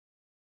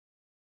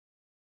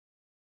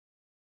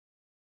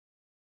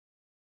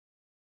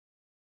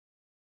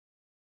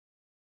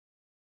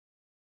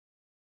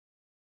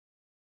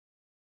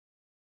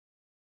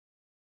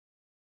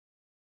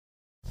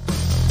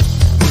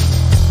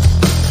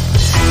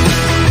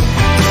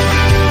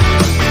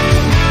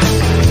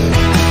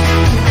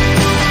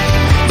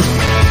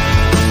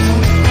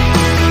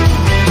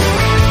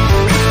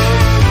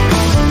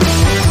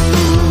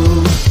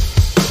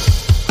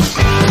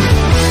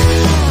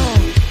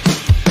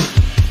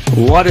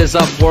What is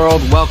up,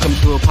 world? Welcome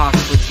to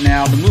Apocalypse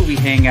Now, the movie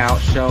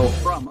hangout show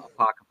from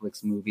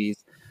Apocalypse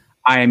Movies.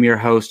 I am your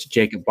host,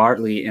 Jacob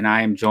Bartley, and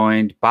I am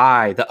joined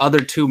by the other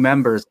two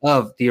members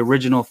of the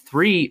original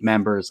three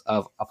members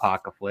of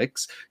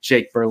Apocalypse,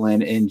 Jake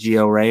Berlin and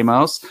Gio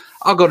Ramos.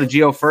 I'll go to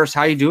Gio first.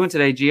 How you doing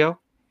today, Gio?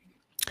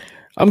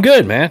 I'm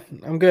good, man.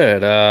 I'm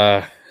good.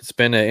 It's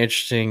been an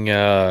interesting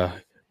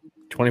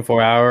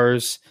 24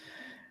 hours,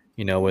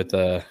 with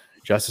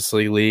Justice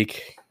League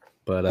leak.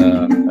 But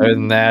other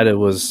than that, it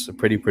was a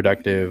pretty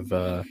productive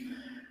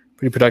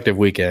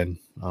weekend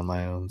on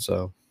my own.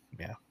 So,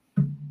 yeah.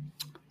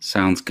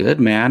 Sounds good,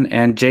 man.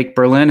 And Jake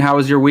Berlin, how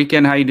was your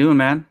weekend? How you doing,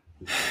 man?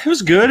 It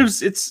was good.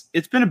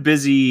 It's been a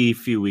busy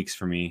few weeks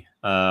for me.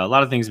 A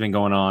lot of things have been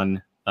going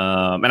on.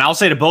 And I'll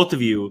say to both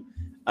of you,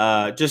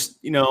 I'll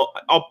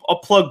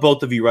plug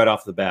both of you right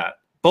off the bat.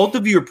 Both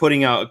of you are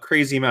putting out a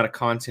crazy amount of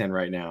content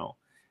right now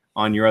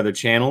on your other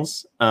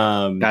channels.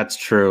 That's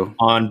true.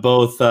 On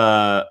both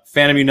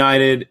Phantom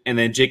United, and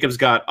then Jacob's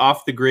got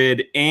Off the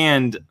Grid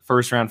and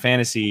First Round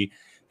Fantasy.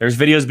 There's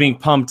videos being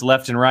pumped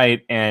left and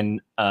right,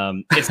 and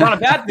it's not a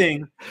bad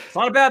thing. It's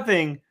not a bad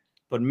thing,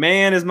 but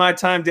man, is my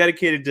time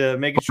dedicated to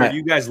making sure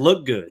you guys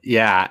look good.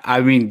 Yeah, I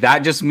mean,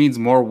 that just means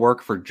more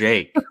work for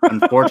Jake,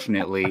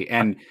 unfortunately.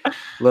 And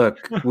look,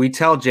 we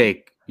tell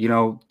Jake,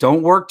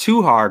 don't work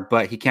too hard,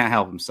 but he can't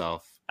help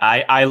himself.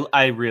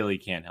 I really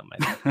can't help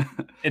myself.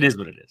 It is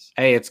what it is.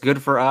 Hey, it's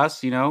good for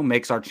us,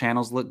 makes our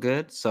channels look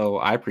good. So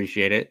I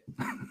appreciate it.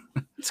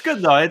 It's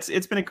good though.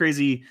 It's been a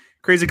crazy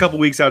couple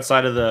weeks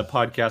outside of the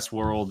podcast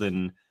world,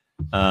 and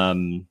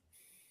I'm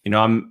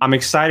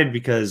excited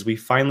because we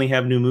finally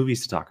have new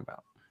movies to talk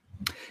about.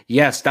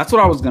 Yes, that's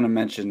what I was going to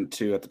mention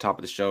too at the top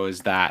of the show,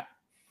 is that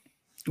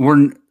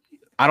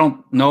I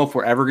don't know if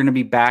we're ever going to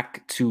be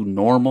back to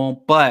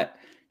normal, but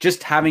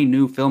just having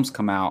new films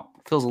come out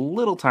feels a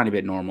little tiny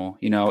bit normal.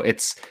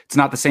 It's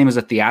not the same as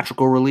a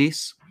theatrical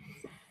release,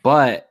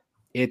 but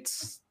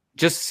it's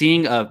just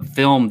seeing a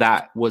film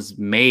that was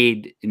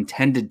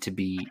intended to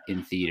be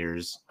in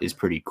theaters is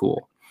pretty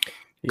cool.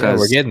 Yeah,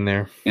 we're getting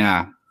there.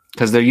 Yeah,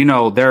 because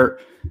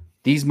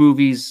these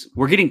movies,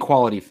 we're getting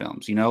quality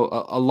films.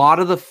 A lot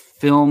of the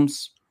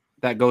films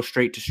that go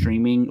straight to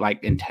streaming,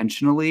 like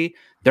intentionally,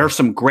 there are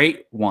some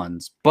great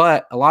ones,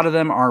 but a lot of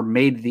them are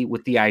made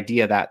with the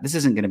idea that this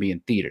isn't going to be in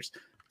theaters.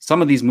 Some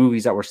of these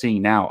movies that we're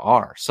seeing now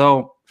are.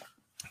 So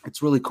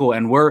it's really cool.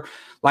 And we're,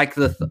 like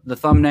the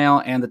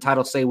thumbnail and the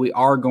title say, we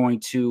are going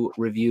to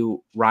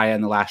review Raya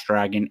and the Last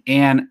Dragon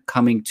and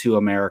Coming to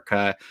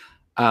America.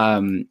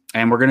 And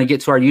we're going to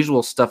get to our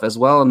usual stuff as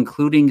well,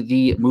 including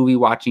the movie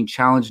watching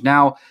challenge.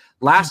 Now,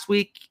 last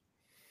week.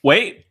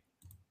 Wait.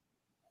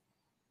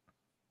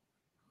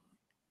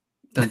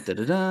 Dun,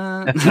 dun,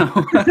 dun,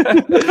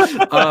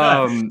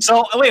 dun.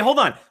 So wait, hold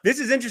on.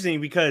 This is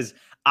interesting because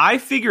I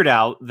figured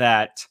out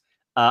that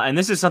and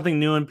this is something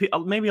new, and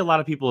maybe a lot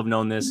of people have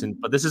known this,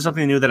 but this is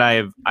something new that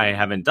I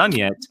haven't done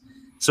yet.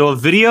 So a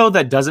video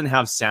that doesn't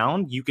have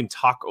sound, you can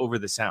talk over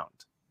the sound.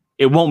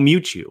 It won't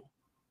mute you.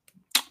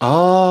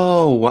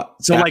 Oh,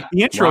 so like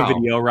the intro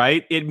video,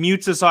 right? It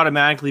mutes us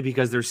automatically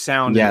because there's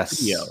sound in the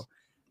video.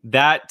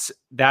 That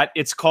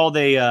it's called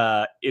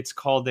a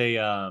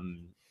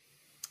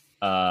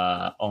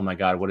oh my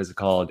God, what is it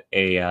called?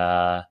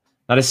 Not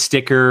a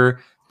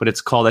sticker, but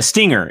it's called a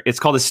stinger. It's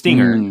called a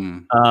stinger.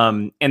 And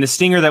the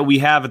stinger that we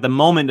have at the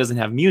moment doesn't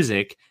have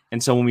music.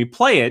 And so when we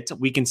play it,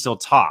 we can still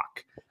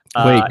talk.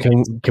 Wait,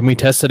 can we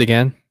test it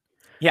again?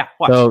 Yeah.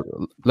 Watch.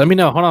 So let me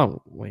know. Hold on.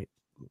 Wait.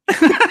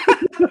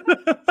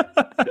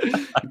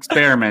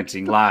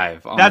 Experimenting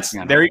live.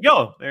 There you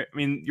go.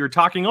 You're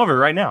talking over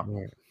right now.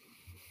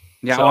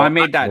 Yeah, so I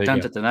made that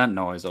dun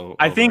noise.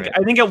 I think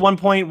at one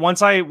point,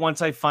 once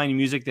I find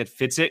music that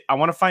fits it, I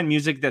want to find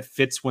music that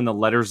fits when the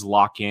letters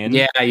lock in.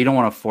 Yeah, you don't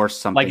want to force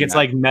something. Like it's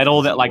like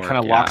metal that like kind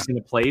of locks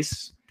into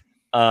place.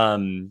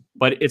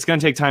 But it's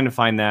gonna take time to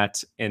find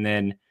that, and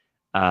then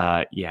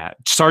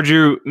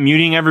Sarju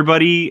muting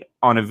everybody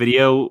on a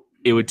video,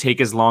 it would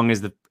take as long as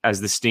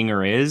the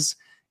stinger is.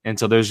 And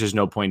so there's just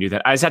no point to do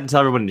that. I just have to tell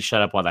everybody to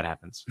shut up while that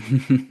happens.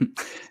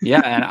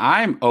 Yeah, and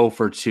I'm 0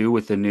 for 2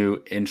 with the new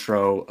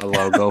intro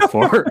logo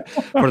for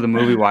the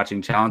movie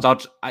watching challenge.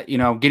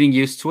 Getting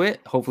used to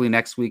it. Hopefully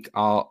next week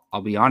I'll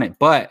be on it.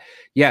 But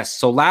yes,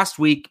 so last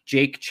week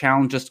Jake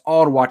challenged us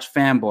all to watch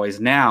Fanboys.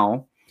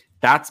 Now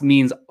that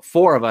means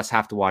 4 of us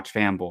have to watch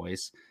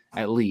Fanboys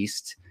at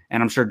least,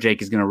 and I'm sure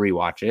Jake is going to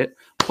rewatch it.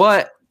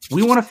 But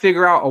we want to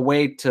figure out a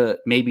way to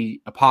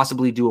maybe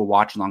possibly do a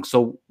watch along.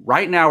 So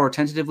right now we're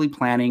tentatively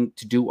planning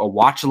to do a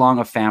watch along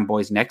of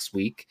Fanboys next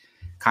week,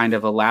 kind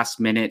of a last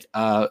minute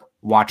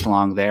watch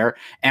along there.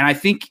 And I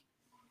think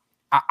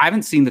I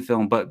haven't seen the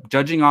film, but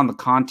judging on the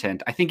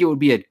content, I think it would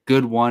be a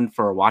good one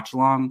for a watch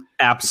along.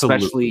 Absolutely.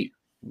 Especially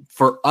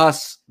for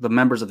us, the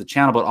members of the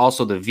channel, but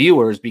also the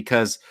viewers,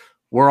 because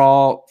we're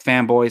all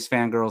fanboys,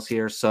 fangirls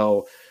here.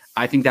 So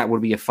I think that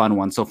would be a fun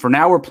one. So for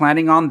now, we're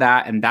planning on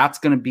that, and that's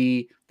going to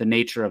be the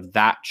nature of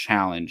that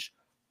challenge.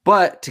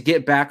 But to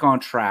get back on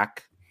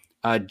track,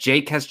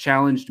 Jake has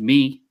challenged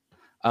me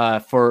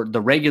for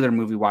the regular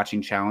movie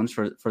watching challenge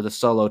for the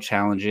solo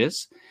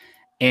challenges.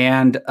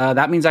 And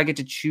that means I get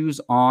to choose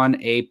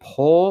on a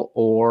poll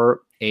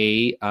or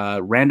a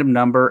random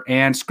number.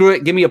 And screw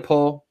it, give me a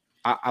poll.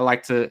 I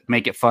like to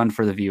make it fun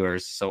for the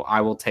viewers. So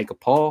I will take a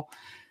poll.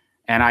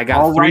 And I got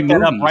I'll three write that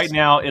movies. up right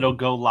now. It'll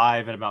go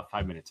live in about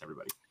 5 minutes,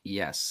 everybody.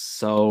 Yes.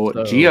 So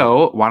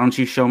Gio, why don't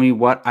you show me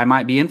what I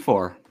might be in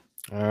for?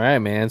 All right,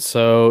 man.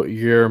 So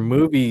your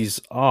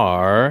movies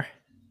are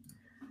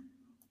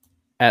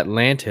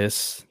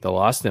Atlantis, The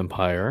Lost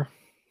Empire.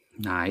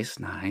 Nice.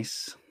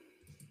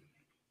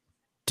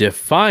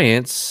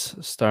 Defiance,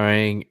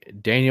 starring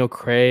Daniel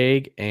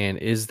Craig, and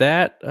is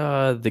that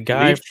the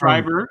guy Liev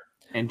Schreiber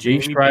and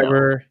Jamie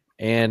Schreiber Bell.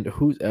 And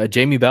who?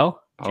 Jamie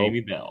Bell.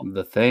 Jamie Bell.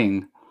 The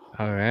Thing.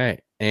 All right,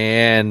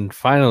 and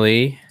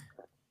finally,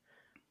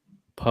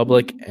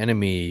 Public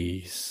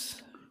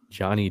Enemies,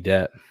 Johnny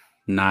Depp.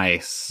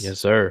 Nice. Yes,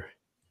 sir.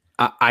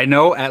 I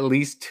know at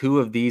least 2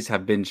 of these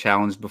have been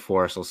challenged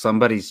before, so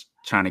somebody's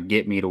trying to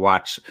get me to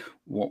watch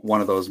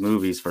one of those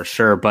movies for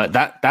sure. But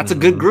that's a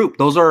good group.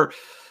 Those are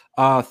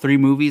 3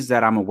 movies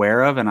that I'm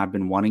aware of and I've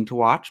been wanting to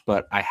watch,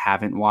 but I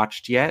haven't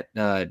watched yet.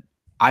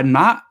 I'm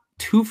not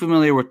too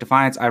familiar with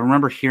Defiance. I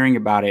remember hearing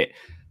about it,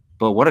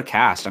 but what a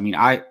cast. I mean,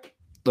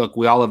 look,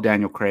 we all love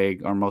Daniel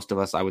Craig, or most of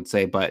us, I would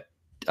say, but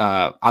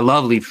I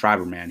love Liev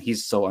Schreiber, man.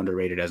 He's so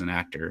underrated as an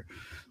actor.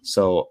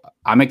 So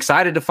I'm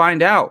excited to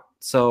find out.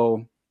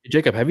 So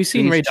Jacob, have you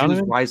seen Ray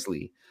Donovan?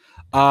 Wisely.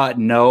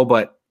 No,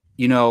 but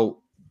we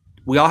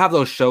all have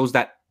those shows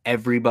that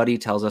everybody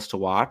tells us to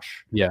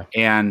watch. Yeah.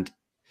 And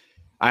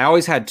I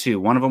always had 2.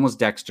 One of them was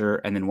Dexter,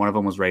 and then one of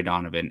them was Ray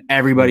Donovan.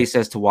 Everybody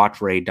says to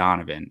watch Ray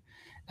Donovan.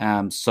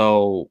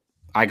 So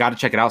I got to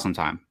check it out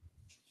sometime.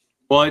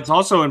 Well, it's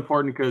also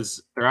important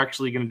because they're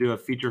actually going to do a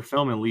feature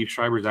film, and Liev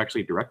Schreiber is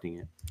actually directing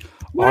it.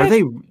 What? Are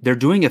they? They're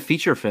doing a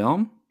feature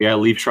film? Yeah,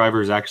 Liev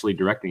Schreiber is actually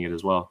directing it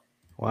as well.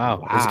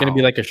 Wow. Is it going to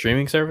be like a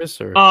streaming service,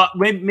 or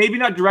maybe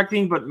not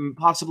directing, but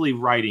possibly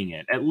writing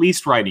it? At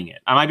least writing it.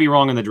 I might be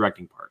wrong in the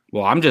directing part.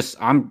 Well,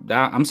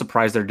 I'm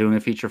surprised they're doing a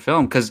feature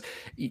film because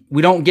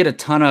we don't get a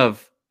ton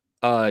of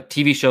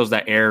TV shows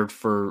that aired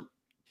for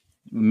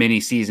many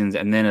seasons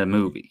and then a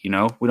movie.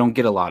 We don't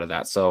get a lot of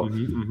that, so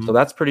so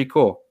that's pretty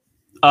cool.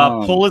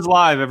 Poll is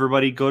live,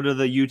 everybody. Go to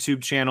the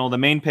YouTube channel, the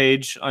main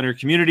page under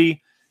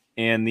community,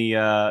 and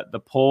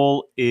the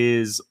poll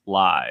is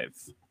live.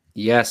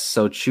 Yes,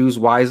 so choose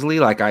wisely.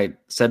 Like I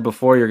said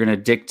before, you're going to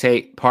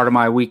dictate part of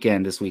my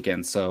weekend this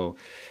weekend, so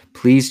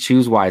please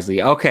choose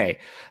wisely. Okay,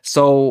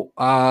 so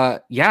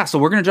so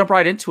we're going to jump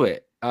right into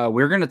it.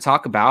 We're going to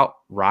talk about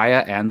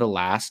Raya and the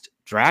Last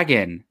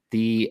Dragon,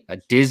 the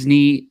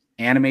Disney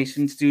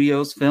Animation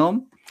Studios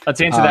film.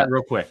 Let's answer that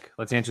real quick.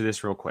 Let's answer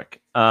this real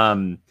quick.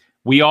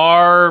 We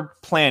are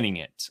planning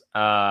it.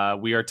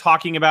 We are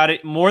talking about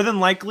it. More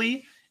than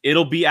likely,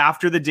 it'll be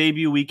after the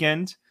debut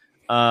weekend.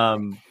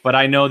 But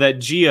I know that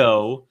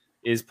Gio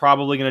is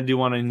probably going to do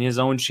one on his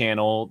own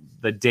channel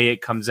the day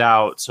it comes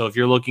out. So if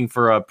you're looking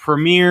for a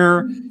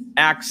premiere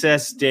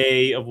access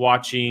day of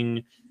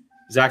watching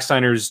Zack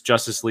Snyder's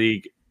Justice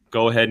League,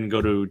 go ahead and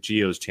go to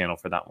Gio's channel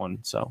for that one.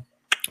 So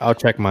I'll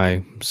check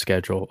my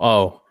schedule.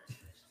 Oh,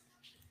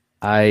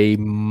 I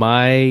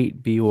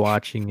might be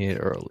watching it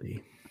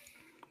early.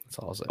 That's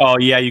all I'll say. Oh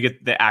yeah, you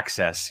get the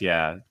access.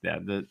 Yeah,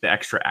 the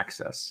extra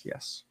access.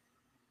 Yes.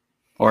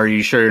 Or are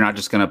you sure you're not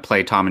just going to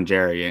play Tom and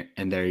Jerry?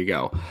 And there you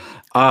go.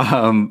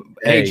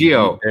 Hey,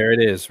 Gio. There it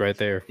is right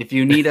there. If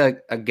you need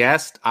a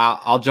guest,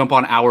 I'll jump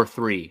on hour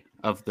 3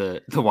 of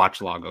the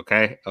watch log.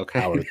 Okay.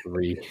 Hour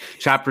 3.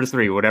 Chapter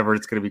 3, whatever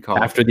it's going to be called.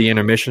 After the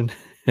intermission.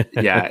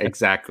 Yeah,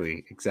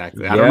 exactly. I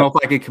don't know if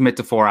I could commit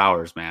to 4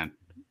 hours, man.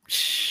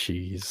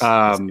 Jeez.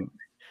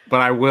 But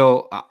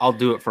I'll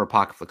do it for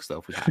Apocalypse though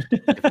if we have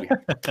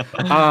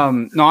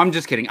to. No, I'm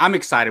just kidding. I'm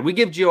excited. We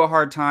give Gio a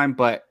hard time,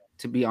 but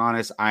to be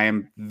honest, I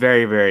am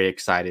very, very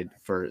excited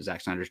for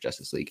Zack Snyder's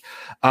Justice League.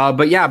 But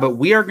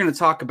we are going to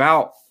talk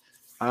about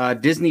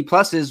Disney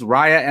Plus's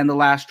Raya and the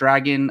Last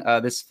Dragon.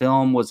 This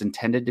film was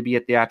intended to be a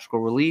theatrical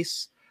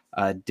release,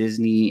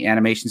 Disney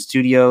Animation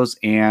Studios,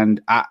 and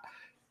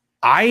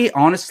I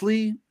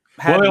honestly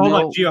hold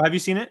on, Gio, have you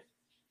seen it?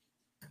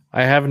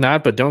 I have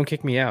not, but don't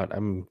kick me out.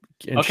 I'm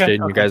interested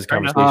in your guys'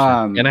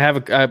 conversation. And I have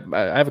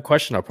a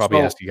question I'll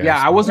probably ask you guys.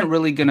 Yeah, I wasn't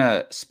really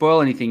gonna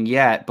spoil anything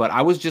yet, but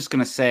I was just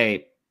gonna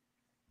say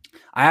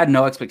I had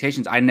no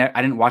expectations. I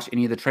didn't watch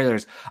any of the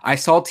trailers. I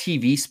saw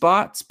TV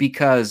spots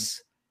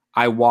because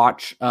I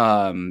watch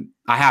I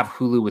have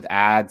Hulu with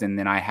ads, and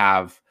then I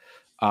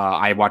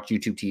watch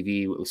YouTube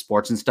TV with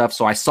sports and stuff.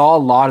 So I saw a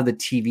lot of the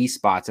TV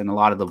spots and a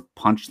lot of the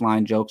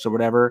punchline jokes or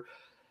whatever.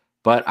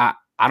 But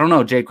I don't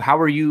know, Jake, how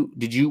were you?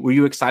 Were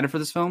you excited for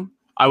this film?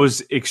 I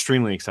was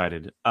extremely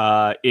excited.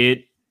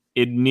 It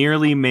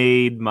nearly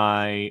made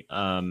my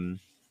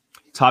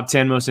top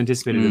 10 most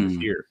anticipated of this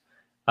year.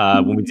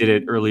 When we did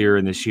it earlier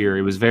in this year,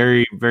 it was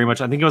very, very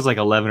much, I think it was like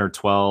 11 or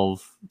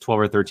 12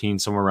 or 13,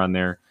 somewhere around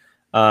there.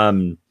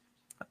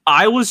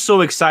 I was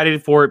so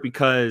excited for it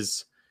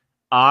because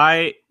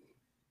say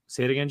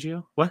it again,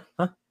 Gio? What?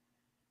 Huh?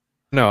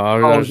 No,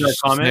 I was just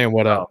saying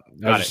what up.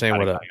 I was just saying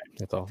what up.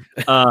 That's all.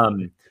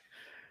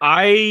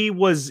 I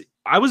was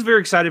very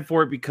excited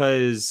for it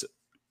because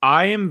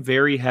I am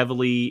very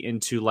heavily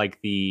into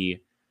like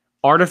the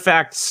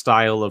artifact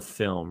style of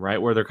film,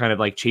 right? Where they're kind of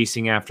like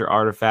chasing after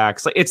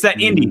artifacts. Like it's that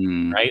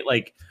indie, right?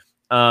 Like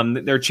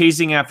they're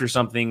chasing after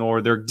something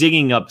or they're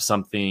digging up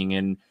something,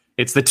 and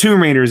it's the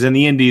Tomb Raiders and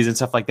the indies and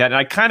stuff like that. And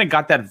I kind of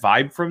got that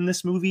vibe from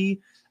this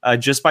movie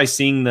just by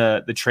seeing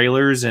the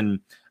trailers. And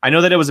I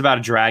know that it was about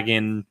a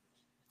dragon,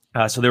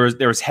 so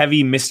there was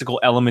heavy mystical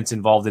elements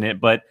involved in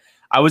it. But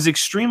I was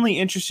extremely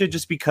interested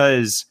just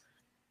because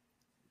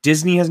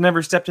Disney has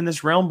never stepped in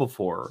this realm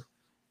before,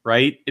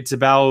 right? It's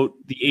about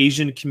the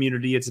Asian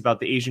community. It's about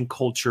the Asian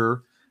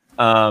culture.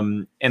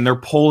 And they're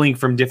pulling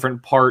from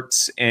different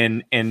parts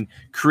and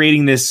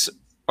creating this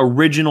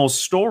original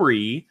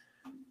story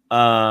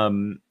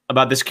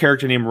about this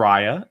character named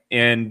Raya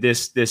and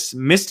this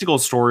mystical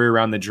story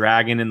around the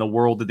dragon and the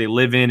world that they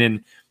live in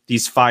and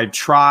these 5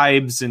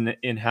 tribes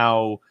and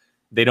how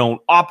they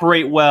don't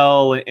operate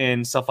well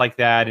and stuff like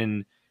that.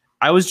 And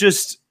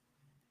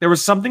there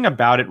was something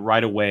about it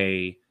right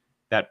away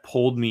that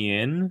pulled me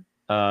in.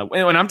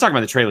 And I'm talking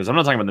about the trailers. I'm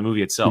not talking about the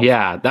movie itself.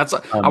 Yeah, that's.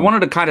 I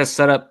wanted to kind of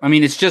set up. I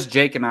mean, it's just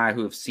Jake and I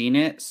who have seen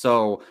it,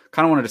 so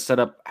kind of wanted to set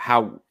up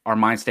how our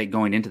mind state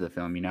going into the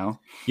film. You know?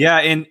 Yeah,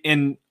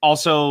 and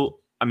also,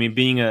 I mean,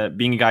 being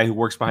a guy who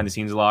works behind the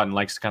scenes a lot and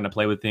likes to kind of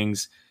play with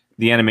things,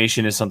 the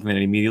animation is something that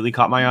immediately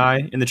caught my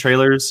eye in the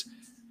trailers.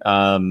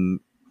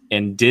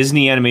 And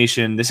Disney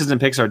animation. This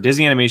isn't Pixar.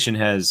 Disney animation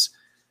has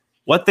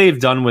what they've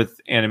done with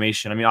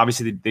animation. I mean,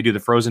 obviously they do the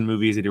Frozen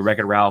movies, they do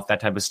Wreck-It Ralph, that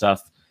type of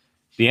stuff.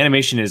 The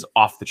animation is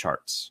off the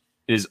charts.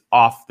 It is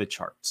off the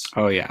charts.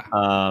 Oh yeah.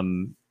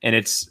 And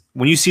it's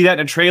when you see that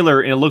in a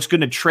trailer and it looks good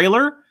in a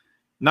trailer,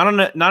 not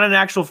an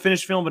actual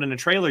finished film, but in a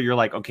trailer, you're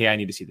like, okay, I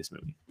need to see this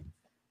movie.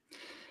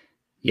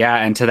 Yeah,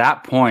 and to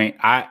that point,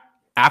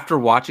 after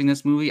watching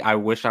this movie, I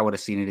wish I would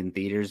have seen it in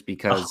theaters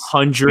because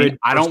 100%.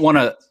 I don't want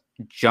to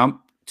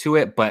jump to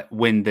it, but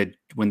when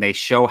they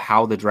show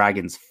how the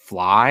dragons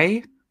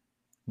fly,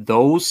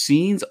 those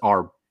scenes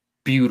are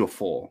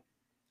beautiful.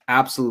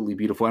 Absolutely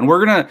beautiful. And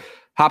we're gonna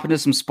hop into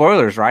some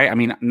spoilers, right? I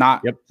mean,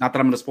 not that I'm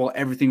gonna spoil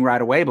everything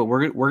right away, but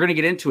we're gonna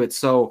get into it.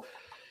 So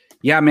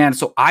yeah, man.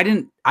 So I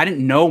didn't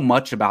know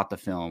much about the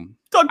film.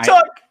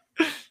 Tuk.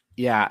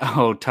 Yeah.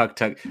 Oh,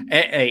 Tuk.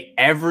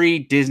 Every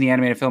Disney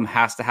animated film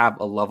has to have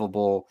a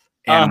lovable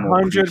animal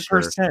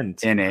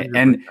 100% in it. 100%.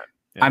 And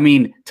yeah. I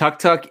mean,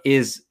 Tuk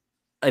is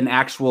an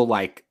actual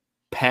like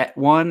pet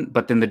one,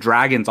 but then the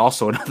dragon's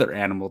also another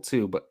animal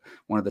too, but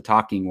one of the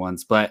talking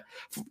ones. But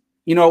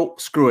you know,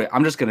 screw it.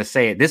 I'm just going to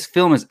say it. This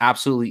film is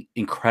absolutely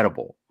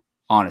incredible.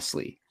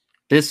 Honestly,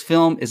 this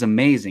film is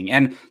amazing.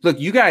 And look,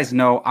 you guys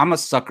know I'm a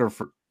sucker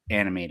for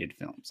animated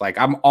films. Like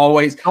I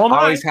always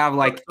have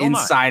like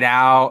Inside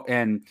Out,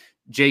 and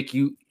Jake,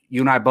 you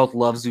and I both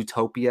love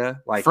Zootopia.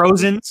 Like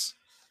Frozen's.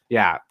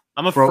 Yeah.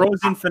 I'm a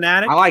Frozen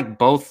fanatic. I like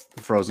both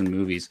Frozen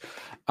movies.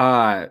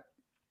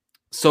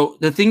 So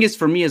the thing is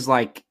for me is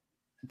like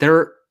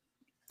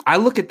I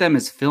look at them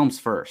as films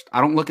first.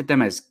 I don't look at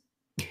them as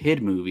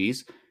kid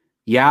movies.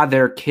 Yeah,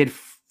 they're kid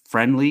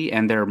friendly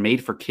and they're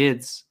made for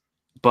kids,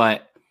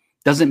 but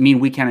doesn't mean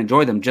we can't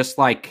enjoy them. Just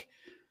like,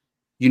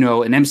 you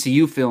know, an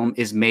MCU film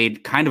is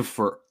made kind of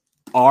for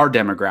our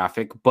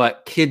demographic,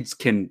 but kids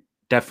can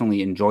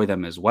definitely enjoy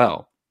them as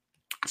well.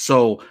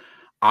 So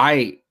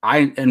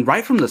and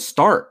right from the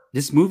start,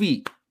 this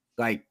movie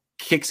like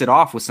kicks it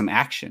off with some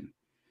action.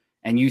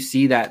 And you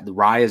see that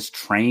Raya's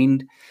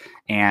trained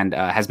and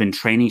has been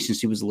training since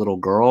she was a little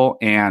girl.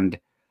 And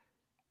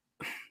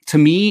to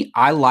me,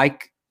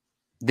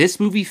 this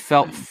movie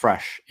felt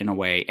fresh in a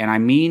way. And I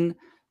mean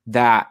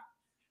that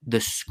the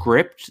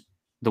script,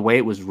 the way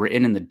it was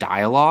written and the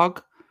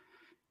dialogue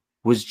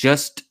was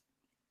just,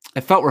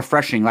 it felt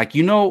refreshing. Like,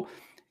 you know,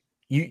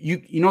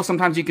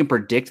 sometimes you can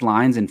predict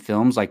lines in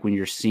films, like when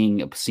you're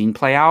seeing a scene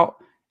play out,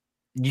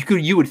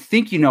 you would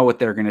think you know what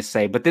they're going to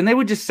say, but then they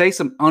would just say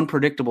some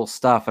unpredictable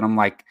stuff. And I'm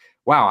like,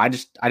 wow, I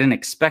didn't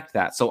expect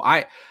that. So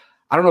I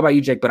don't know about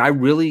you, Jake, but I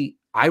really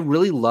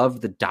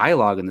loved the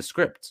dialogue in the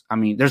script. I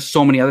mean, there's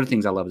so many other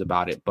things I loved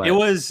about it, but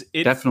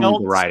it definitely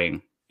the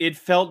writing. It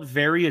felt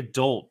very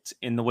adult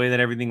in the way that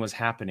everything was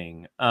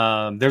happening.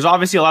 There's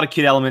obviously a lot of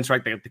kid elements,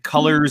 right? The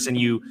colors, and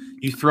you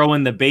throw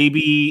in the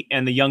baby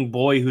and the young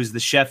boy who's the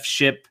chef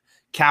ship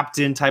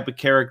captain type of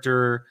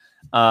character,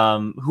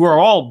 who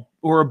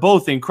are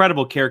both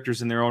incredible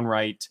characters in their own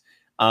right.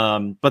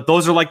 But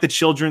those are like the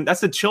children.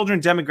 That's the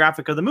children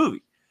demographic of the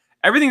movie.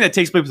 Everything that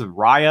takes place with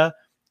Raya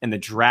and the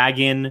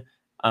dragon,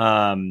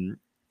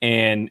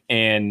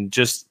 and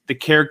just the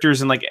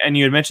characters and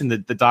you had mentioned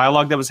the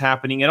dialogue that was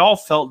happening. It all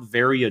felt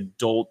very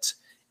adult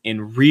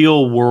and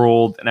real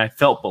world, and I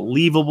felt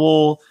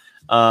believable.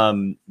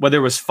 Whether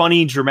it was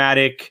funny,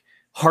 dramatic,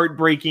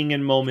 heartbreaking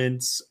in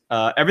moments,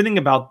 everything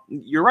about,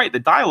 you're right, the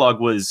dialogue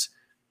was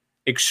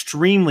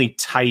extremely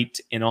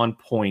tight and on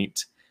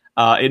point.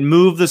 It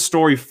moved the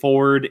story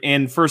forward,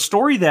 and for a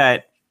story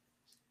that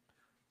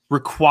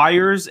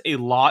requires a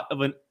lot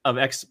of of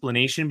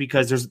explanation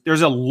because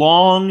there's a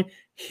long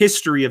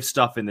history of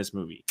stuff in this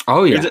movie.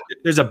 Oh yeah,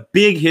 there's a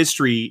big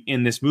history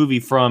in this movie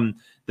from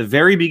the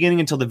very beginning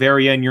until the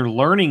very end. You're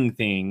learning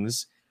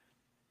things,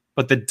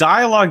 but the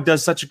dialogue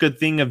does such a good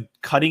thing of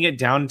cutting it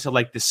down to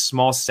like this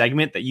small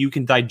segment that you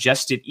can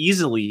digest it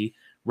easily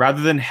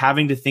rather than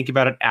having to think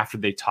about it after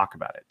they talk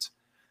about it.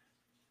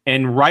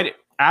 And right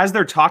as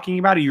they're talking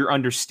about it, you're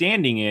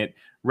understanding it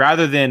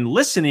rather than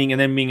listening and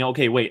then being,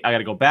 okay, wait, I got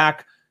to go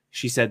back.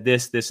 She said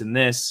this, this, and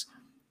this.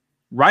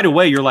 Right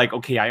away, you're like,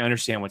 okay, I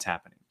understand what's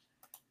happening.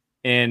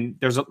 And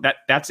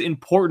that's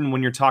important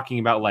when you're talking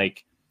about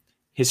like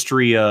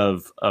history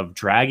of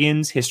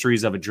dragons,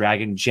 histories of a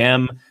dragon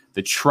gem,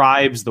 the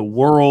tribes, the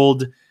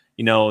world,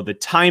 you know, the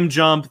time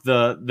jump,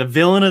 the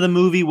villain of the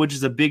movie, which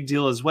is a big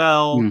deal as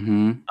well.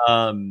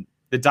 Mm-hmm.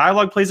 The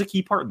dialogue plays a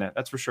key part in that.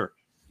 That's for sure.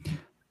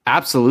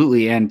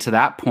 Absolutely. And to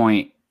that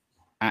point,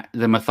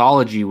 the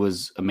mythology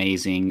was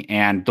amazing.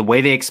 And the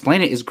way they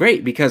explain it is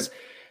great because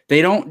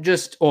they don't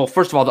just, well,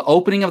 first of all, the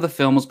opening of the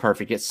film was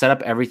perfect. It set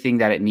up everything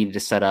that it needed to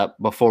set up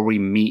before we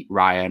meet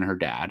Raya and her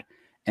dad.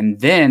 And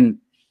then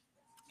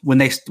when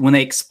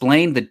they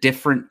explain the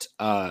different,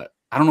 I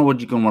don't know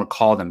what you can want to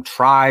call them,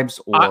 tribes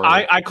or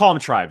I call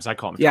them tribes.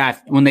 Yeah.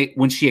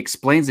 When she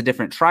explains the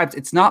different tribes,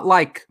 it's not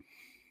like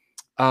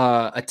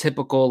a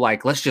typical,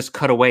 like, let's just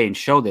cut away and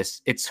show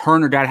this. It's her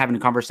and her dad having a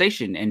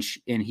conversation. And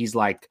he's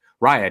like,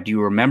 Raya, do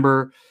you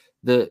remember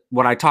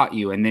what I taught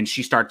you? And then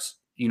she starts,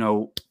 you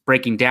know,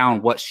 breaking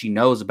down what she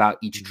knows about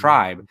each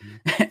tribe.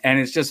 And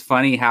it's just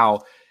funny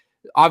how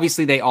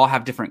obviously they all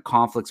have different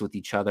conflicts with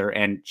each other.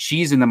 And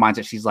she's in the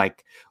mindset, she's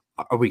like,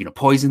 are we going to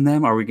poison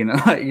them? Are we going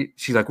to,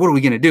 she's like, what are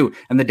we going to do?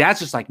 And the dad's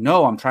just like,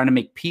 no, I'm trying to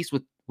make peace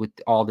with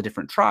all the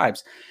different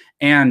tribes.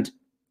 And,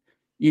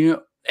 you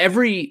know,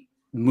 every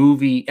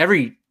movie,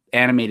 every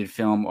animated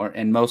film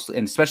and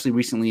especially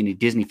recently in a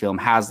Disney film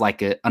has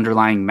like an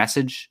underlying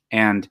message.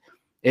 And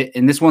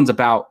this one's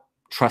about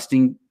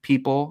trusting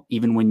people,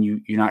 even when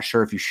you're not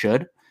sure if you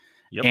should.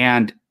 Yep.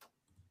 And,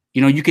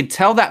 you know, you could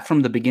tell that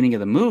from the beginning of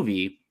the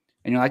movie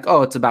and you're like,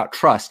 oh, it's about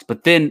trust.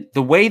 But then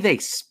the way they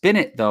spin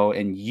it though,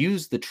 and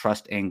use the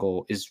trust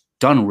angle is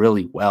done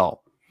really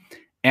well.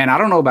 And I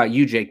don't know about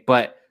you, Jake,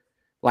 but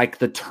like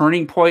the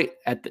turning point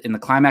in the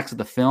climax of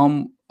the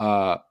film,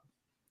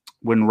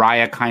 when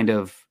Raya kind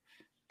of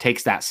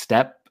takes that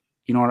step,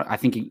 you know what I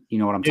think, you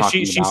know what I'm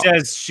talking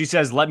about. She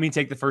says, let me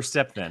take the first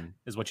step then,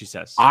 is what she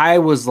says. I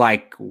was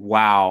like,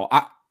 wow.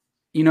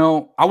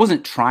 I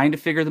wasn't trying to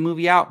figure the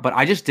movie out, but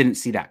I just didn't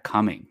see that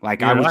coming.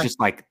 Like, I was just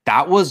like,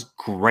 that was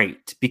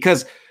great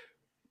because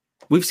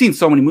we've seen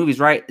so many movies,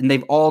 right? And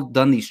they've all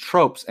done these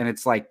tropes. And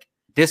it's like,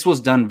 this was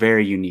done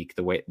very unique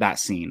the way that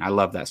scene. I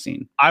love that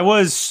scene. I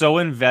was so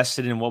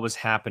invested in what was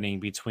happening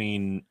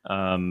between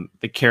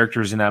the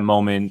characters in that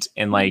moment.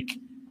 And like,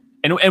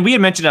 and we had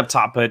mentioned up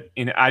top, but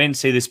I didn't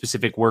say this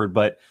specific word,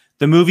 but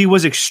the movie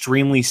was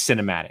extremely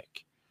cinematic.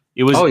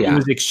 It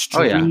was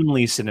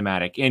extremely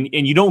cinematic.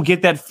 And you don't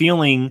get that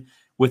feeling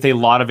with a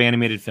lot of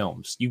animated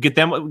films. You get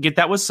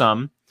that with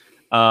some.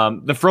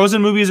 The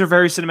Frozen movies are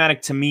very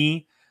cinematic to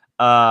me.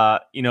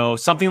 You know,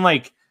 something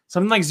like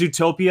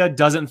Zootopia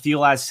doesn't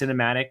feel as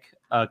cinematic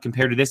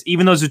compared to this.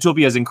 Even though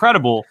Zootopia is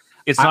incredible,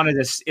 it's not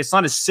as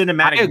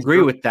cinematic. I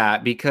agree with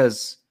that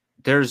because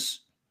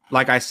there's,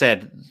 like I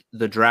said,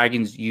 the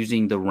dragons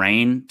using the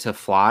rain to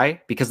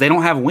fly because they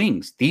don't have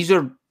wings. These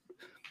are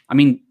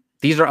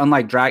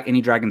unlike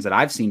any dragons that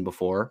I've seen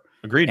before.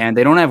 Agreed. And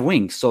they don't have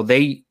wings. So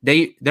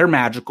they're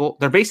magical.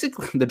 They're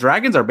basically, the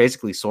dragons are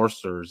basically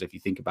sorcerers if you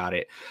think about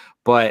it.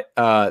 But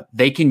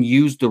they can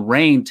use the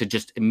rain to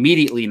just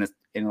immediately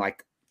in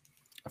like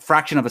a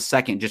fraction of a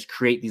second just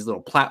create these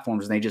little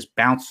platforms and they just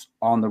bounce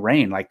on the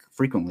rain like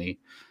frequently.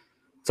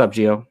 What's up,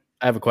 Gio?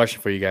 I have a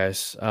question for you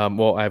guys.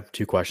 Well, I have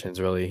two questions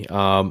really.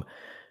 Well,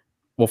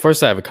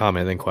 first I have a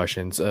comment, then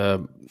questions.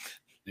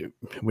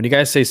 When you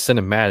guys say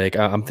cinematic,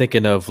 I'm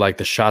thinking of like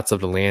the shots of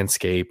the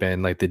landscape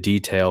and like the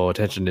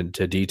attention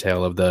to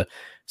detail of the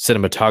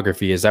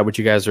cinematography. Is that what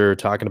you guys are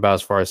talking about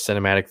as far as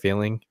cinematic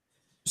feeling?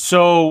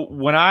 So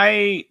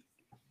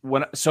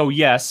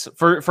yes.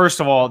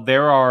 First of all,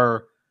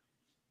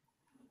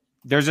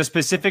 there's a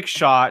specific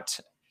shot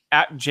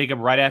at Jacob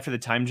right after the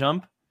time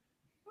jump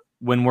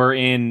when we're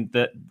in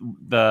the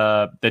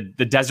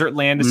desert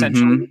land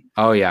essentially. Mm-hmm.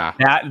 Oh yeah,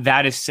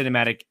 that is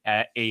cinematic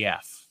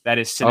AF. That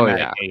is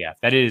cinematic AF.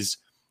 That is,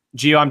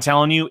 Gio, I'm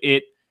telling you,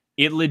 it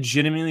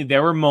legitimately,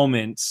 there were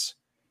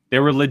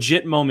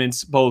legit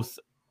moments, both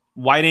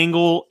wide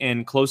angle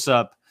and close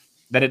up,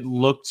 that it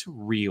looked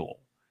real.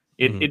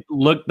 It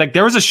looked like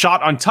there was a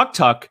shot on Tuk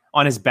Tuk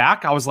on his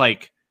back. I was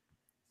like,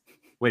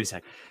 wait a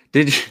second.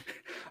 Did you?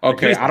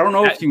 Okay, I don't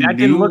know if you that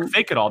didn't look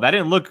fake at all. That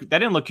didn't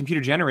look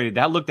computer generated.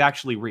 That looked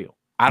actually real.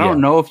 I don't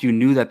know if you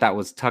knew that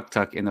was Tuk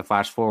Tuk in the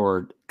flash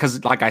forward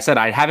because, like I said,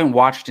 I haven't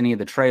watched any of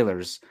the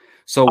trailers.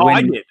 So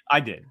I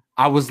did.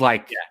 I was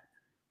like,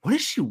 what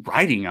is she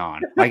riding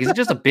on? Like, is it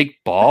just a big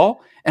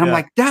ball? And I'm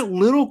like, that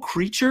little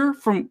creature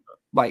from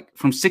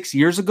 6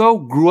 years ago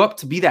grew up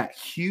to be that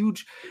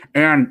huge.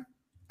 And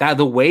that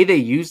the way they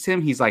used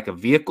him, he's like a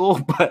vehicle,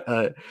 but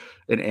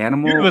an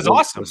animal. Dude, it was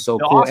awesome. Was so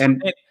cool.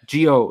 Awesome. And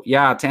Gio,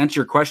 yeah, to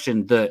answer your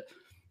question, to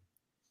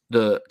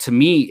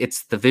me,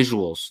 it's the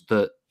visuals,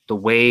 the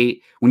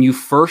way when you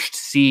first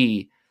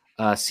see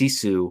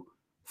Sisu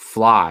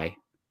fly,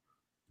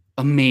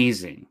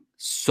 amazing,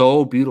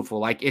 so beautiful.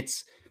 Like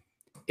it's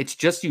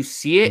just you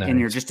see it and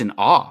you're just in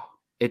awe.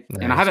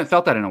 And I haven't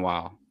felt that in a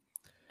while.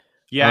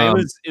 Yeah,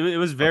 it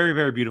was very,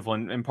 very beautiful.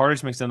 And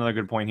Partridge makes another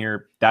good point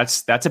here.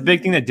 That's a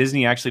big thing that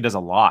Disney actually does a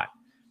lot.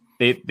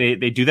 They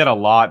do that a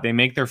lot. They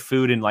make their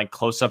food in like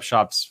close-up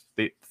shots.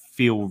 They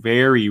feel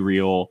very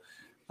real.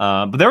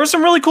 But there were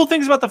some really cool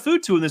things about the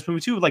food too in this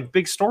movie too, like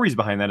big stories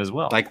behind that as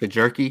well. Like the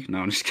jerky? No,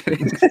 I'm just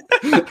kidding.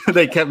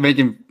 They kept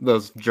making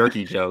those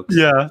jerky jokes.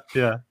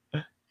 Yeah.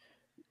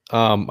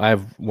 I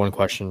have one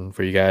question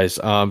for you guys.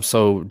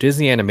 So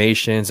Disney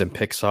Animations and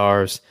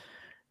Pixar's,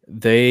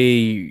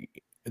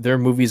 their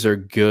movies are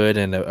good,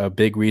 and a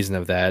big reason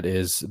of that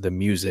is the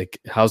music.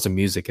 How's the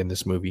music in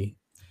this movie?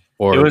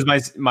 Or it was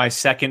my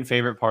second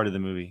favorite part of the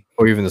movie,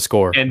 or even the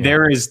score. And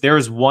there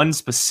is one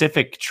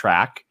specific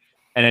track,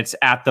 and it's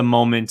at the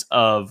moment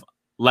of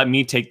let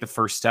me take the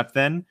first step.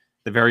 Then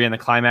the very end, the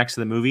climax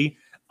of the movie,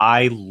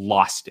 I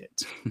lost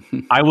it.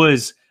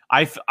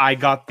 I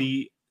got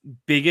the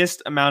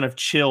biggest amount of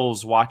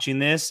chills watching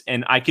this,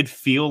 and I could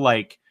feel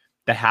like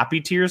the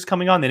happy tears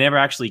coming on. They never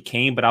actually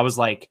came, but I was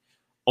like,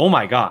 oh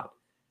my God.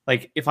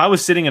 Like if I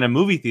was sitting in a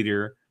movie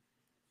theater,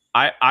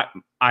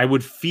 I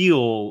would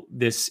feel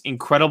this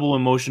incredible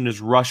emotion just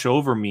rush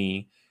over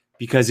me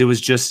because it was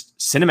just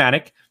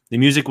cinematic. The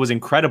music was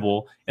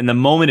incredible. And the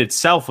moment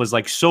itself was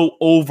like so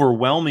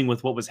overwhelming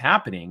with what was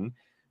happening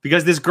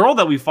because this girl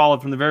that we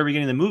followed from the very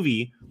beginning of the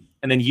movie,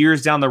 and then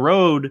years down the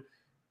road,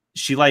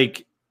 she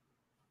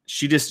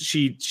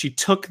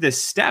took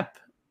this step,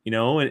 you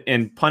know,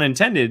 and pun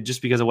intended,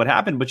 just because of what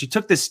happened, but she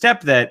took this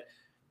step that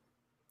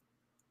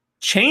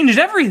changed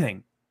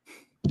everything.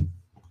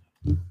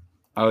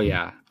 Oh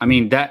yeah. I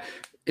mean,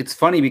 it's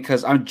funny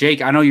because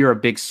Jake, I know you're a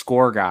big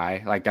score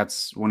guy. Like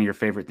that's one of your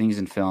favorite things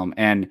in film.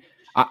 And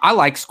I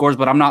like scores,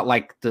 but I'm not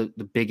like the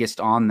biggest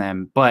on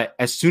them. But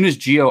as soon as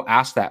Gio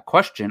asked that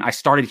question, I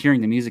started hearing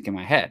the music in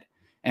my head.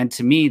 And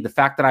to me, the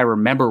fact that I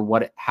remember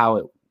how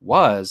it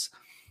was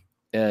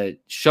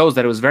shows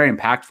that it was very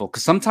impactful.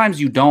 Because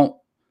sometimes you don't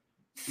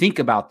think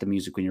about the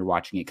music when you're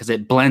watching it because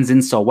it blends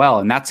in so well.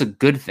 And that's a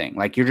good thing.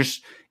 Like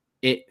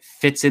it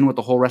fits in with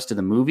the whole rest of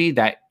the movie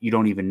that you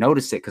don't even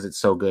notice it because it's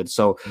so good.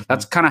 So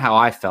that's kind of how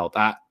I felt.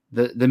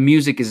 The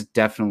music is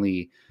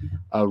definitely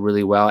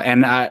really well.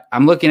 And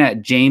I'm looking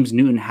at James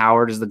Newton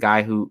Howard as the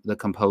guy the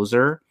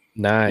composer.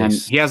 Nice. And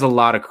he has a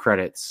lot of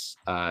credits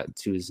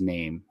to his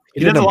name.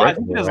 He does a lot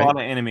of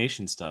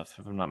animation stuff,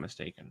 if I'm not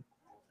mistaken.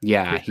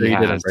 Yeah, he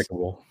did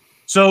Unbreakable.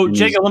 So,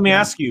 Jacob, let me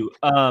ask you,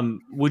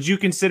 would you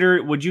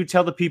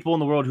tell the people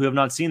in the world who have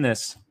not seen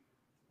this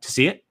to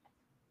see it?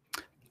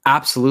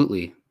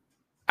 Absolutely.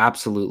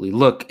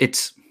 Look,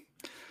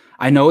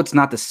 I know it's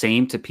not the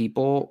same to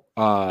people,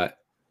 as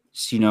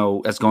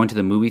going to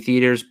the movie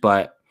theaters,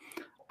 but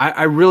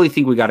I really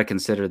think we got to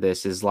consider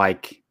this is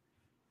like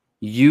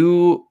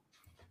to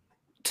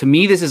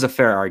me, this is a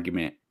fair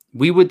argument.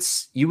 You would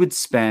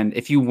spend,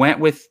 if you went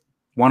with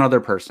one other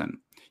person,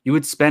 you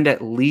would spend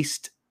at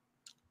least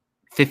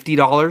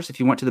 $50 if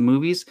you went to the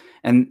movies.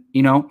 And,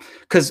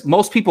 because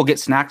most people get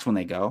snacks when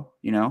they go,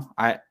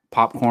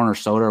 popcorn or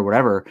soda or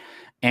whatever.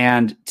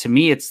 And to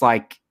me, it's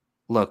like,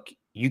 look,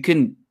 you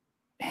can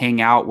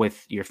hang out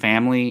with your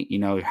family,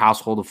 your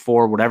household of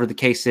 4, whatever the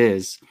case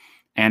is,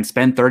 and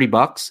spend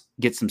 $30,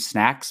 get some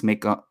snacks,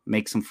 make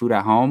some food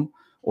at home,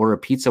 order a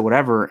pizza,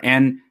 whatever,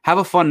 and have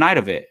a fun night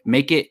of it.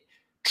 Make it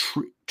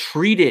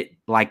treat it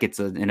like it's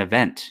an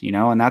event,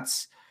 and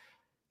that's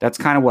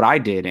kind of what I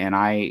did. And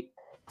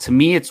to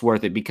me, it's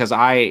worth it because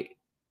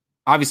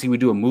obviously we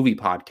do a movie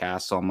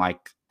podcast. So I'm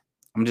like,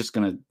 I'm just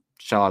going to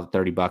shell out the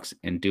 $30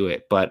 and do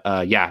it. But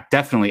yeah,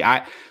 definitely.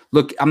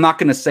 I'm not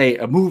going to say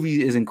a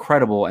movie is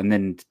incredible and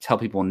then tell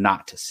people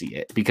not to see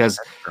it because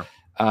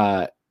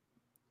that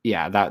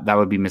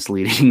would be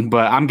misleading,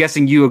 but I'm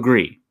guessing you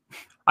agree.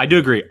 I do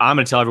agree. I'm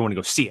going to tell everyone to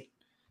go see it.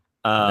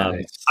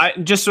 Nice.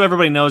 Just so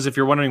everybody knows, if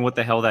you're wondering what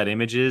the hell that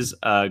image is,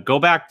 go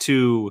back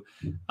to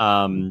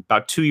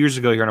about 2 years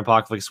ago here on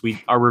Apocalypse.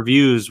 Our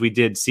reviews, we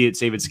did See It,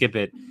 Save It, Skip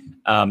It.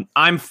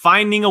 I'm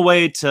finding a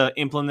way to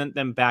implement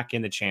them back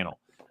in the channel.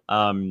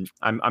 I'm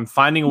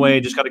finding a way.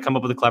 Just got to come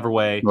up with a clever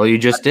way. Well, you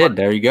just did.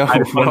 There you go. I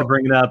want to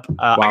bring it up.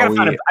 I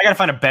gotta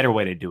find a better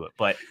way to do it,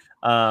 but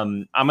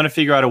I'm gonna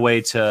figure out a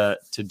way to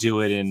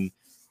do it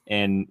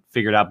and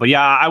figure it out. But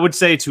yeah, I would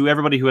say to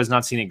everybody who has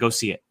not seen it, go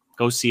see it.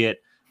 Go see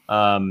it.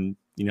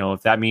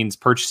 If that means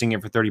purchasing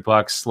it for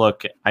 $30,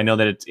 look, I know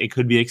that it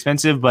could be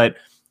expensive, but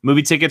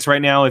movie tickets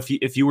right now,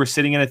 if you were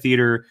sitting in a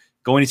theater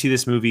going to see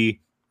this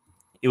movie,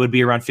 it would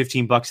be around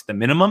 $15 at the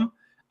minimum,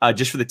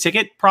 just for the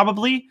ticket,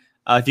 probably.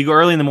 If you go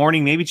early in the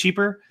morning, maybe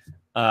cheaper.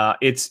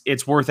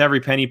 It's worth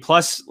every penny.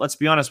 Plus, let's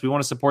be honest, we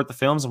want to support the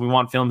films and we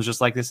want films just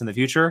like this in the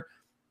future.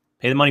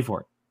 Pay the money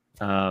for it.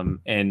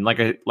 And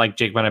like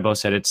Jake and I both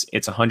said, it's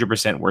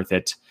 100% worth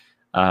it.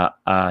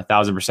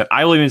 1,000%.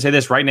 I will even say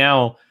this right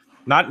now,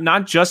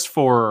 not just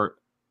for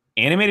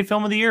animated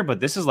film of the year, but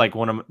this is like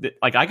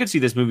I could see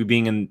this movie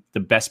being in the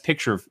best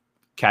picture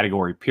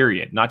category,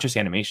 period, not just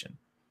animation.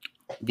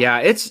 Yeah,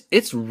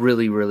 it's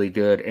really, really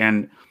good.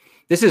 And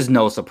this is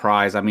no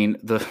surprise. I mean,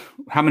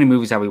 how many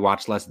movies have we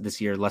watched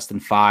this year? Less than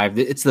 5.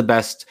 It's the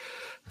best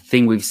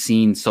thing we've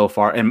seen so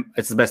far, and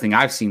it's the best thing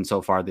I've seen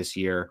so far this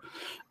year.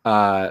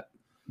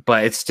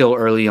 But it's still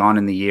early on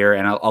in the year,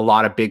 and a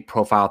lot of big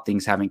profile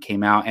things haven't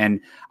came out. And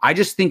I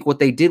just think what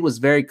they did was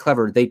very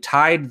clever. They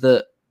tied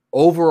the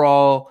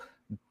overall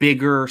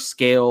bigger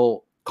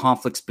scale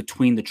conflicts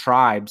between the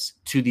tribes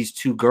to these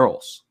 2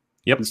 girls.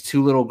 Yep, these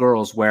 2 little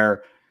girls,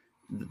 where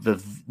the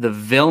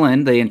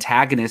villain, the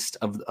antagonist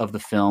of the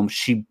film,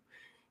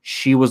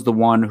 she was the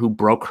one who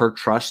broke her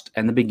trust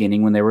in the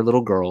beginning when they were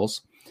little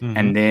girls. Mm-hmm.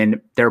 And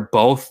then they're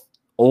both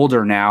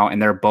older now,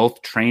 and they're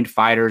both trained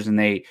fighters, and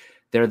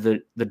they're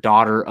the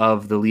daughter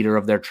of the leader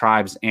of their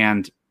tribes.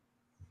 And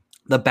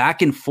the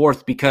back and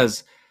forth,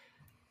 because,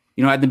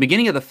 you know, at the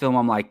beginning of the film,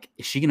 I'm like,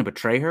 is she going to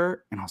betray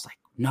her? And I was like,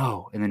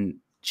 no. And then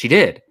she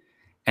did.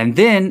 And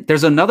then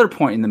there's another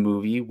point in the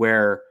movie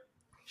where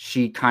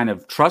she kind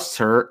of trusts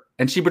her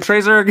and she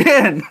betrays her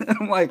again.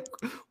 I'm like,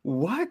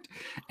 what?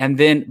 And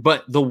then,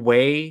 but the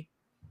way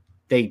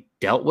they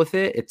dealt with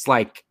it, it's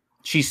like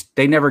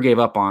they never gave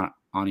up on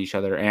each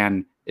other.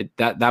 And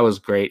that was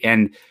great.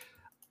 And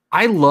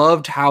I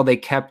loved how they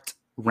kept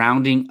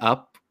rounding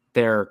up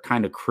their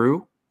kind of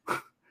crew.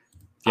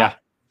 Yeah,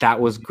 that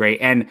was great.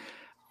 And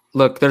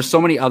look, there's so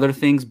many other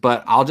things,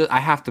 but I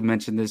have to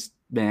mention this,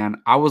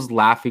 man. I was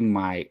laughing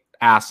my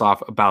ass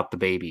off about the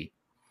baby.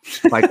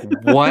 Like,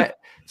 what?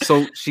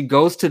 So she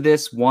goes to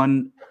this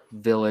one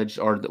village,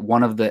 or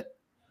one of the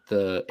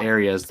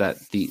areas that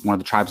one of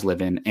the tribes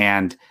live in,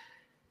 and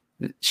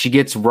she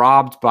gets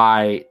robbed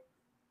by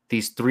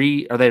these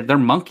 3. They're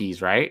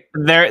monkeys, right?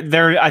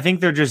 I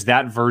think they're just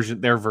that version.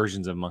 They're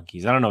versions of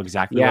monkeys. I don't know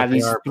exactly. Yeah,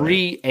 these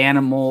 3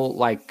 animal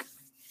like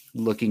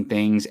looking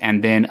things,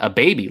 and then a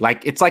baby.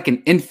 Like, it's like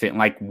an infant,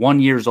 like 1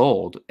 year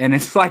old, and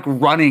it's like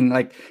running,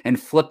 like, and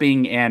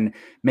flipping and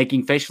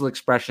making facial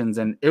expressions,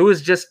 and it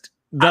was just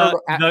the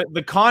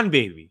con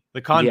baby.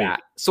 The con baby.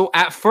 So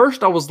at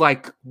first I was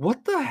like,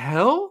 what the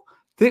hell?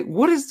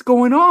 What is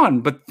going on?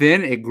 But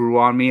then it grew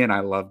on me, and I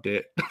loved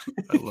it.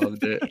 I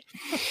loved it.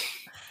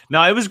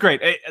 No, it was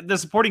great. The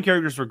supporting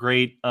characters were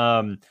great.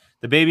 The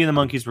baby and the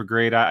monkeys were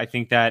great. I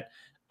think that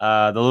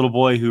the little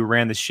boy who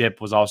ran the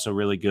ship was also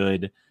really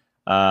good.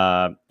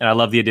 And I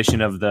love the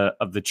addition of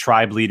the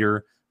tribe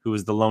leader, who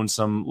was the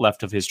lonesome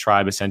left of his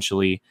tribe,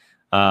 essentially.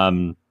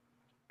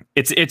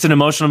 It's an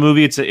emotional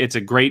movie. It's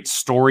a great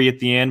story at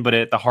the end, but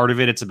at the heart of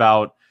it, it's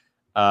about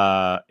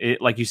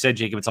like you said,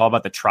 Jacob, it's all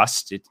about the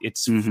trust.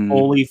 It's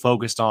fully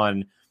focused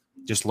on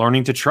just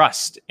learning to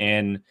trust,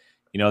 and,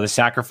 you know, the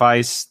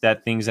sacrifice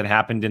that things that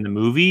happened in the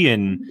movie.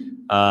 And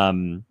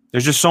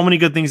there's just so many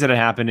good things that have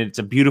happened. It's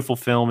a beautiful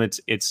film.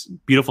 It's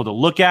beautiful to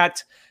look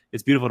at.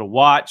 It's beautiful to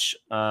watch.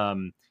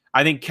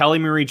 I think Kelly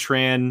Marie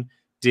Tran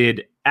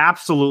did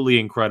absolutely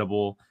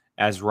incredible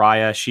as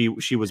Raya. She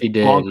was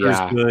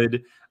bonkers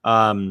good.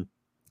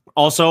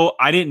 Also,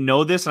 I didn't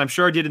know this, and I'm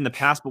sure I did in the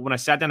past, but when I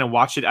sat down and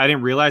watched it, I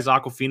didn't realize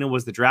Awkwafina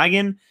was the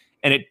dragon,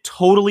 and it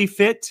totally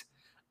fit.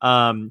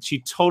 She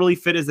totally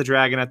fit as the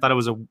dragon. I thought it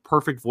was a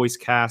perfect voice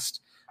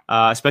cast,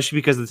 especially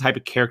because of the type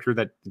of character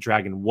that the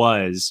dragon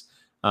was.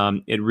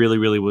 It really,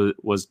 really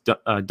was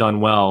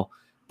done well.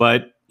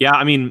 But yeah,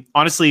 I mean,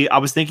 honestly, I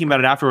was thinking about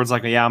it afterwards.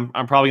 Like, yeah,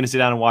 I'm probably going to sit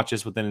down and watch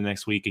this within the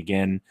next week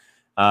again,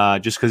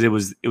 just because it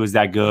was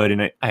that good,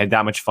 and I had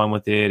that much fun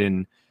with it.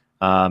 And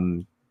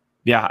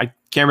yeah, I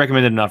can't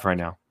recommend it enough right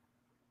now.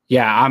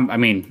 Yeah,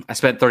 I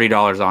spent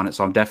 $30 on it,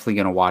 so I'm definitely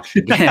going to watch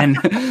it again.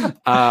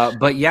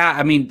 But yeah,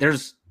 I mean,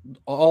 there's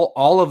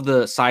all of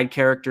the side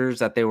characters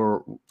that they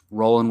were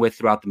rolling with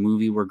throughout the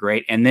movie were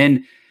great. And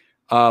then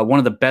one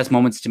of the best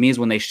moments to me is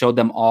when they showed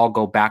them all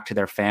go back to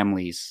their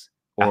families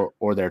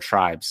or their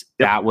tribes.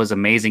 Yep. That was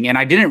amazing. And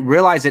I didn't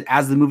realize it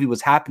as the movie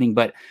was happening,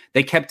 but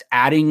they kept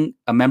adding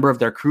a member of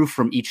their crew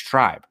from each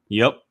tribe.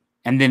 Yep.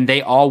 And then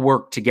they all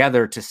work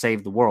together to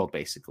save the world,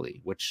 basically,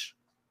 which,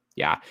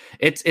 yeah,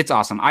 it's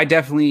awesome. I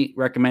definitely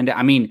recommend it.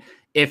 I mean,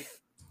 if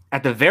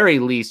at the very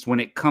least, when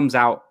it comes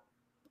out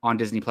on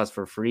Disney Plus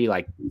for free,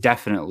 like,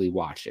 definitely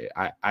watch it.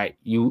 I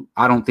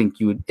don't think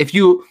you would, if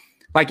you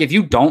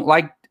don't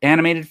like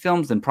animated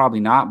films, then probably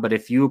not. But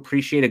if you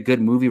appreciate a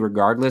good movie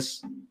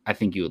regardless, I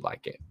think you would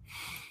like it.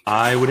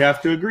 I would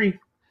have to agree.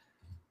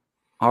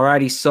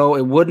 Alrighty, so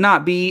it would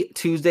not be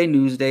Tuesday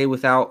Newsday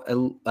without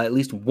at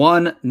least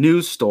one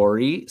news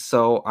story.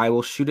 So I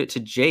will shoot it to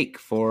Jake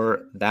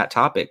for that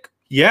topic.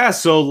 Yeah,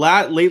 so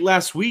late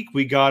last week,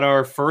 we got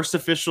our first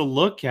official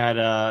look at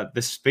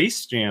the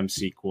Space Jam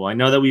sequel. I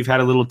know that we've had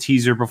a little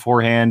teaser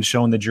beforehand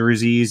showing the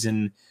jerseys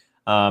and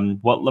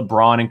what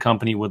LeBron and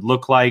company would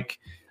look like.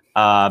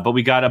 But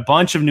we got a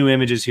bunch of new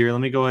images here. Let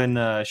me go ahead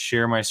and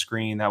share my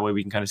screen. That way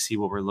we can kind of see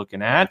what we're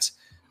looking at.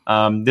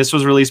 This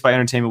was released by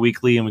Entertainment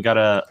Weekly, and we got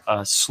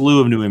a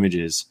slew of new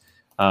images,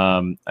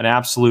 an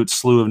absolute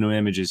slew of new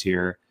images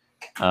here.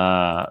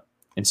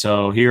 And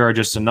so here are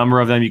just a number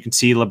of them. You can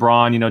see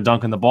LeBron,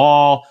 dunking the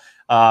ball.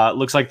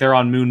 Looks like they're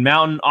on Moon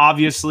Mountain,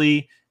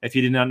 obviously. If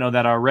you did not know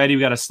that already,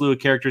 we got a slew of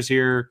characters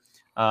here.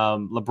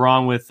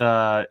 LeBron with,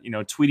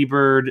 Tweety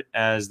Bird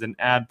as the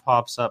ad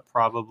pops up,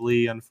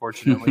 probably,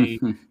 unfortunately.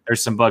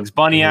 There's some Bugs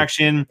Bunny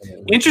action.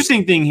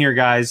 Interesting thing here,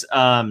 guys.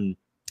 The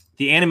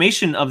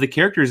animation of the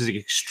characters is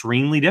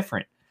extremely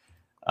different.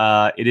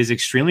 It is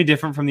extremely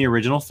different from the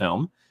original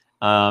film.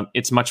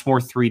 It's much more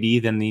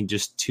 3D than the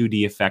just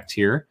 2D effect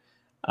here.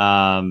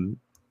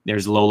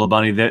 There's Lola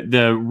Bunny,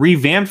 the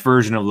revamped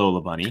version of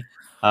Lola Bunny.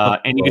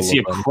 And you can see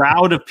a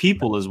crowd of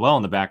people as well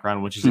in the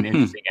background, which is an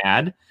interesting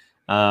ad.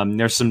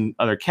 There's some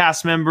other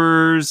cast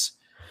members.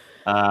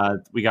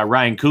 We got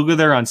Ryan Coogler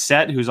there on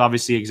set, who's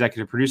obviously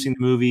executive producing the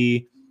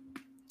movie.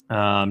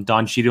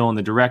 Don Cheadle,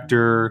 the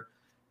director.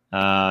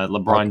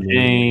 LeBron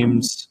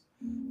James.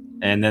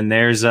 And then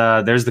there's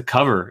the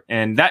cover.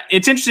 And that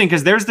it's interesting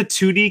because there's the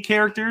 2D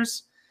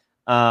characters.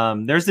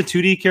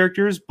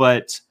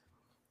 But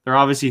they're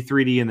obviously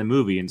 3D in the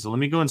movie. And so let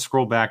me go and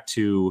scroll back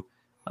to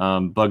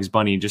Bugs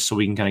Bunny just so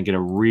we can kind of get a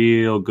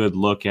real good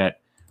look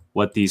at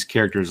what these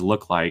characters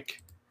look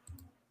like.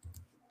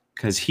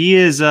 Because he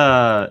is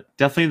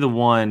definitely the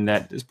one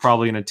that is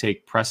probably going to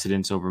take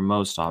precedence over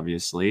most,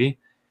 obviously.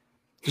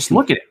 Just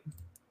look at it.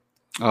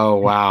 Oh,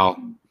 wow.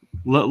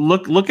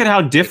 Look at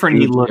how different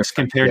he looks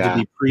compared to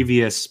the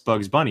previous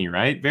Bugs Bunny,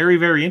 right? Very,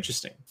 very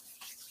interesting.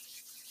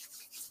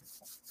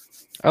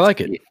 I like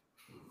it.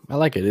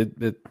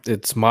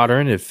 It's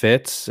modern. It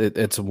fits.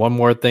 It's one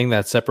more thing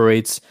that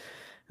separates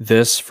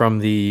this from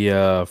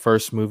the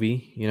first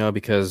movie,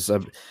 because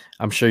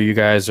I'm sure you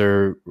guys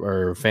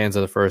are fans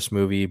of the first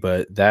movie,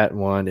 but that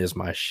one is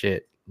my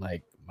shit.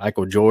 Like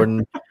Michael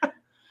Jordan,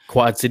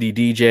 Quad City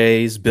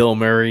DJs, Bill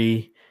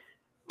Murray,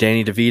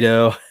 Danny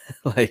DeVito.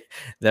 Like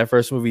that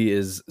first movie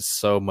is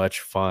so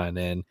much fun.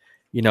 And,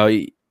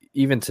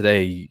 even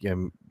today,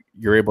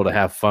 you're able to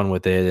have fun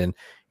with it and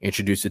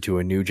introduce it to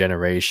a new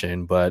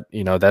generation. But,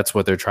 that's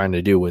what they're trying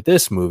to do with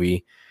this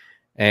movie.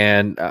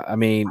 And I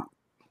mean,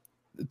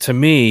 to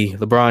me,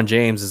 LeBron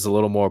James is a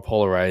little more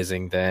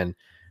polarizing than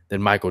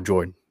Michael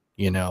Jordan,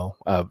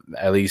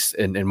 at least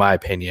in my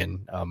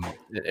opinion,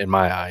 in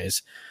my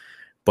eyes.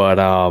 But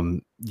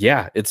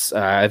it's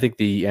I think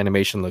the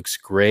animation looks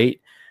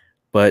great,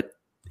 but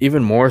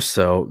even more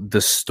so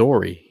the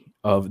story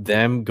of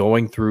them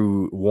going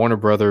through Warner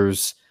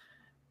Brothers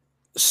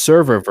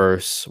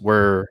serververse,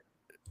 where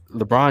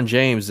LeBron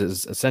James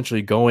is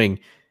essentially going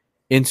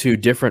into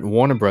different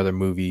Warner Brother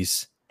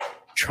movies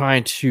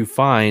trying to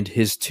find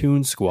his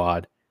Toon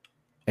Squad.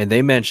 And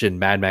they mentioned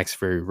Mad Max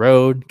Fury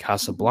Road,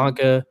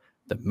 Casablanca,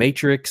 The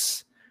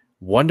Matrix,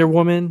 Wonder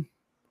Woman.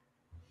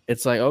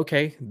 It's like,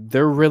 okay,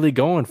 they're really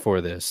going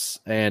for this.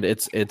 And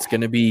it's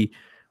going to be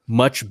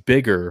much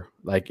bigger,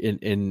 like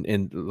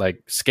in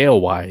like scale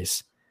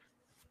wise.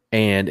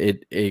 And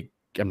it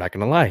I'm not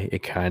going to lie,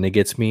 it kind of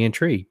gets me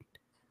intrigued.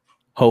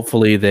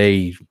 Hopefully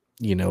they,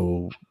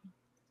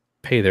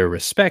 pay their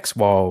respects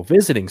while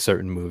visiting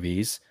certain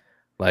movies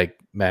like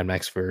Mad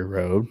Max Fury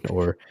Road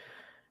or,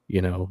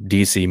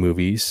 DC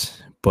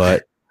movies.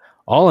 But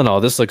all in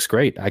all, this looks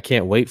great. I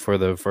can't wait for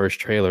the first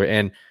trailer.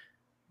 And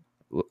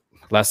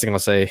last thing I'll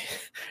say,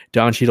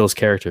 Don Cheadle's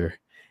character,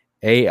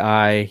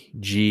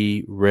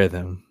 AIG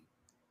Rhythm.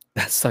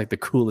 That's like the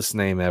coolest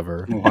name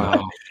ever.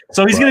 Wow.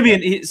 So he's going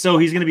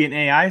to be an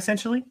AI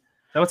essentially? Is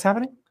that what's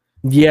happening?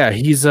 Yeah,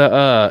 he's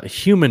a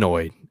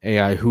humanoid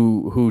AI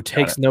who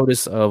takes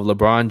notice of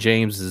LeBron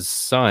James's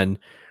son,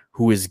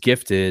 who is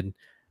gifted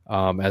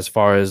as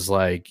far as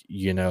like,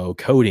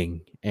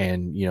 coding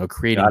and,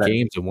 creating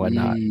games and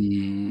whatnot.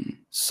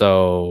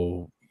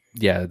 So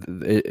yeah,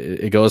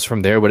 it goes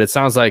from there, but it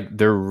sounds like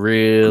they're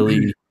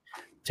really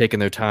taking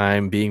their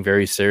time, being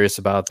very serious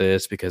about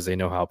this because they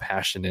know how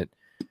passionate,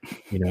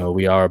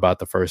 we are about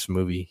the first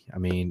movie. I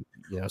mean,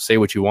 say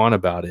what you want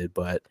about it,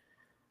 but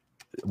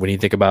when you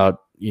think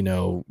about,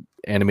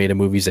 animated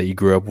movies that you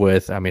grew up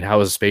with, I mean, how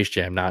is Space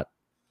Jam not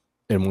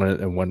in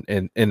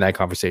that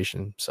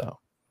conversation? So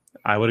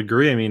I would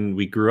agree. I mean,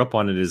 we grew up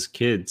on it as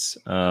kids.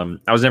 I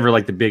was never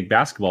like the big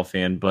basketball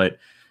fan, but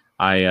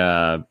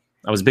I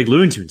was a big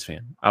Looney Tunes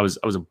fan. I was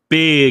a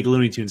big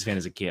Looney Tunes fan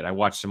as a kid. I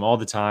watched them all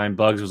the time.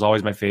 Bugs was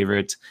always my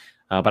favorite,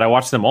 but I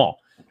watched them all.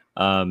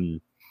 I'm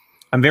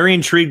very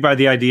intrigued by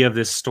the idea of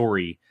this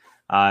story.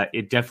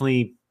 It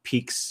definitely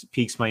piques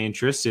my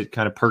interest. It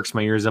kind of perks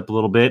my ears up a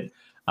little bit.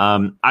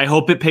 I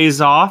hope it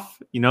pays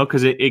off,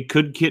 because it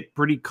could get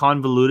pretty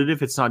convoluted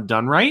if it's not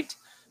done right.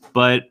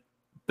 But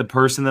the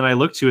person that I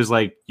look to is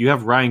like, you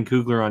have Ryan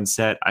Coogler on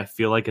set. I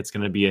feel like it's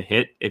going to be a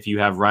hit if you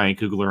have Ryan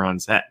Coogler on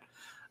set.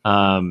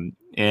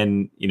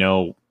 And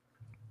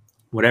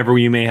whatever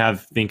you may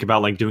think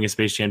about like doing a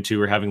Space Jam 2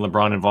 or having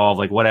LeBron involved,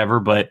 like whatever.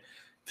 But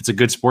if it's a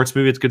good sports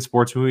movie, it's a good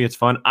sports movie. It's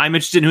fun. I'm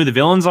interested in who the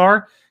villains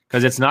are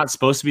because it's not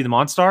supposed to be the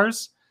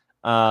Monstars.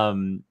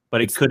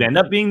 But it could end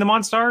up being the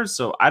Monstars.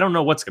 So I don't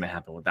know what's going to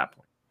happen with that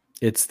point.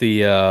 It's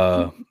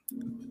they're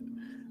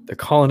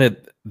calling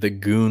it the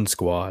Goon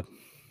Squad.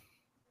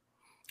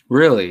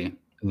 Really?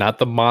 Not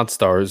the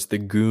Monstars, the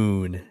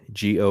Goon,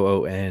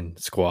 Goon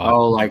squad.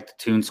 Oh, like the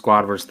Toon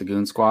Squad versus the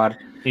Goon Squad.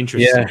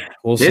 Interesting. Yeah,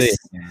 we'll This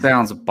see.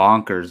 sounds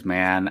bonkers,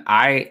 man.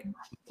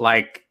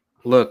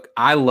 Look,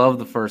 I love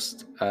the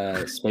first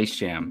Space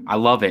Jam. I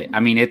love it.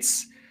 I mean,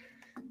 it's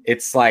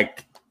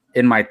like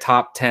in my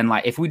top 10.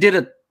 Like, if we did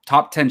a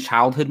top 10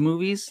 childhood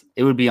movies,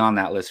 it would be on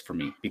that list for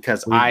me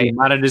because We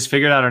might have just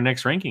figured out our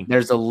next ranking.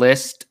 there's a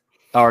list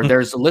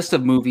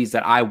of movies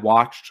that I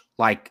watched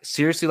like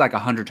seriously like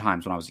 100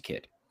 times when I was a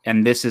kid,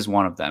 and this is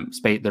one of them.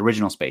 The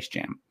original Space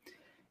Jam,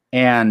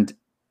 and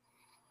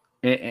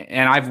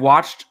I've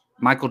watched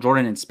Michael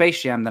Jordan in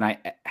Space Jam than I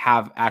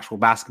have actual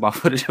basketball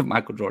footage of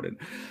Michael Jordan.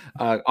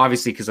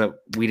 Obviously, because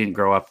we didn't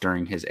grow up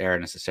during his era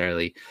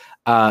necessarily.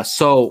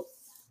 So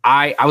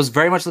I was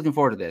very much looking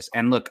forward to this.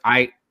 And look,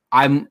 I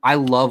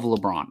love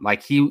LeBron.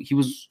 Like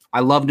I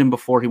loved him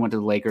before he went to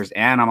the Lakers,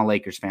 and I'm a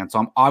Lakers fan. So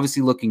I'm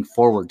obviously looking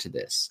forward to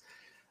this.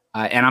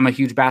 And I'm a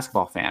huge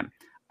basketball fan.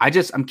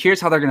 I'm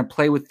curious how they're going to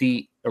play with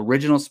the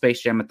original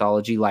Space Jam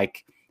mythology,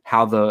 like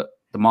how the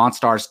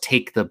Monstars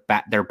take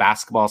their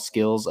basketball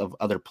skills of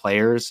other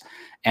players,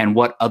 and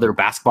what other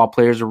basketball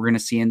players we're going to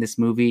see in this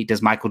movie.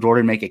 Does Michael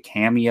Jordan make a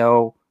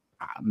cameo?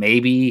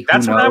 Maybe.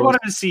 That's what I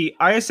wanted to see.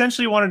 I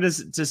essentially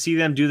wanted to see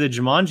them do the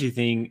Jumanji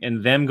thing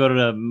and them go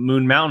to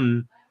Moon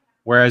Mountain,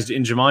 whereas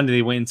in Jumanji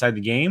they went inside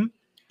the game.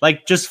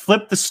 Like, just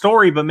flip the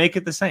story, but make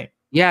it the same.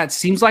 Yeah, it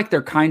seems like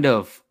they're kind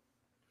of,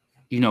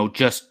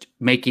 just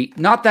making,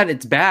 not that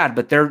it's bad,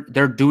 but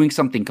they're doing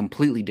something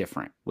completely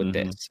different with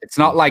this. It's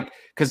not like,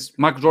 because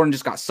Michael Jordan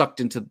just got sucked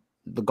into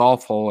the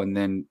golf hole and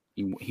then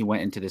he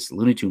went into this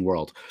Looney Tune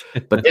world.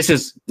 But this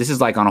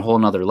is like on a whole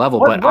nother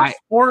level.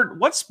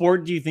 What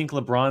sport do you think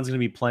LeBron's going to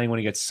be playing when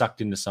he gets sucked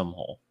into some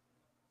hole?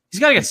 He's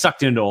got to get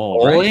sucked into a hole.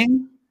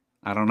 Bowling?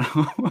 Right? I don't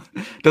know.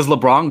 Does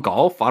LeBron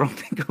golf? I don't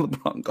think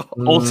LeBron golf.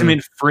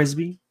 Ultimate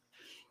frisbee?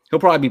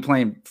 He'll probably be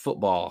playing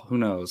football. Who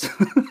knows?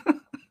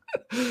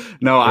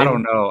 No, I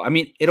don't know. I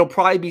mean, it'll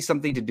probably be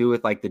something to do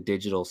with like the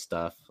digital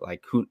stuff,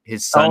 like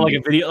his son. Like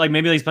a video, like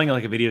maybe he's playing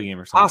like a video game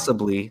or something.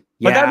 Possibly,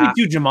 but that'd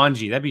be too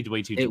Jumanji. That'd be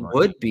way too. It Jumanji.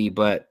 would be,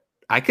 but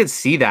I could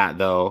see that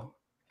though.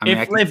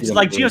 If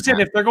like Gio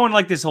said, if they're going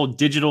like this whole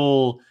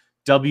digital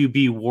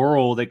WB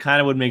world, it kind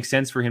of would make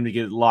sense for him to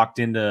get locked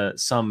into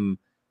some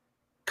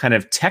kind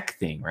of tech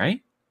thing,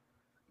 right?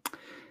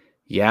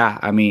 Yeah,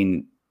 I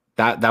mean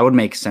that would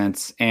make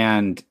sense.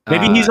 And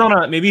maybe he's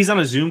on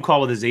a Zoom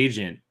call with his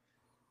agent.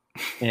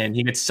 And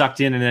he gets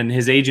sucked in, and then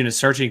his agent is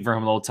searching for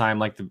him the whole time,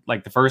 like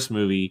the first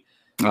movie.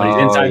 But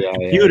he's inside the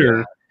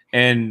computer,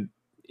 and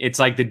it's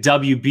like the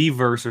WB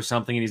verse or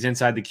something, and he's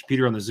inside the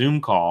computer on the Zoom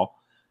call,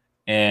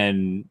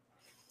 and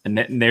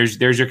there's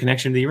your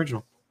connection to the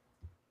original.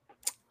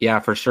 Yeah,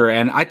 for sure.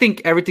 And I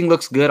think everything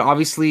looks good.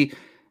 Obviously,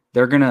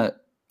 they're gonna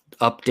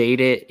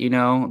update it,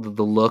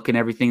 the look and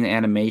everything, the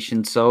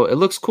animation. So it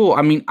looks cool.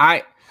 I mean,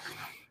 I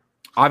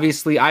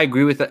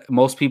agree with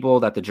most people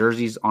that the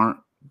jerseys aren't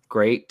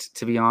great,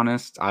 to be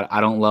honest.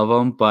 I don't love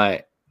them,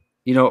 but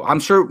I'm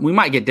sure we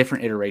might get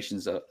different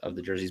iterations of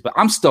the jerseys, but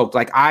I'm stoked.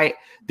 Like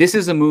this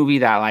is a movie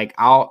that like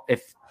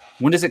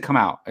when does it come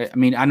out? I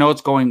mean, I know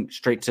it's going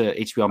straight to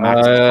HBO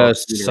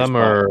Max.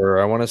 Summer,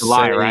 I want to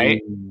July, say,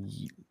 right?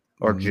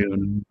 Or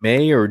June.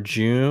 May or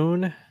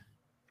June.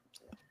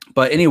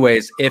 But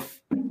anyways,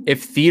 if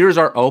theaters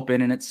are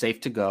open and it's safe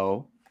to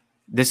go,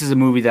 this is a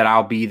movie that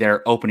I'll be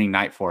there opening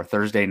night for,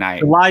 Thursday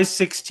night. July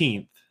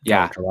 16th.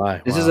 Yeah,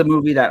 July. This is a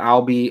movie that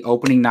I'll be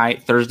opening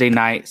night, Thursday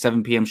night,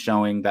 7 p.m.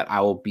 showing, that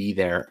I will be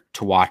there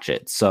to watch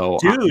it. So,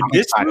 dude,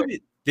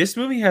 this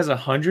movie has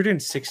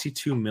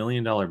 $162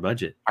 million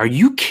budget. Are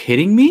you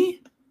kidding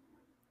me?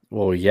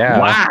 Well, yeah.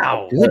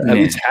 Wow. At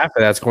least half of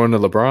that's going to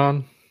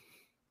LeBron.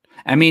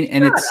 I mean,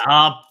 and Shut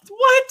up.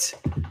 What?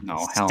 No,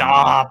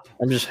 stop. No.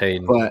 I'm just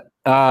hating.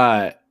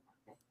 But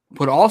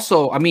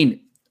also, I mean,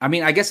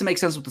 I guess it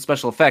makes sense with the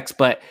special effects,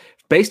 but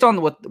based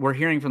on what we're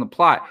hearing from the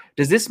plot,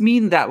 does this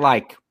mean that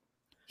like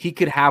he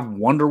could have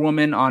Wonder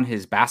Woman on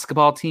his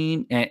basketball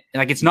team, and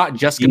like it's not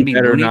just going to be?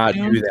 Better not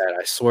do that.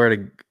 I swear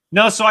to.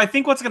 No, so I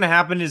think what's going to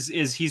happen is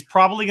he's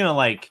probably going to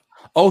like.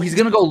 Oh, he's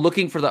going to go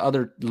looking for the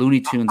other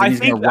Looney Tunes. And What's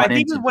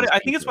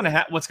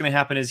going to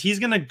happen is he's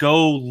going to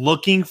go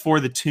looking for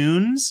the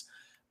tunes,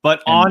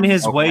 but on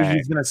his way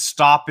he's going to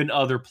stop in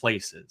other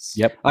places.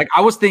 Yep. Like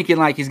I was thinking,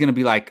 like he's going to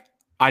be like,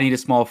 I need a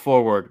small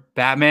forward.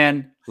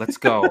 Batman, let's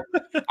go.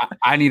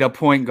 I need a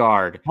point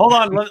guard. Hold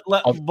on.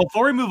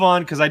 Before we move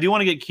on, because I do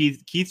want to get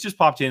Keith. Keith just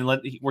popped in.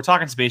 We're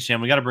talking Space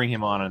Jam. We got to bring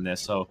him on this.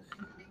 So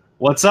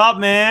what's up,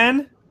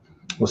 man?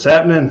 What's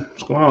happening?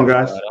 What's going on,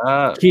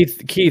 guys?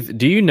 Keith,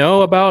 do you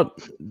know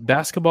about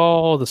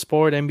basketball, the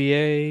sport,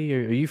 NBA?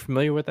 Are you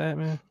familiar with that,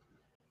 man?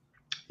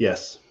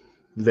 Yes,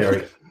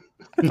 very.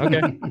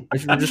 Okay.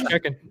 We're just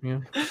checking. Yeah.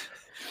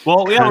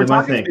 Well, yeah, we're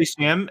talking Space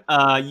Jam.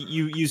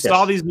 You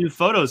saw these new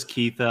photos,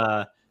 Keith.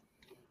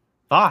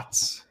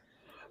 Thoughts?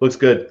 Looks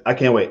good. I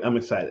can't wait. I'm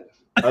excited.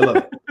 I love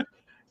it.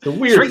 It's a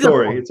weird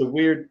story. It's a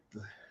weird.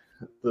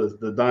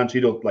 The Don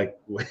Cheadle, like,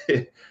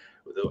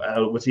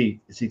 what's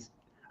he? Is he?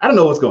 I don't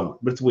know what's going on,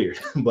 but it's weird.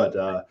 But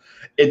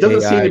it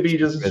doesn't seem to be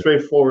just as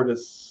straightforward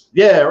as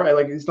right.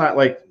 Like it's not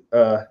like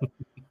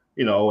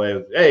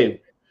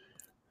hey,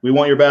 we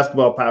want your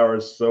basketball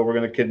powers, so we're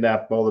gonna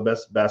kidnap all the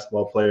best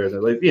basketball players.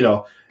 And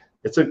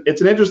it's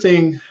an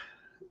interesting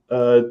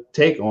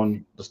take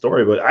on the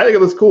story, but I think it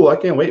looks cool. I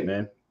can't wait,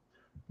 man.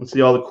 Let's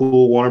see all the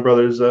cool Warner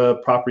Brothers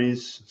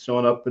properties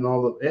showing up and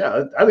all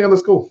the I think it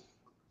looks cool.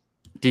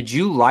 Did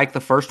you like the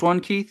first one,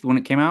 Keith, when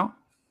it came out?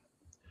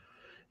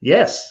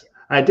 Yes,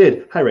 I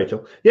did. Hi,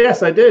 Rachel.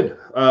 Yes, I did.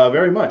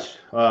 Very much.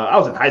 I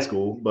was in high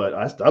school, but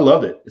I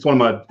loved it. It's one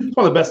of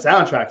the best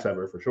soundtracks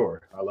ever, for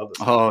sure. I love this.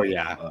 Oh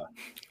yeah.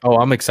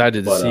 I'm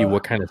excited to see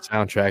what kind of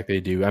soundtrack they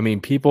do. I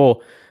mean,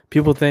 people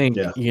think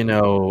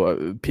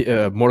Mortal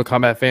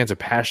Kombat fans are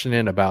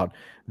passionate about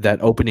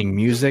that opening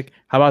music.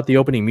 How about the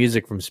opening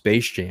music from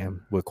Space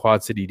Jam with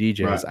Quad City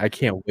DJs? Right. I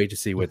can't wait to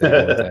see what they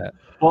do with that.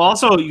 Well,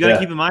 also you got to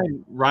keep in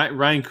mind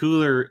Ryan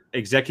Coogler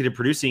executive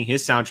producing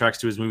his soundtracks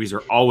to his movies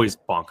are always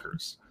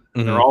bonkers.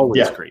 Mm-hmm. They're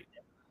always great.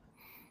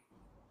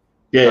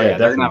 Yeah,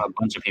 there's not a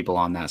bunch of people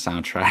on that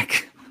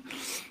soundtrack.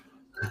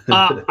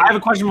 I have a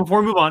question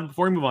before we move on.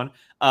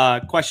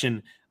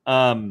 Question: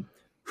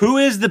 who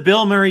is the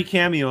Bill Murray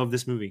cameo of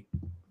this movie?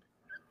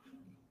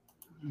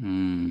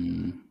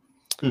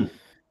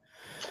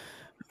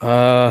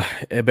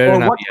 It better or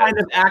not what be kind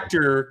of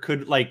actor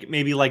could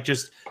maybe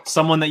just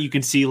someone that you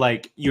can see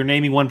you're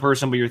naming one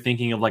person but you're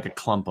thinking of a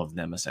clump of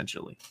them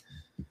essentially.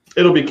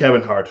 It'll be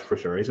Kevin Hart for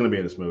sure. He's going to be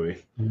in this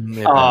movie.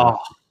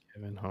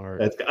 Kevin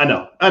Hart. I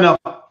know,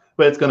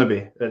 but it's going to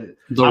be The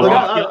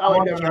Rock. I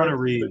want Keanu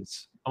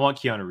Reeves. I want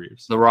Keanu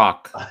Reeves. The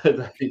Rock.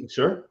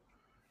 Sure.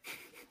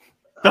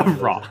 The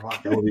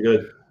Rock. That would be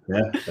good.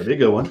 Yeah, that'd be a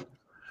good one.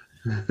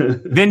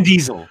 Vin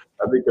Diesel.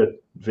 That'd be good.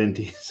 Vin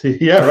Diesel.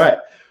 Yeah, right.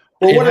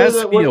 Well, it has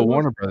to be a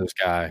Warner Brothers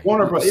guy.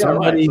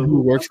 Somebody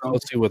who works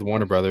closely with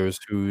Warner Brothers,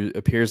 who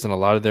appears in a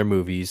lot of their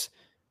movies.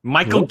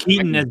 Michael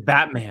Keaton as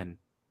Batman.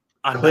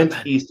 Clint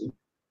Eastwood.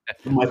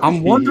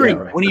 I'm wondering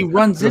when he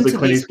runs into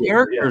these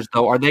characters,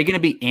 though, are they going to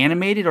be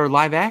animated or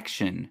live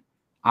action?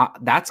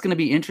 That's going to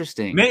be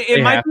interesting.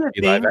 It might be a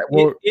thing.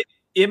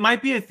 It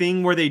might be a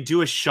thing where they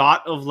do a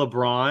shot of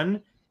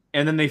LeBron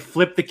and then they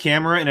flip the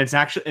camera and it's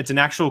an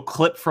actual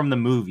clip from the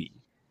movie,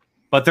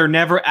 but they're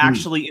never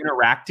actually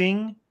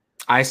interacting.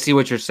 I see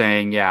what you're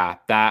saying. Yeah,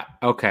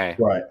 okay.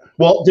 Right.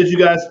 Well, did you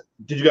guys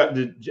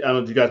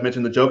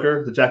mention the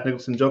Joker, the Jack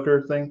Nicholson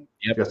Joker thing?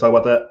 Yep. You guys talk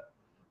about that?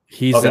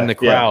 He's in the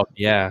crowd.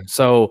 Yeah.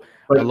 So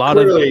but a lot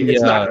of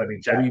it's not going to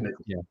be Jack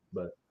Nicholson,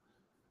 but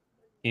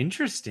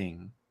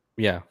interesting.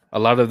 Yeah, a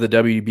lot of the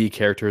WB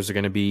characters are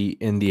going to be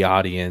in the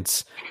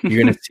audience.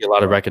 You're going to see a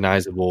lot of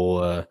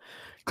recognizable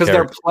because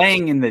they're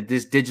playing in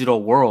this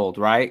digital world,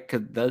 right?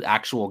 Because the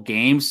actual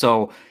game,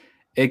 so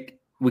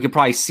we could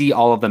probably see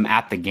all of them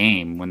at the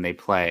game when they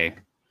play.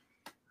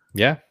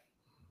 Yeah.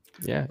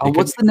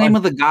 What's the name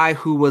of the guy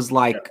who was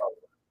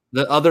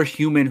the other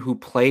human who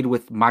played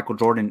with Michael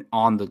Jordan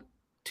on the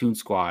Toon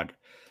Squad?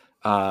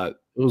 It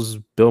was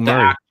Bill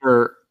Murray.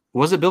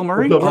 Was it Bill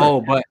Murray?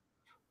 But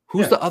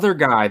who's the other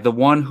guy? The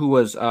one who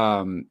was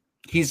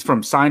he's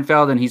from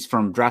Seinfeld and he's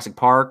from Jurassic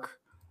Park.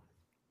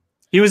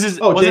 He was his.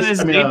 Wasn't his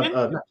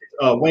agent?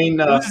 Wayne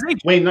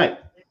Knight.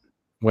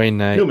 Wayne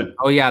Knight. Newman.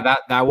 Oh yeah,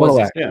 that was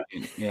his agent.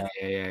 Yeah.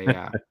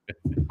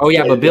 Oh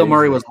yeah, but Bill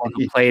Murray was the one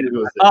who played.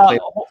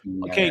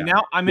 Okay,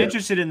 now I'm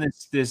interested in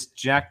this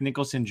Jack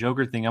Nicholson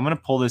Joker thing. I'm gonna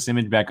pull this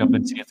image back up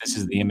and see if this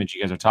is the image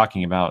you guys are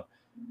talking about.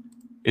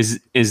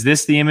 Is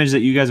this the image that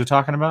you guys are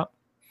talking about?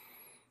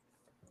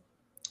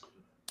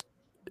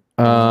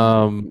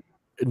 No,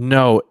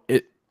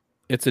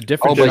 it's a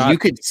different. Oh, but you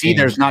could see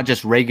there's not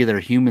just regular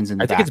humans in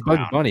the background. I think it's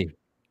Bugs Bunny.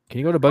 Can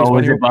you go to Bugs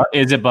Bunny?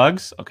 Is it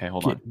Bugs? Okay,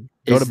 hold on.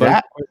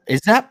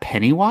 Is that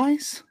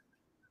Pennywise?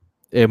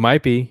 It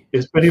might be.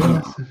 It's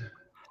Pennywise.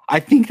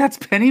 I think that's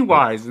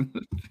Pennywise.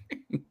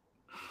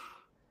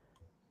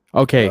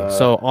 Okay,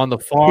 so on the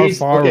far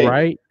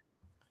right.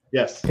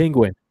 Yes.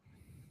 Penguin.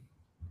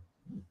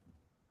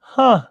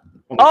 Huh.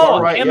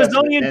 Right,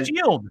 Amazonian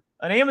shield.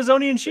 An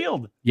Amazonian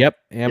shield. Yep,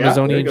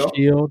 Amazonian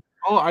shield.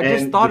 Oh, I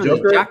just thought of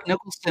it. Jack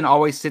Nicholson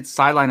always sits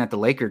sideline at the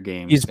Laker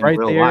game. He's right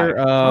there.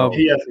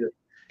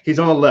 He's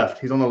on the left.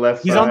 He's on the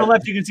left. He's on the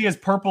left. You can see his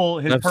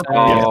purple.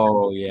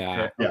 Oh,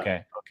 yeah.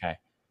 Okay.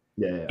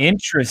 Yeah.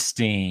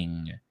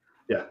 Interesting.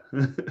 Yeah.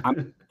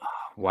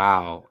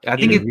 Wow. I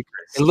think it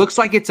looks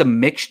like it's a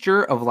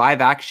mixture of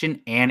live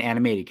action and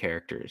animated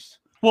characters.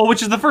 Well,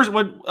 which is the first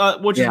one?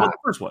 Which is what the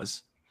first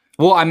was?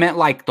 Well, I meant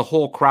the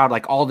whole crowd,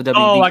 all the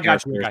WB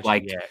characters.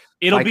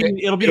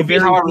 It'll be very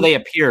however they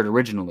appeared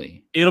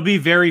originally. It'll be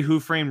very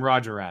Who Framed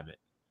Roger Rabbit,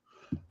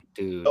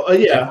 dude.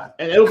 Yeah,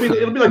 and it'll be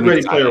like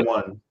Ready Player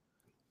One,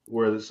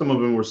 where some of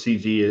them were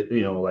CG.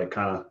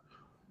 Kind of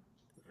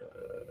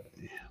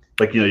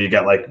you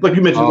got like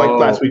you mentioned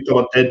last week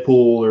about Deadpool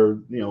or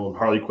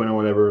Harley Quinn or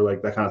whatever,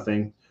 that kind of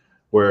thing,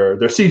 where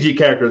they're CG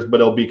characters, but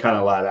it'll be kind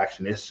of live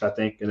action-ish, I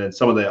think. And then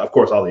some of the, of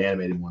course, all the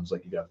animated ones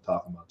you got to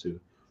talk about too.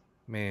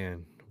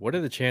 Man. What are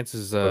the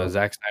chances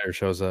Zack Snyder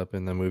shows up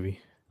in the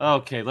movie?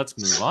 Okay, let's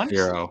move on.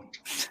 0.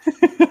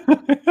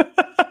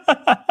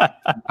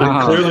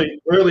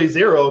 Clearly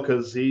zero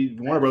because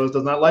Warner Brothers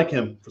does not like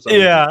him for some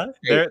reason.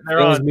 Yeah, they're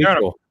on.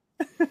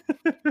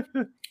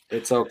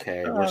 It's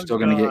okay. We're still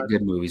going to get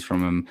good movies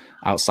from him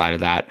outside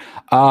of that.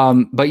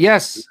 But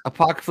yes,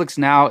 Apocalypse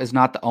Now is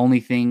not the only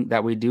thing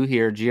that we do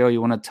here. Gio, you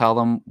want to tell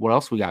them what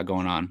else we got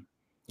going on?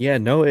 Yeah,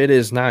 no, it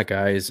is not,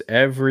 guys.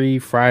 Every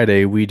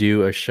Friday we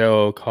do a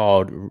show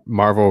called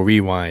Marvel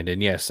Rewind.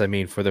 And yes, I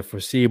mean, for the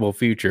foreseeable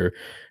future,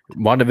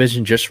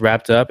 WandaVision just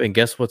wrapped up. And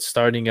guess what's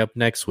starting up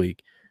next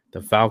week?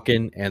 The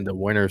Falcon and the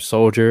Winter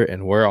Soldier.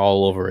 And we're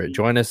all over it.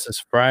 Join us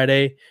this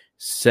Friday,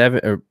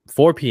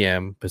 4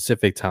 p.m.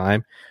 Pacific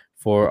time,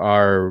 for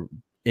our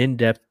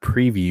in-depth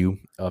preview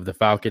of the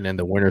Falcon and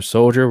the Winter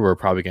Soldier. We're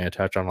probably going to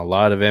touch on a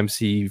lot of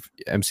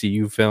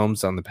MCU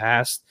films on the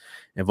past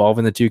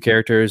involving the two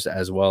characters,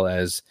 as well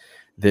as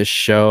this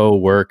show,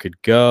 where it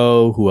could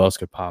go, who else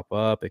could pop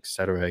up,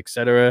 etc.,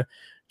 etc.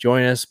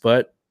 Join us.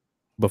 But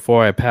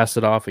before I pass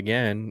it off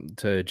again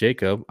to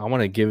Jacob, I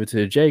want to give it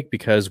to Jake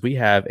because we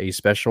have a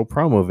special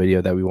promo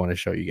video that we want to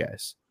show you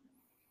guys.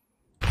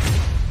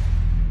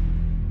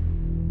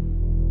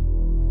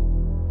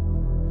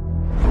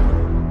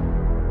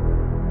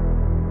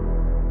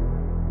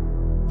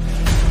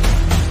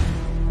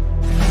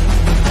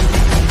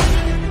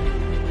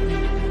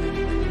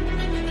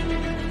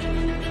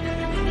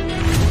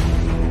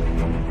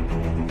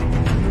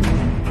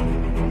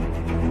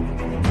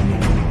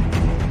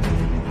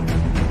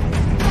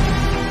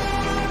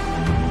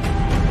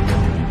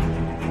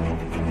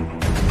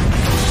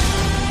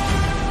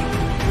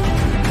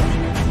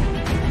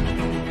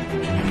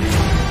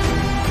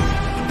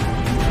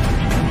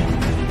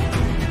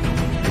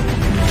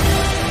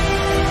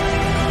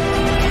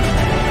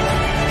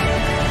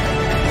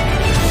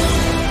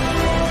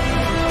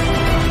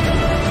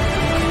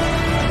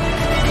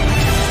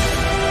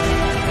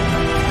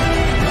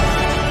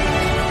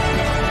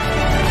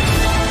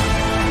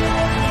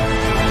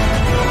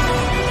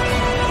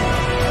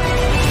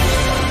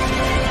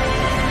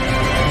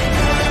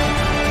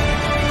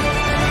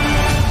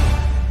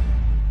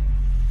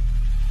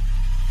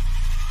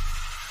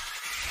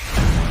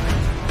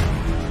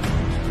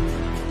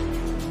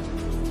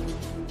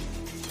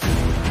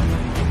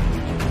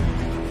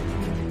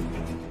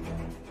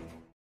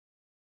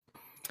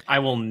 I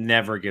will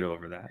never get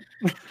over that.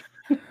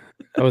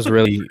 That was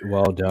really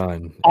well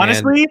done.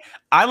 Honestly,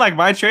 I like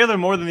my trailer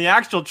more than the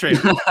actual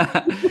trailer.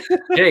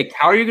 Jake,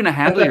 how are you going to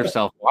handle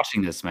yourself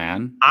watching this,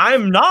 man?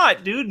 I'm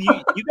not, dude.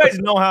 You guys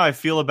know how I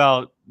feel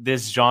about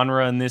this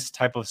genre and this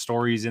type of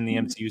stories in the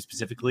MCU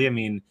specifically. I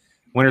mean,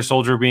 Winter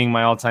Soldier being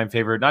my all-time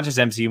favorite, not just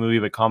MCU movie,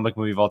 but comic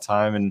movie of all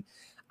time. And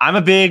I'm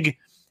a big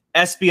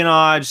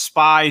espionage,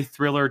 spy,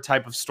 thriller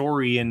type of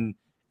story, and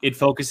it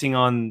focusing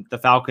on the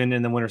Falcon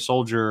and the Winter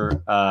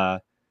Soldier.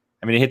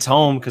 I mean, it hits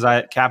home because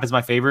Cap is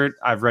my favorite.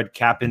 I've read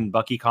Cap and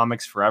Bucky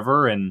comics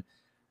forever, and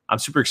I'm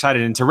super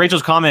excited. And to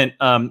Rachel's comment,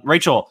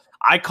 Rachel,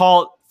 I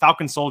call it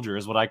Falcon Soldier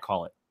is what I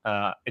call it.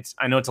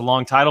 I know it's a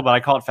long title, but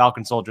I call it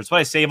Falcon Soldier. It's what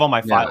I save all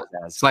my files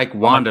as. It's like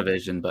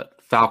WandaVision, but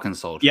Falcon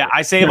Soldier. Yeah,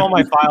 I save all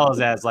my files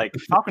as like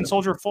Falcon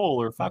Soldier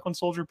Full or Falcon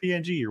Soldier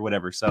PNG or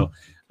whatever. So,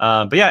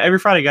 but yeah, every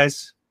Friday,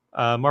 guys,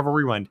 Marvel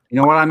Rewind. You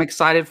know what I'm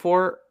excited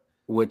for?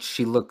 Which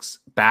she looks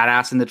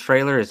badass in the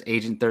trailer, is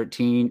Agent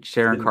 13,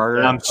 Sharon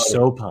Carter. I'm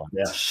so pumped.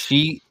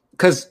 Yeah.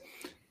 Because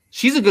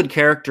she's a good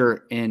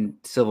character in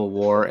Civil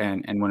War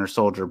and Winter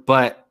Soldier,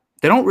 but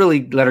they don't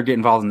really let her get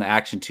involved in the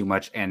action too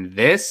much. And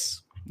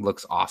this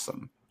looks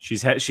awesome.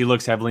 She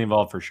looks heavily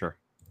involved for sure.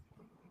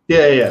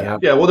 Yeah.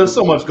 Well, there's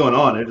so much going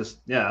on. I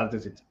don't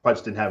think they probably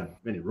just didn't have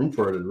any room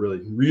for her to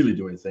really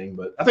do anything.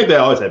 But I think they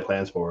always had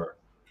plans for her.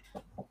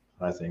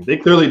 I think they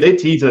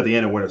teased at the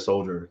end of Winter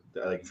Soldier,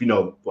 like if you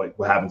know like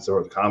what happens to her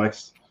in the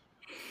comics.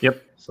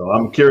 Yep. So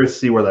I'm curious to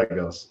see where that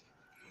goes.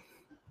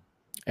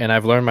 And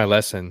I've learned my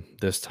lesson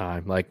this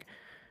time. Like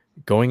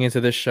going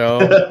into this show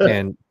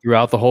and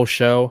throughout the whole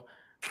show,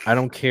 I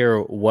don't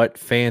care what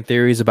fan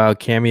theories about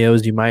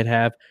cameos you might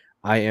have.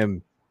 I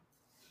am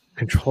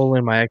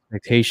controlling my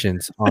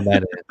expectations on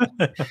that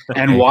end.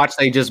 And watch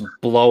they just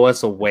blow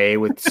us away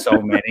with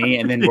so many,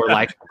 and then we're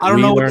like, I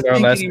don't know what to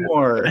think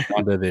anymore.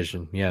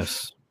 WandaVision,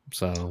 yes.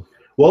 So,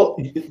 well,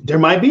 there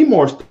might be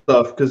more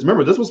stuff because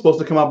remember this was supposed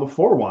to come out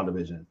before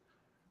WandaVision,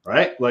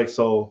 right? Like,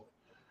 so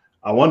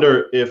I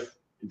wonder if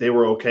they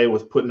were okay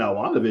with putting out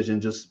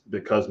WandaVision just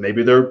because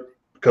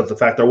because the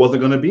fact there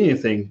wasn't going to be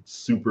anything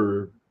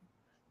super,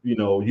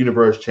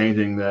 universe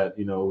changing that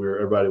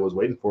everybody was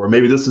waiting for. Or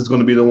maybe this is going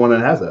to be the one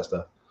that has that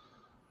stuff.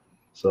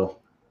 So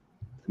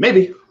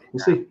maybe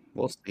we'll see.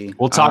 We'll see.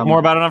 We'll talk more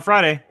about it on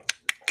Friday.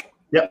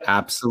 Yep,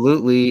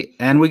 absolutely.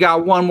 And we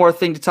got one more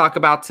thing to talk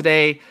about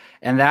today.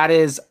 And that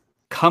is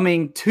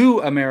Coming to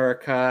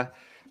America,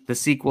 the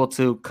sequel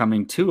to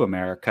Coming to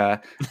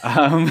America.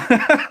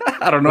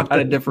 I don't know how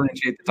to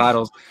differentiate the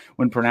titles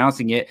when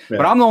pronouncing it,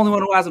 but I'm the only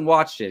one who hasn't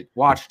watched it.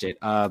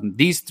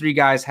 These three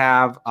guys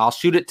have. I'll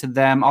shoot it to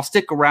them. I'll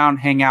stick around,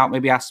 hang out,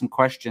 maybe ask some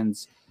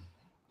questions.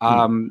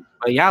 But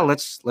yeah,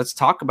 let's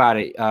talk about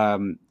it.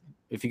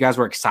 If you guys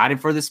were excited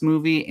for this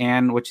movie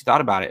and what you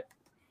thought about it.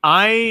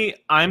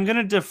 I'm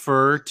gonna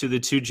defer to the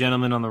two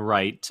gentlemen on the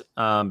right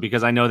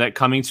because I know that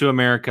Coming to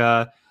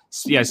America,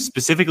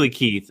 specifically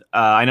Keith.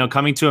 I know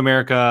Coming to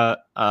America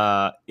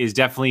is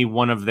definitely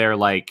one of their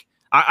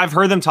I've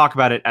heard them talk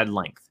about it at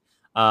length.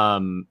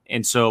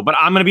 And so, but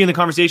I'm gonna be in the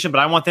conversation, but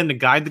I want them to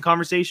guide the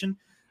conversation.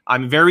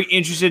 I'm very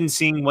interested in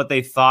seeing what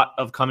they thought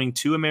of Coming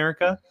to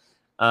America.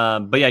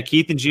 But yeah,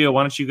 Keith and Gio,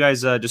 why don't you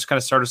guys just kind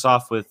of start us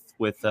off with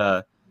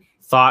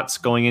thoughts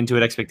going into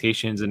it,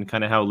 expectations, and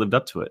kind of how it lived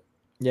up to it.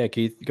 Yeah,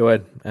 Keith, go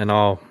ahead, and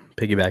I'll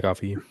piggyback off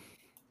of you.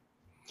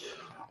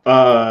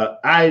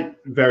 I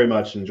very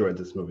much enjoyed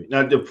this movie.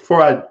 Now,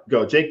 before I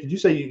go, Jake, did you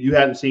say you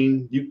hadn't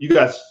seen you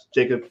guys,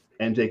 Jacob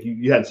and Jake,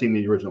 you hadn't seen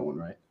the original one,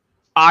 right?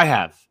 I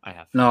have.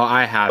 No,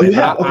 I haven't.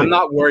 Oh, okay. I'm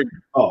not worried.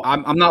 Oh,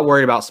 I'm not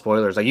worried about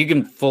spoilers. Like you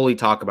can fully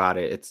talk about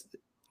it. It's.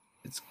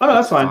 Oh no,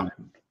 that's fine.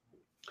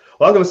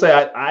 Well, I was gonna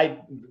say I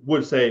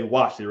would say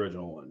watch the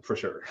original one for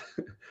sure.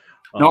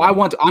 No,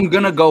 I'm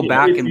gonna go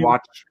back and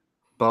watch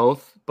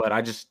both, but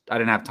I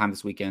didn't have time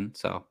this weekend,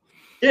 so.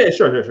 Yeah,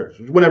 sure.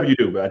 Whenever you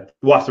do, but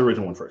watch the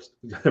original one first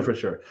for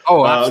sure.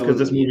 Oh, absolutely. Because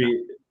this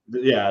movie,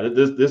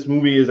 this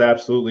movie is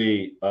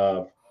absolutely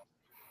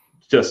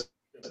just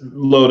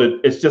loaded.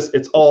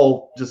 It's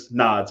all just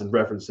nods and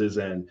references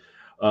and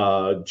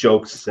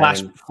jokes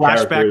and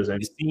characters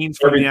and scenes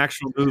from the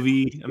actual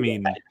movie. I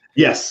mean,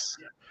 yes,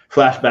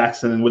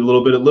 flashbacks and with a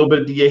little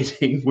bit of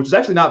de-aging, which is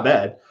actually not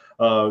bad.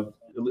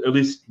 At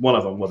least one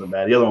of them wasn't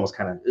bad. The other one was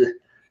kind of,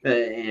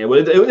 it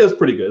was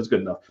pretty good. It's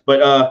good enough.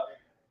 But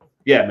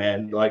yeah,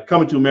 man, like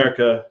Coming to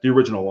America, the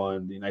original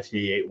one, the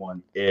 1988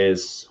 one,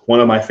 is one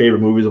of my favorite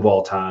movies of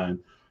all time.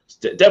 It's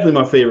definitely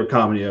my favorite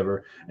comedy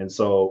ever. And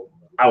so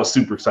I was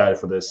super excited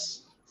for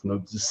this. From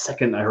the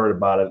second I heard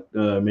about it,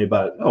 I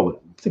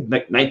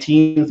think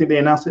 19. I think they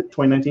announced it,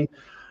 2019.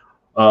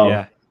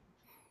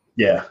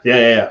 Yeah,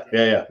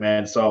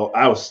 man. So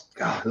I was,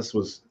 I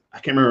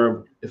can't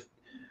remember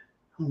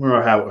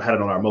how I had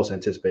it on our most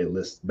anticipated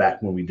list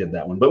back when we did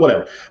that one, but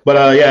whatever.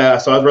 But yeah,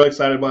 so I was really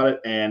excited about it,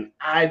 and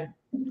I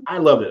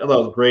loved it. I thought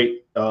it was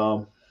great.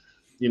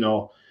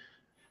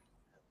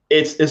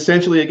 It's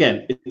essentially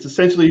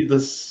the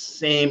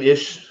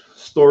same-ish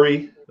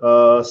story.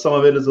 Some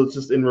of it is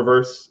just in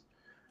reverse,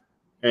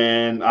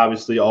 and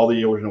obviously all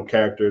the original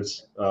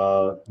characters,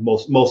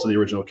 most of the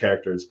original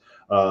characters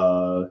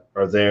are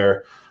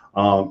there.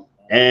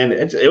 And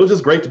it was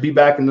just great to be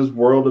back in this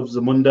world of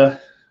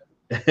Zamunda,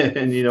 and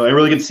and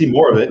really get to see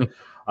more of it,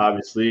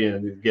 obviously,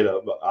 and get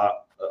a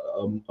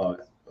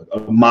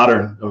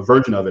modern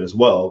version of it as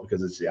well,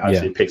 because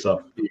it picks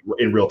up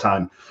in real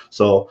time.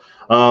 So,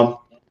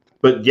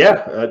 but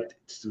yeah, it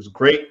was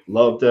great.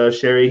 Loved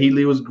Sherry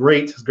Heatley was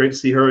great. It's great to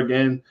see her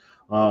again.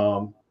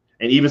 And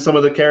even some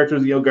of the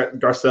characters,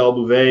 Garcelle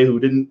Bouvet,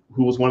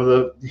 who was one of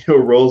the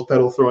rose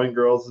petal throwing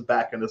girls, is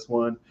back in this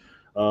one.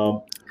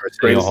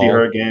 Great to see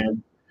her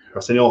again.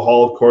 Arsenio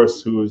Hall, of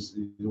course, who was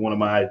one of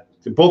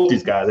both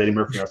these guys, Eddie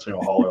Murphy and Arsenio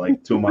Hall, are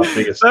like two of my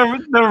biggest.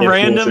 the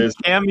random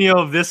cameo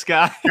of this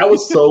guy. That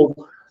was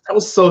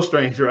so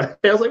strange, right?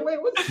 I was like,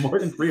 wait, what's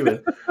Morgan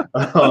Freeman?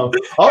 All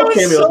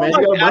cameos, so man.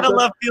 Out of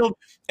left field,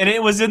 and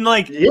it was in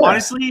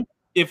honestly,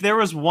 if there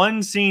was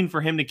one scene for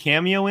him to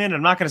cameo in,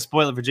 I'm not going to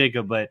spoil it for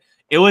Jacob, but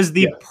it was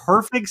the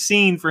perfect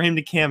scene for him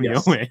to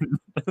cameo in.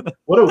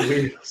 What a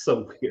weird,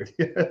 so weird.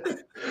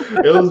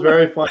 It was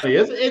very funny.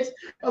 It's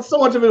so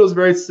much of it was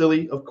very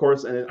silly, of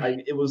course, and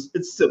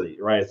it's silly,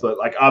 right? So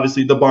like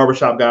obviously the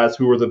barbershop guys,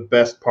 who were the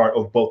best part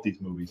of both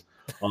these movies.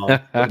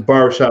 The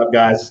barbershop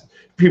guys,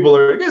 people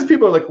are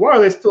like, why are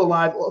they still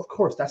alive? Well, of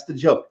course, that's the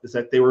joke. It's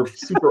that they were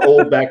super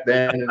old back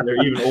then, and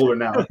they're even older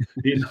now,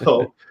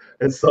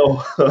 And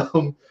so,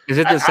 is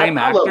it the same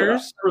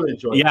actors? I really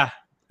enjoyed it. Yeah.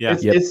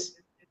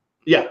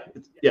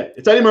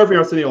 It's Eddie Murphy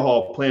and Arsenio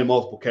Hall playing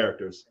multiple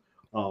characters.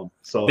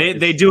 So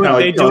they do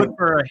it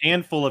for a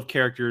handful of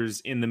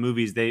characters in the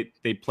movies. They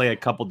play a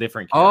couple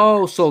different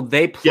characters. Oh, so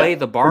they play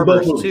the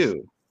barbers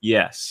too.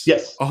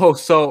 Yes. Oh,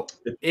 so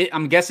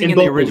I'm guessing in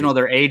the original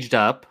they're aged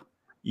up.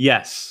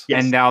 Yes.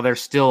 And now they're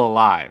still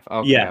alive.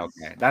 Okay. Yes.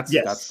 Okay.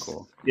 That's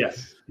cool.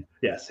 Yes.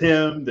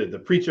 Him,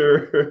 the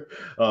preacher,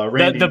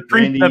 Randy. The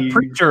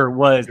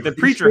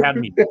preacher had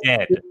me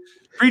dead.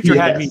 Preacher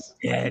had me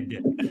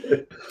dead.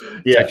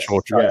 Yes.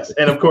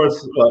 And of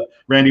course,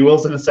 Randy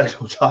Wilson and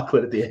Sexual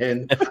Chocolate at the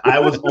end. I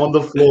was on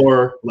the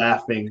floor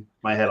laughing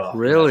my head off.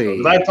 Really?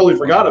 Because I totally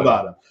forgot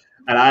about him.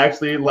 And I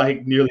actually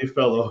nearly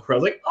fell over. I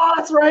was like, oh,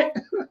 that's right.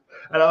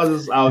 And I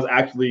was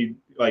actually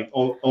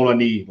on a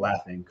knee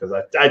laughing because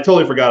I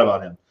totally forgot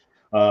about him.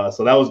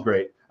 So that was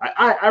great.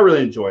 I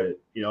really enjoyed it.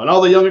 And all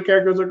the younger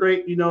characters are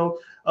great.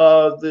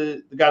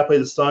 The guy that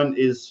plays the son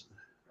is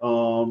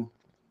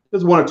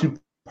there's one or two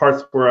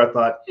parts where I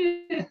thought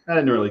I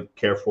didn't really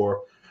care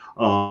for.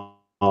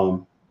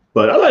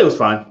 But I thought it was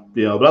fine.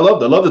 But I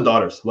love the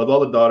daughters. Love all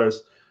the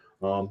daughters.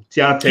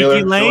 Tiana Taylor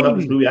showing up in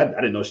this movie. I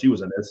didn't know she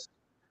was in this.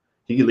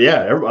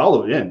 All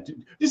of it.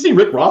 Did you see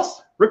Rick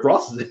Ross? Rick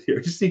Ross is in here.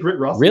 Did you see Rick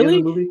Ross really?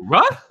 in the movie?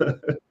 What?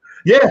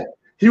 Yeah,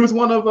 he was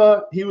one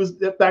of he was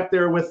back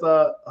there with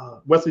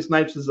Wesley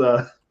Snipes'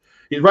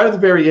 He's right at the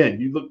very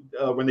end. You look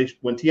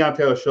when Tiana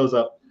Taylor shows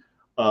up.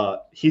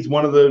 He's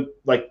one of the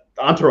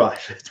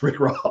entourage. It's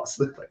Rick Ross.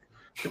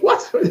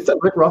 What? Is that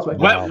Rick Ross?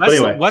 Wow.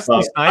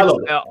 Wesley Snipes.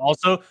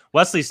 Also,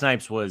 Wesley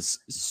Snipes was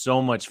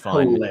so much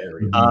fun.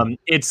 Hilarious.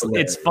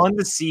 It's fun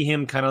to see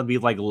him kind of be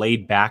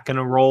laid back in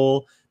a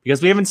role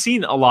because we haven't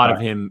seen a lot of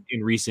him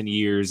in recent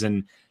years,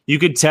 and you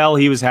could tell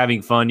he was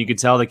having fun. You could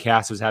tell the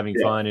cast was having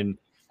fun,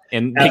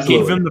 and they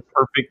gave him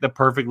the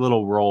perfect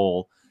little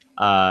role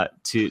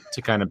to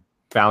kind of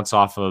bounce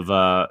off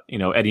of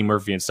Eddie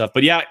Murphy and stuff.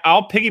 But yeah,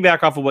 I'll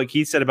piggyback off of what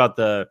Keith said about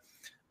the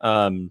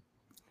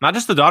not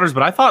just the daughters,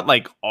 but I thought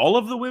all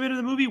of the women in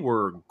the movie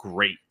were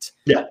great.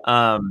 Yeah.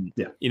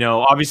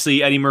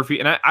 Obviously Eddie Murphy,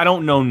 and I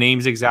don't know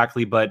names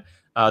exactly, but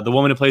the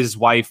woman who plays his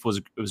wife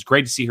it was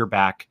great to see her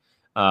back.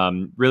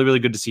 Really, really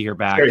good to see her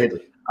back.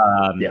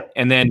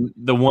 And then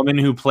the woman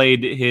who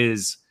played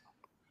his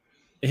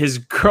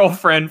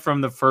girlfriend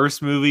from the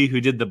first movie who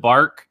did the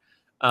bark,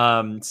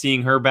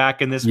 seeing her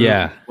back in this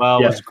movie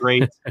was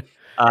great.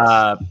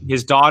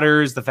 His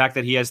daughters, the fact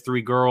that he has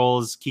 3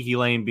 girls, Kiki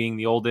Lane being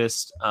the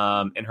oldest,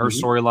 and her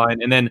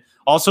storyline, and then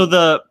also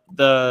the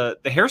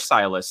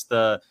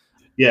hairstylist,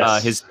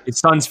 his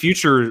son's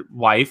future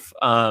wife.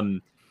 I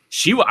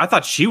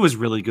thought she was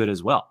really good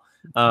as well.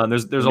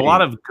 There's a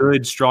lot of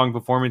good, strong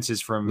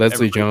performances from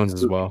Leslie Jones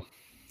as well.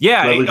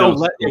 Yeah,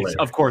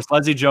 of course,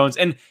 Leslie Jones.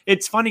 And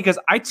it's funny because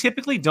I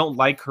typically don't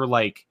like her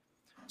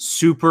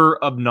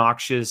super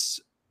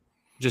obnoxious,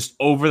 just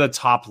over the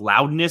top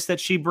loudness that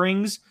she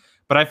brings.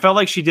 But I felt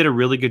like she did a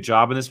really good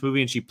job in this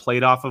movie, and she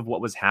played off of what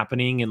was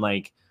happening. And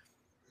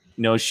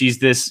she's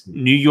this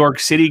New York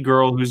City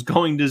girl who's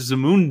going to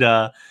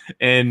Zamunda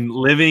and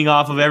living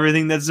off of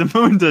everything that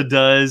Zamunda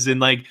does,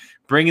 and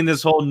bringing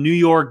this whole New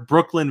York,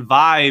 Brooklyn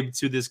vibe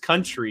to this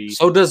country.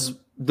 So does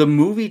the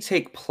movie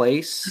take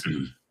place,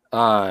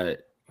 in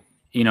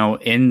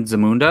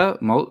Zamunda,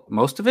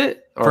 most of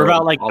it? Or for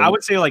about I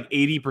would say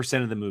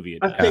 80% of the movie.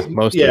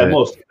 Most of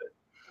it.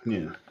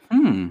 Yeah.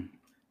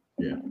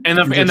 Yeah. And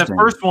the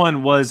first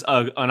one was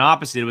an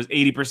opposite. It was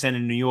 80%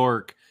 in New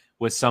York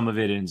with some of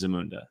it in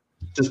Zamunda.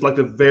 Just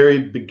the very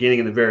beginning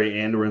and the very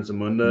end were in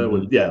Zamunda.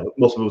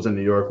 Most of it was in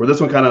New York. Where this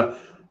one kind of a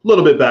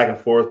little bit back and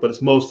forth, but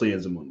it's mostly in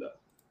Zamunda.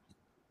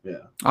 Yeah.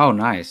 Oh,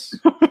 nice.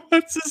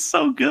 This is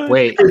so good.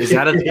 Wait, is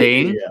that a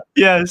thing?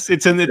 Yes,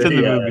 it's in the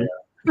movie.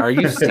 Yeah. Are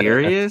you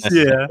serious?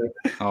 Yeah.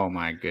 Oh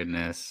my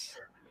goodness.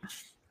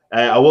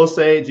 I will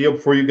say, Gio,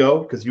 before you go,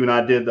 because you and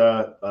I did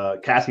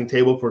the casting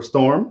table for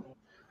Storm.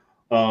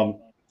 I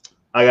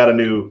got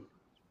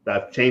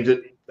I've changed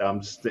it.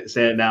 I'm just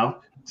saying it now.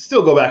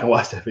 Still go back and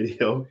watch that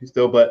video.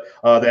 But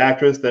the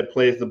actress that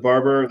plays the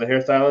barber, the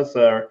hairstylist,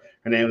 her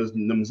name is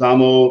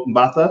Nomzamo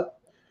Mbatha.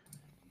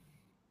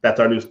 That's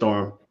our new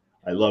Storm.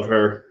 I love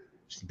her.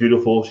 She's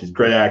beautiful. She's a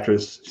great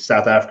actress. She's a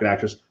South African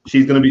actress. She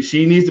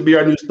needs to be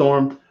our new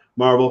Storm.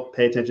 Marvel,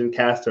 pay attention,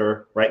 cast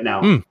her right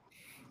now.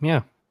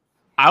 Yeah.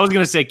 I was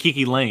gonna say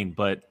Kiki Lane,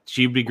 but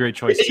she'd be a great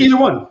choice. Either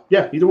one.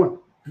 Yeah, either one.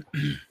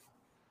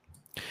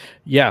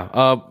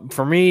 Yeah.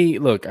 For me,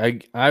 look,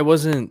 I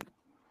wasn't.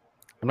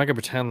 I'm not gonna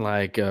pretend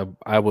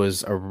I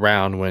was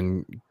around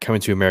when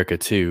Coming to America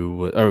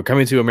 2 or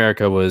Coming to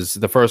America was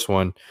the first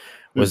one.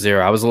 Was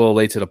there? I was a little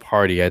late to the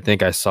party. I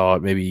think I saw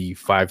it maybe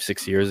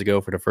 5-6 years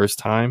ago for the first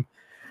time,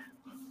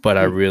 but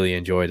I really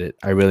enjoyed it.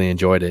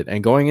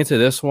 And going into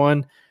this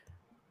one,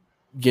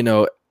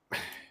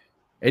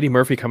 Eddie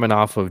Murphy coming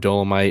off of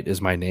Dolomite Is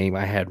My Name.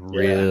 I had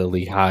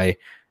really high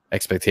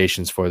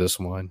expectations for this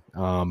one.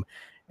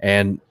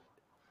 And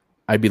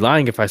I'd be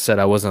lying if I said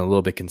I wasn't a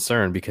little bit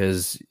concerned,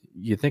 because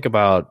you think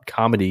about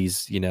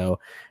comedies,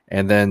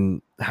 and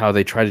then how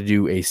they try to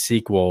do a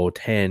sequel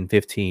 10,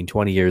 15,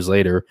 20 years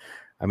later.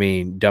 I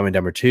mean, Dumb and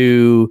Dumber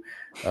 2,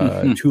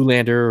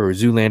 Zoolander or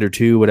Zoolander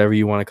 2, whatever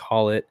you want to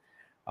call it.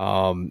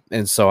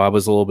 And so I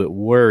was a little bit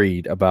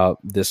worried about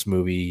this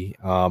movie.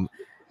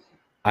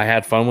 I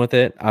had fun with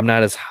it. I'm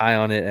not as high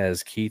on it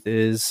as Keith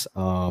is.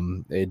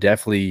 It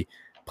definitely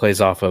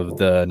plays off of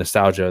the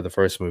nostalgia of the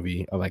first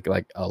movie, like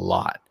a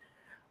lot.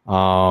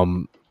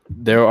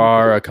 There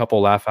are a couple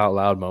laugh out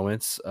loud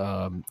moments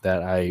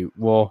that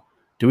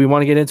do we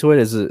want to get into it?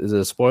 Is it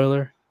a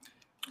spoiler?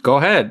 Go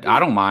ahead.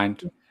 I don't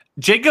mind.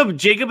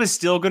 Jacob is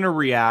still going to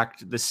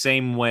react the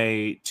same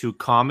way to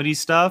comedy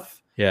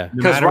stuff. Yeah.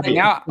 Because right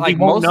now,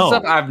 most of the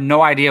stuff, I have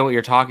no idea what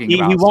you're talking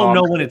about. He won't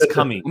know when it's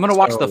coming. I'm going to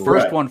watch the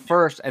first one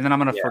first, and then I'm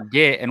going to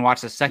forget and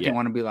watch the second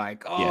one and be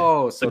like,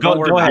 oh, so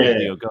go ahead.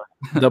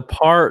 The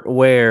part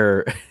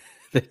where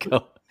they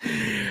go,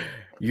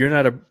 you're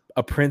not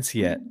a prince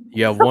yet.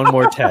 You have one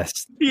more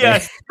test.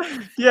 Yes.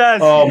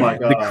 Oh my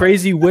God. The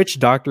crazy witch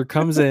doctor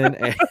comes in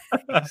and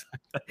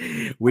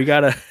we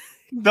gotta.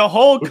 The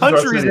whole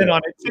country's in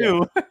on it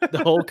too. The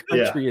whole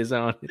country is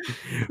on it.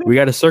 We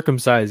gotta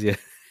circumcise you.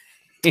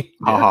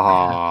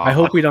 I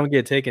hope we don't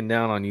get taken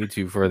down on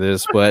YouTube for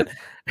this, but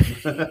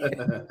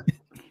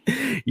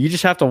You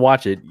just have to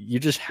watch it. You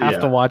just have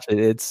to watch it.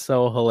 It's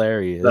so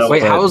hilarious.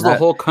 Wait, how is the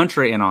whole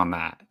country in on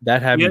that?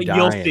 That had me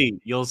dying.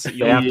 You'll see.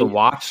 They have to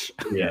watch.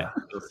 Yeah.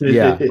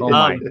 Yeah. Oh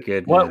my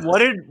goodness.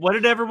 What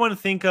did everyone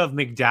think of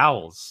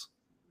McDowell's?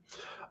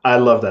 I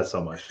love that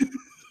so much.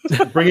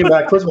 Bringing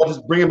back, first of all,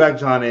 just bringing back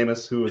John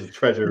Amos, who was a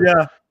treasure.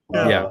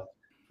 Yeah.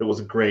 It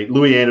was great.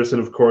 Louis Anderson,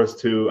 of course,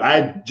 too. I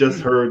had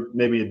just heard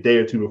maybe a day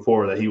or two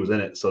before that he was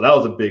in it, so that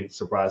was a big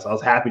surprise. I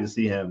was happy to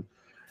see him.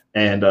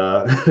 And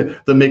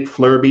the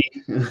McFlurby,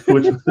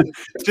 which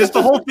just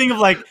the whole thing of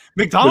like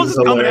McDonald's is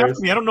coming after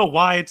me. I don't know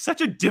why. It's such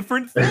a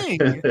different thing.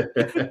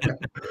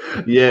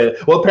 Yeah.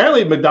 Well,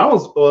 apparently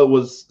McDonald's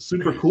was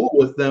super cool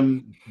with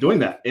them doing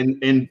that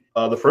in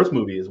the first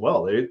movie as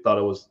well. They thought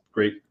it was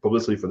great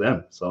publicity for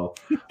them. So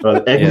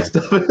egg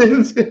stuff.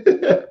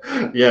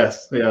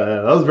 Yes. Yeah.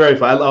 That was very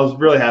fun. I was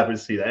really happy to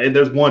see that. And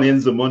there's one in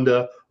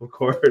Zamunda, of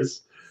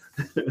course.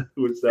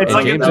 It's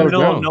like in the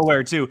middle of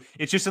nowhere too.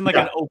 It's just in like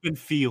an open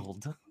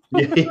field.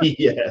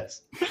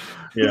 Yes.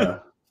 Yeah.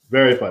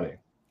 Very funny.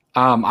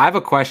 I have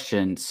a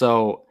question.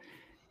 So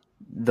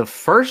the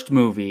first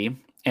movie,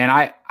 and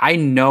I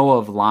know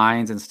of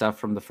lines and stuff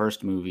from the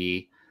first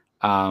movie,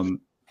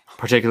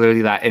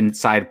 particularly that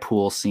inside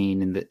pool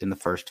scene in the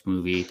first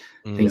movie,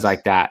 things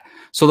like that.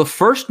 So the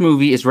first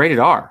movie is rated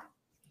R.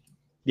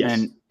 Yes.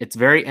 And it's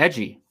very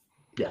edgy.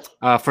 Yes.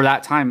 For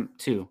that time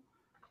too.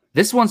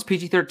 This one's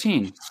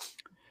PG-13.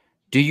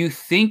 Do you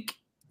think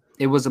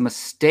it was a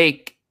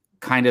mistake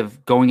kind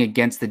of going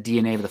against the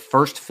DNA of the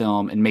first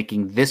film and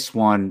making this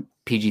one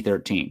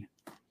PG-13?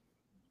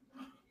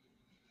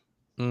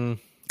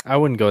 I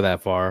wouldn't go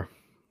that far.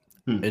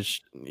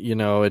 It's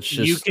it's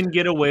just you can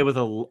get away with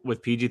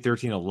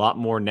PG-13 a lot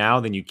more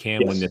now than you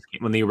can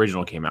when the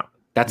original came out.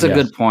 That's a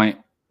good point.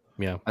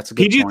 Yeah, that's a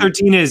good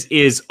PG-13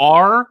 is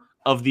R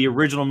of the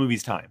original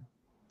movie's time.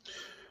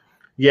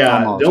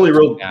 Yeah, almost. The only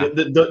real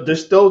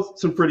there's still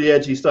some pretty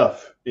edgy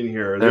stuff in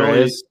here. There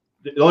is.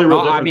 The only real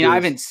I mean, I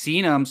haven't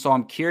seen them, so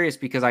I'm curious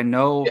because I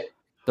know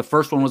the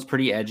first one was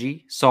pretty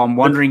edgy. So I'm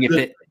wondering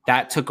if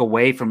that took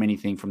away from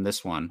anything from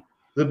this one.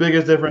 The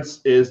biggest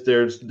difference is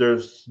there's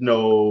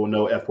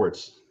no F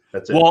words.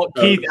 That's it. Well,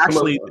 Keith,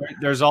 actually,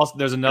 there's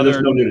another.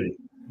 There's no nudity.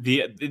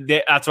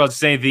 That's what I was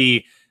saying.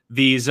 The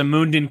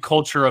Zamundan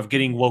culture of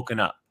getting woken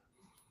up.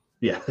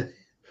 Yeah.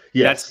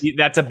 Yes.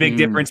 That's a big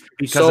difference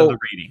because of the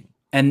rating.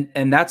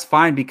 And that's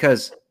fine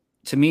because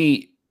to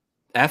me,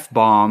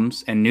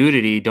 F-bombs and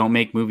nudity don't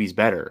make movies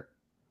better.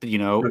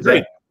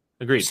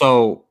 Agreed.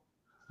 So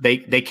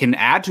they can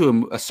add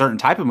to a certain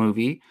type of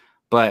movie,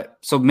 but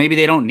so maybe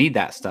they don't need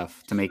that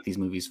stuff to make these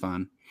movies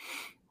fun.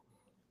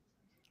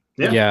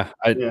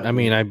 I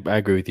mean, I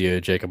agree with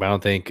you, Jacob. I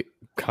don't think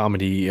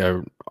comedy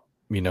or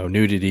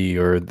nudity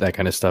or that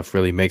kind of stuff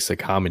really makes a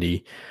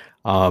comedy.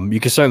 You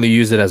can certainly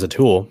use it as a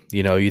tool.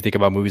 You think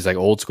about movies like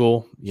Old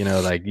School,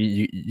 like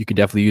you could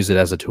definitely use it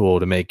as a tool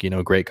to make,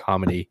 great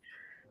comedy.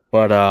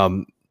 But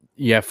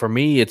for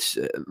me, it's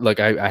like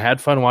I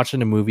had fun watching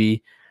the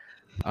movie.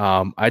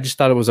 I just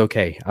thought it was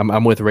okay.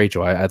 I'm with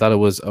Rachel. I thought it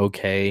was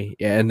okay.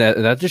 And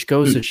that just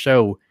goes to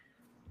show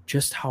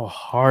just how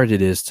hard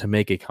it is to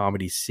make a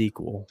comedy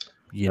sequel.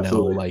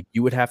 Absolutely. Like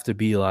you would have to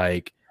be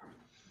like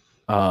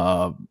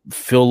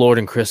Phil Lord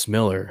and Chris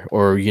Miller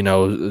or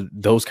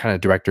those kind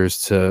of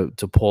directors to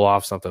pull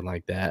off something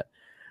like that.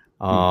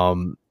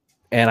 And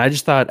I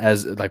just thought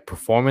as like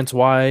performance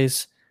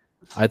wise,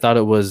 I thought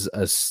it was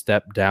a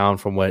step down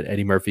from what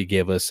Eddie Murphy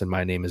gave us in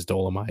My Name is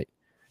Dolomite.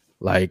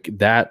 Like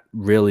that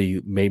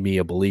really made me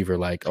a believer.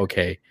 Like,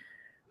 okay,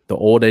 the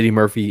old Eddie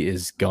Murphy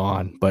is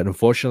gone, but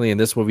unfortunately in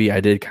this movie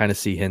I did kind of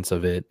see hints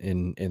of it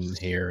in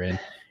here, and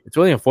it's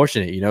really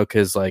unfortunate,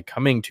 because like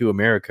Coming to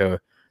America,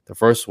 the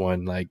first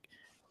one, like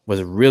was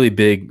a really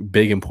big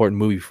important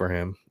movie for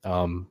him.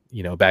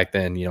 Back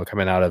then,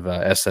 coming out of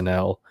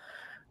SNL.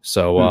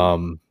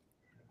 So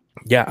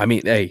yeah, I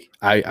mean, hey,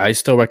 I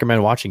still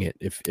recommend watching it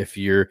if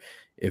you're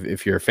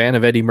a fan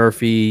of Eddie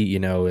Murphy,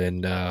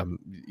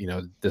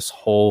 and this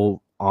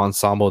whole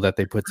ensemble that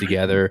they put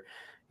together,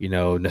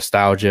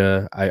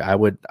 nostalgia. I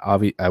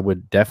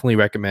would definitely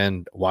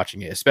recommend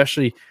watching it,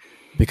 especially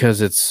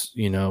because it's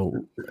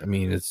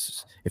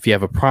it's if you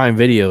have a Prime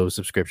Video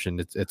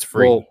subscription, it's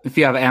free. Well, if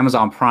you have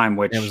Amazon Prime,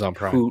 which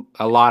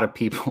a lot of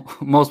people,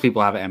 most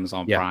people have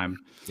Amazon Prime.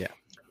 Yeah,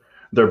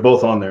 they're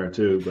both on there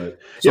too. But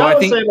so I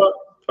think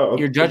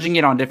you're judging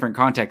it on different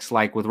contexts.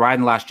 Like with Ride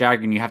and Last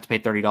Dragon, you have to pay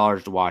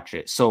 $30 to watch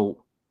it.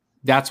 So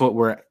that's what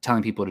we're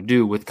telling people to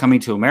do. With Coming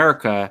to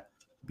America,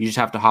 you just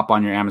have to hop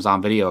on your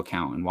Amazon Video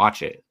account and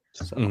watch it.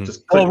 So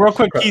real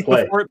quick, Keith,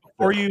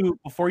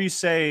 before you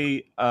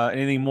say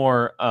anything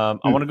more, I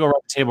want to go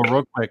around the table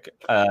real quick.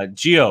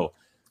 Gio,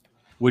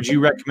 would you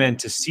recommend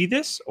to see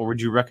this or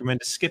would you recommend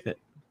to skip it?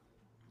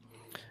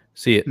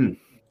 See it.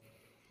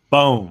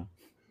 Boom.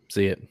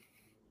 See it.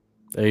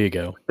 There you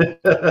go.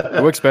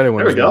 It works better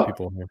when there's more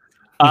people here.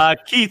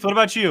 Keith, what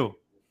about you?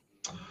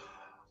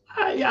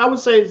 I would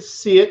say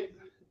see it.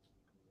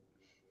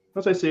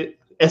 I'd say see it.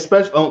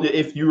 Especially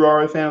if you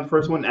are a fan of the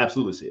first one,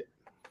 absolutely see it.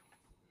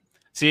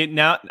 See,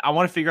 now I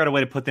want to figure out a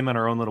way to put them in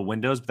our own little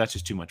windows, but that's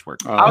just too much work.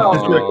 I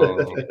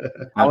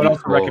would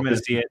also recommend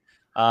to see it.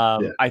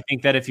 I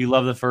think that if you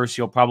love the first,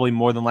 you'll probably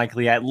more than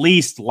likely at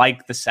least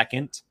like the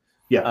second.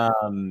 Yeah.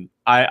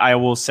 I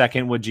will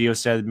second what Gio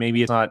said.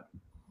 Maybe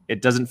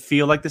it doesn't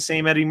feel like the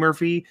same Eddie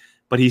Murphy,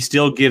 but he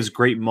still gives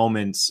great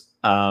moments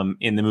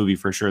in the movie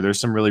for sure. There's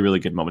some really, really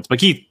good moments. But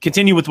Keith,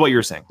 continue with what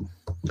you're saying.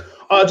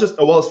 As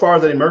far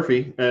as Eddie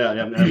Murphy,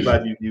 I'm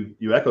glad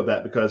you echoed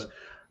that, because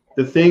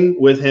the thing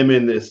with him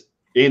in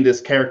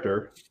this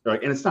character,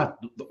 like, and it's not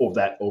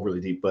that overly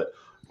deep, but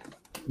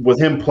with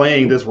him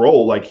playing this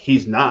role, like,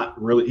 he's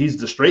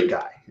the straight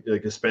guy,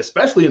 like,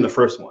 especially in the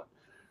first one,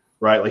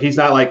 right? Like, he's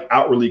not like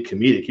outwardly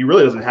comedic. He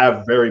really doesn't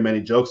have very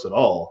many jokes at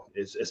all,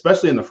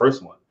 especially in the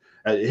first one.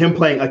 Him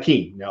playing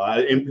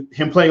Akeem,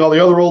 him playing all the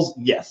other roles,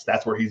 yes,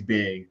 that's where he's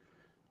being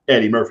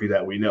Eddie Murphy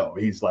that we know.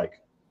 He's like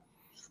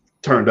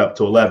turned up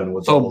to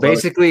 11. So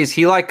basically, is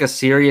he like a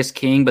serious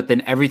king, but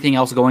then everything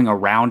else going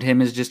around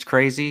him is just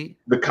crazy?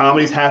 The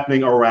comedy's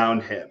happening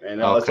around him,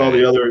 and that's all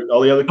the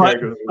other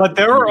characters. But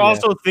there are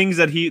also things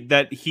that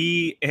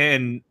he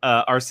and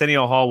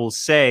Arsenio Hall will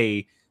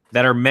say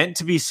that are meant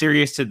to be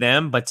serious to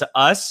them, but to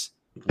us,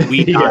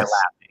 we die laughing.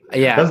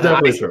 Yeah, that's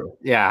definitely true.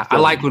 Yeah, I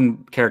like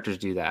when characters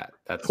do that.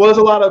 There's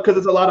a lot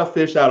of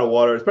fish out of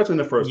water, especially in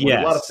the first one.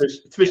 Yes. A lot of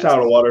fish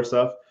out of water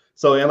stuff.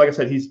 So, and like I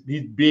said, he's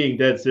being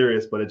dead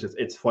serious, but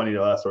it's funny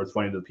to us, or it's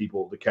funny to the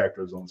people, the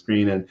characters on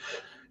screen, and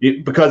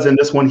because in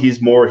this one he's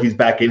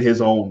back in his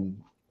own.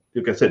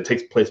 Like I said, it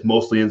takes place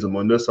mostly in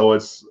Zamunda, so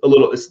it's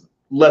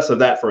less of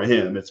that for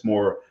him. It's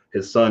more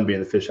his son being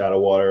the fish out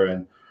of water,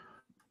 and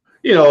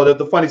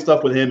the funny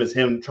stuff with him is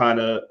him trying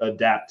to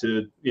adapt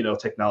to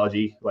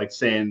technology, like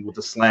saying with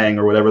the slang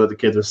or whatever that the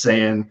kids are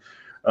saying,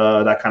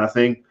 that kind of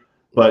thing.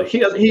 But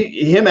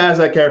him as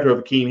that character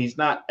of Akeem, he's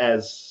not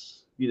as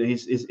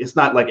it's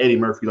not like Eddie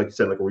Murphy, like you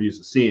said, like we're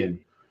used to seeing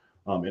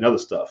in other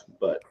stuff.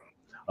 But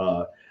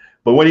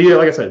when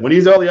like I said, when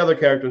he's all the other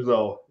characters,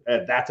 though,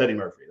 that's Eddie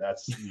Murphy.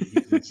 That's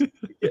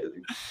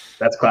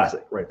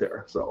classic right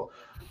there. So,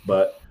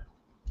 but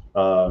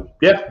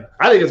yeah,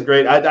 I think it's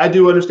great. I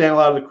do understand a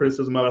lot of the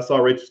criticism of it. I saw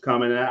Rachel's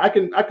comment, and I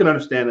can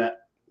understand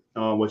that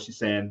what she's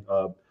saying.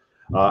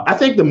 I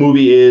think the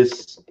movie it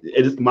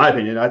is my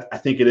opinion. I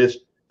think it is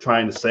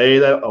trying to say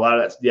that a lot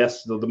of that's,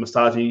 yes, the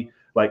misogyny,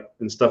 like,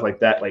 and stuff like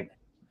that, like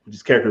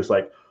these characters,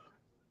 like,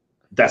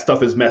 that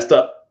stuff is messed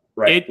up,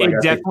 right? It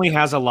definitely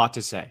has a lot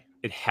to say.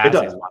 It has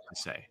a lot to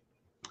say,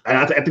 and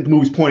I think the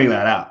movie's pointing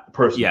that out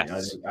personally.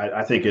 Yes.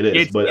 I think it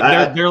is, but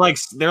they're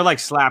like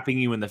slapping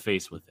you in the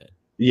face with it.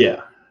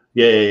 Yeah.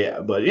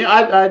 But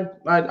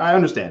I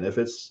understand if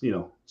it's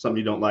something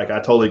you don't like. I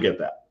totally get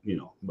that.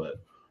 But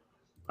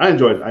I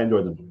enjoyed the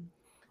movie.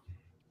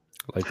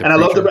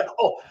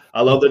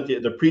 I love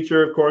the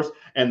preacher, of course,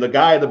 and the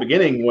guy at the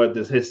beginning. What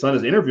his son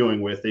is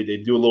interviewing with, they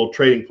do a little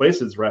Trading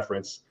Places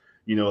reference.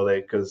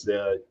 Because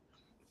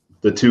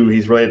the two,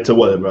 he's related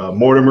to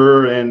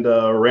Mortimer and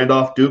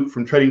Randolph Duke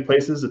from Trading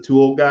Places, the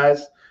two old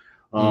guys.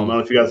 I don't know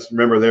if you guys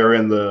remember,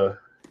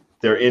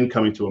 they're in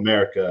Coming to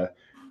America,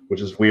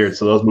 which is weird.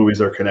 So those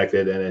movies are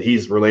connected, and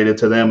he's related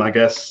to them, I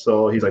guess.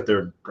 So he's like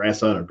their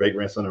grandson or great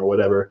grandson or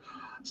whatever.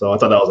 So I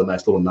thought that was a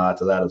nice little nod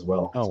to that as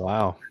well. Oh,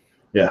 wow.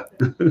 Yeah.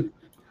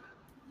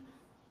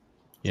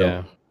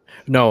 Yeah.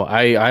 No,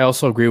 I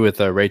also agree with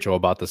Rachel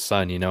about the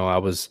son. I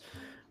was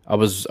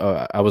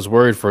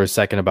worried for a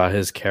second about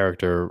his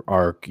character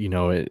arc, in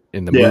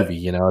the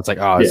movie. It's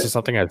like, this is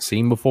something I've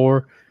seen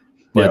before,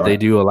 but they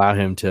do allow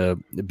him to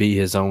be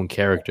his own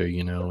character,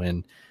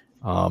 and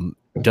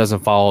doesn't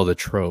follow the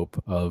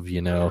trope of,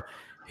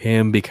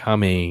 him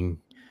becoming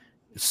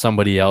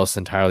somebody else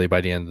entirely by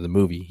the end of the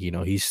movie.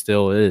 He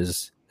still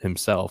is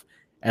himself.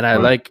 And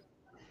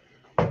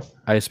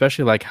I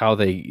especially like how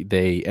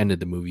they ended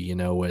the movie,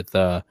 with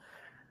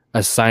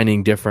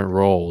assigning different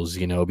roles,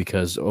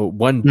 because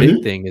one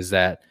big thing is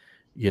that,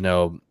 in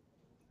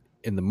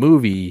the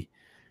movie,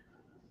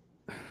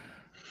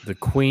 the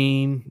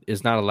queen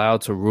is not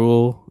allowed to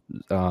rule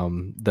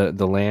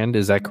the land.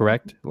 Is that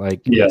correct?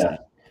 Like,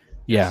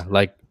 yeah,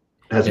 like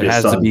it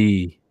has to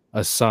be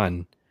a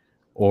son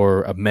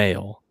or a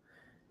male.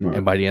 Right.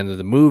 And by the end of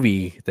the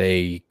movie,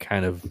 they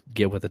kind of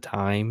get with the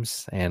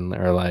times and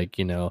are like,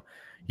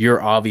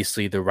 you're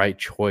obviously the right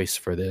choice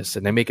for this.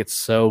 And they make it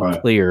so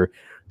clear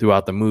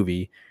throughout the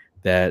movie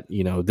that,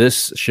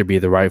 this should be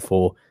the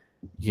rightful,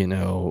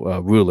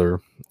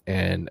 ruler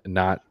and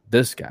not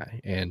this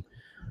guy. And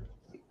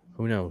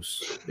who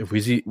knows if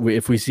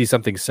we see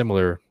something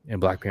similar in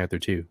Black Panther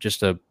 2,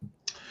 just a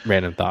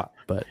random thought.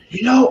 But,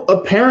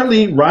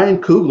 apparently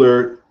Ryan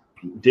Coogler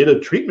did a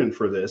treatment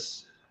for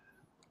this.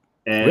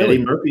 And really?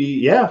 Eddie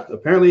Murphy,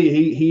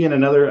 apparently he and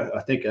another,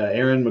 I think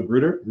Aaron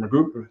McGruder, I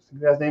think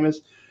that guy's name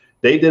is,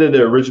 they did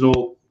the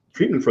original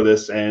treatment for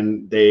this,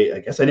 and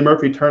I guess Eddie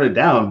Murphy turned it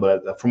down,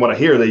 but from what I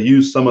hear, they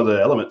used some of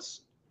the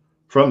elements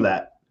from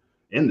that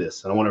in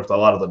this. And I wonder if a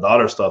lot of the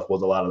daughter stuff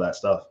was a lot of that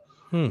stuff.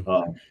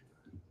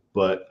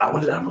 But I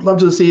would love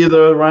to see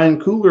the Ryan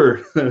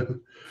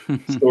Coogler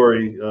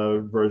story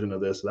version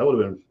of this. That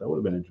would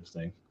have been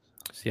interesting.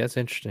 See, that's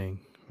interesting.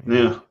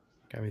 Yeah.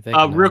 Got me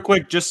thinking Real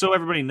quick, just so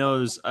everybody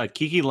knows,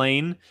 Kiki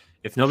Lane,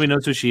 if nobody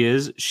knows who she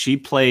is, she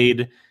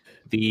played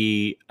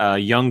the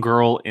young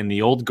girl in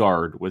The Old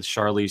Guard with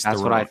Charlize Theron.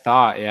 That's what I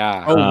thought.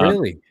 Yeah. Oh,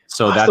 really?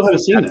 So I still haven't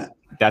seen that.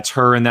 That's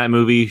her in that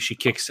movie. She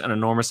kicks an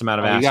enormous amount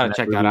of ass. You got to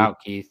check that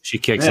out, Keith. She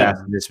kicks ass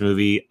in this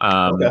movie.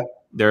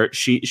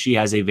 She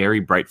has a very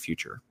bright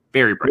future.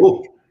 Very bright.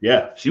 Ooh,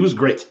 yeah, she was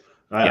great.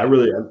 I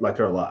really liked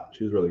her a lot.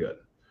 She was really good.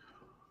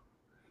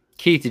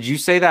 Keith, did you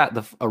say that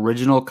the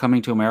original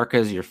Coming to America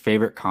is your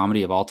favorite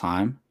comedy of all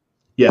time?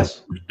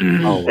 Yes.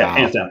 Oh, wow. Yeah,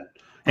 hands down.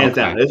 Hands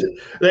down.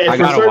 I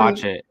gotta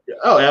watch it.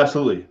 Oh,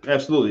 absolutely,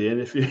 absolutely.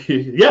 And if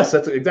yes,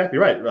 that's exactly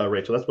right,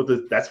 Rachel.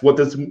 That's what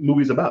this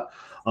movie's about.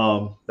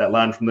 That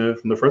line from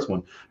the first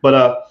one.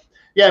 But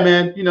yeah,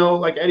 man,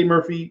 like Eddie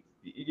Murphy,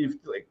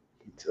 like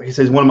I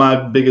said, he's one of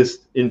my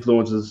biggest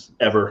influences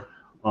ever.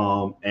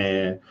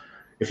 And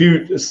if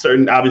you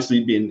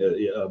obviously being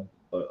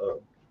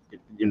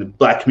in the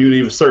Black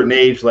community of a certain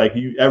age, like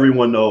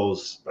everyone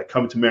knows, like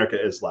Coming to America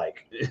is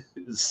like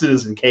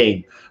Citizen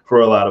Kane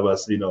for a lot of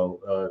us, at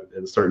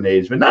a certain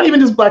age, but not even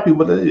just Black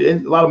people, but a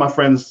lot of my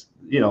friends,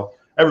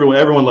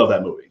 everyone loved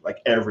that movie, like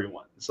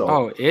everyone.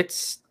 So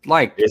it's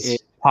like a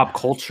pop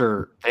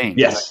culture thing.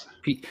 Yes,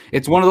 like,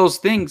 it's one of those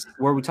things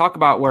where we talk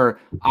about where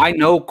I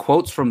know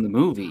quotes from the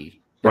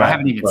movie, but I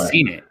haven't even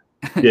seen it.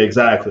 Yeah,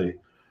 exactly.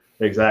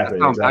 That's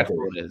how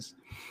impactful it is.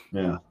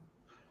 Yeah.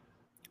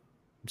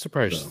 I'm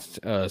surprised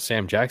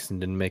Sam Jackson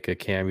didn't make a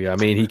cameo. I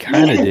mean, he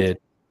kind of did.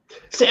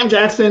 Sam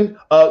Jackson,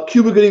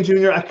 Cuba Gooding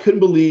Jr., I couldn't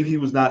believe he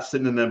was not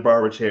sitting in that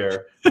barber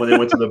chair when they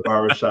went to the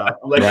barber shop.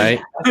 I'm like,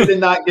 right? I did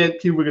not get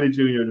Cuba Gooding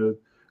Jr. to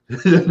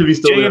be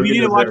still there. Jacob, you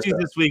need to watch these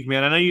this week,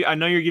 man. I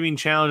know you're giving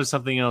challenge to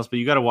something else, but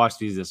you got to watch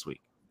these this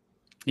week.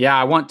 Yeah,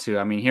 I want to.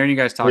 I mean, hearing you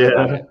guys talk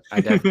about it,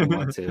 I definitely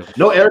want to.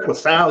 No Eric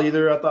LaSalle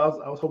either. I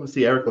was hoping to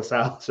see Eric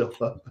LaSalle show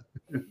up.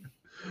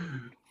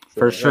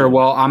 For sure.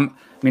 Well, I'm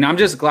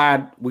just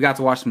glad we got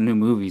to watch some new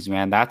movies,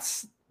 man.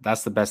 That's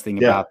the best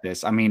thing about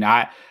this. I mean,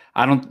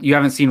 you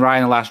haven't seen Raya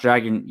and the Last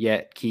Dragon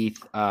yet,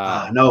 Keith.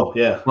 No,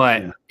 yeah.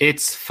 But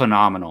it's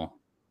phenomenal.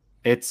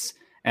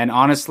 And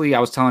honestly, I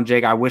was telling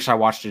Jake, I wish I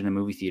watched it in a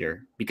movie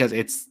theater because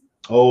it's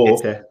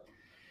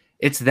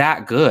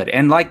that good.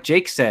 And like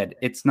Jake said,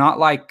 it's not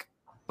like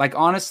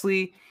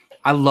honestly,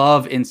 I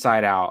love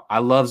Inside Out. I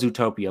love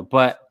Zootopia,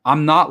 but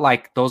I'm not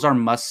like those are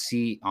must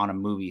see on a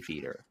movie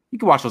theater. You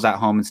can watch those at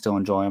home and still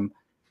enjoy them.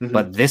 Mm-hmm.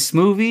 But this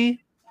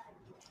movie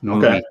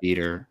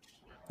theater.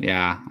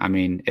 Yeah, I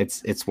mean,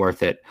 it's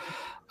worth it.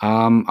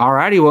 All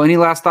righty. Well, any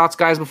last thoughts,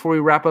 guys, before we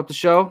wrap up the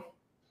show?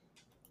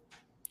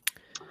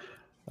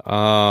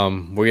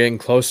 We're getting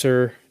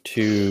closer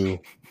to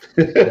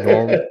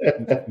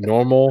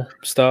normal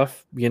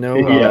stuff, If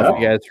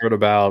you guys heard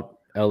about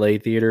LA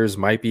theaters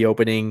might be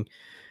opening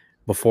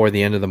before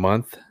the end of the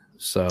month.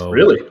 So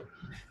really?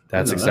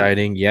 That's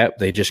exciting. Yep,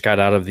 they just got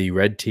out of the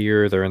red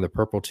tier. They're in the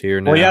purple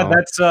tier now. Well, yeah,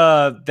 that's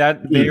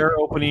that they are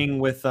opening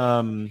with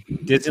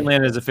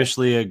Disneyland is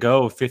officially a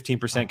go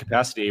 15%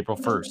 capacity April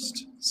 1st.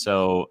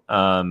 So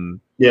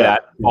that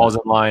falls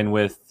in line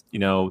with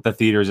the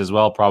theaters as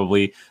well.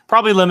 Probably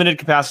limited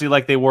capacity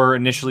like they were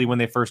initially when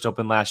they first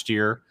opened last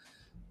year.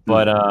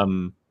 But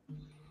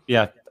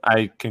yeah,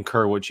 I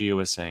concur what Gio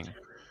was saying.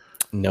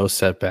 No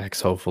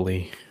setbacks,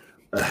 hopefully.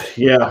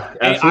 Yeah,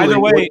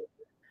 absolutely.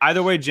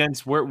 Either way,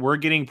 gents, we're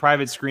getting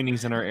private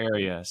screenings in our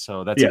area,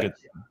 so that's a good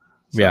thing.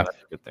 That's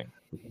a good thing.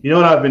 You know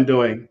what I've been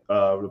doing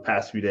the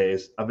past few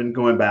days? I've been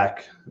going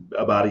back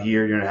about a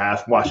year and a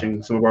half,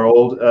 watching some of our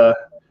old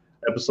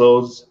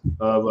episodes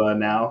of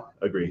Now.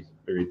 Agreed,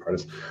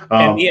 Partis.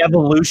 And the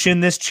evolution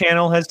this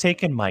channel has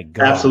taken, my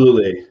God.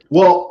 Absolutely.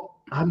 Well,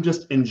 I'm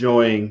just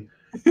enjoying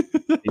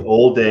the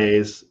old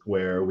days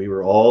where we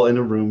were all in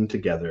a room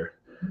together.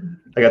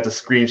 I got the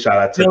screenshot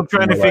I took. Still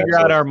trying to figure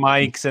out our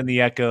mics and the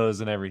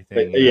echoes and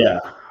everything. Yeah.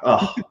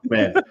 Oh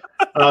man.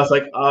 I was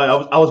like,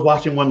 I was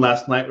watching one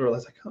last night where I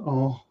was like,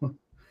 oh,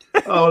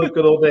 the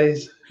good old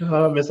days.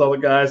 Oh, I miss all the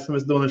guys. I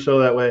miss doing the show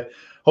that way.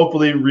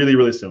 Hopefully, really,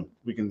 really soon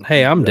we can.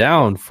 Hey, I'm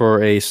down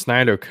for a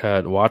Snyder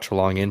Cut watch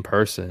along in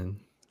person.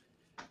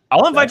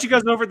 I'll invite you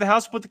guys over at the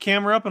house, put the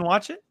camera up, and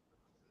watch it.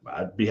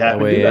 I'd be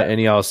happy to do that.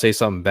 And y'all say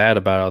something bad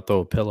about it, I'll throw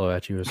a pillow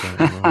at you or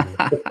something.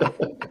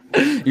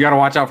 You got to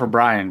watch out for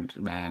Brian,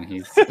 man.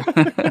 He's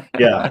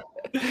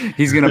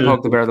he's gonna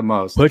poke the bear the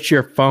most. Put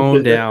your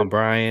phone down,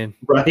 Brian.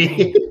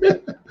 Right?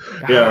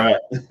 Yeah, right.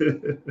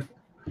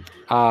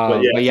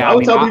 But yeah, I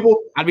would tell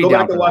people I'd be go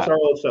down back and watch our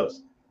old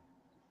shows.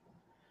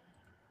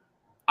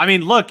 I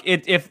mean, look,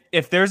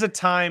 if there's a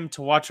time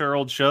to watch our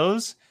old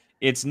shows,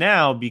 it's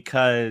now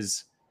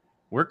because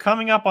we're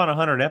coming up on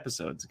 100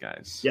 episodes,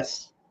 guys.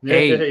 Yes.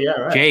 Hey,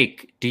 right.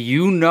 Jake, do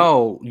you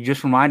know? You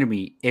just reminded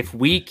me. If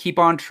we keep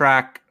on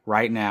track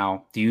right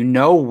now, do you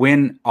know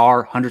when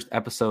our 100th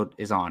episode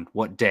is on?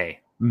 What day?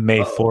 May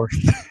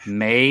 4th.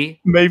 May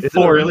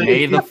 4th. Really?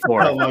 May the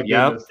 4th. Oh,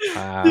 yep. Goodness.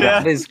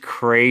 That is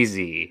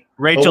crazy.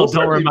 Rachel,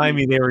 don't remind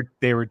me. They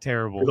were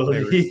terrible.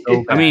 They were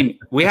so I mean,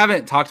 we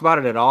haven't talked about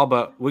it at all,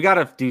 but we got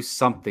to do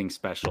something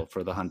special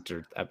for the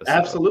Hunter episode.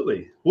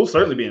 Absolutely, we'll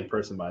certainly be in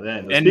person by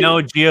then. And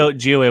no,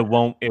 Gio,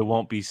 it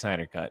won't be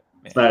Snyder cut.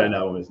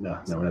 No, we're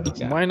not.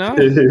 Yeah. Why not?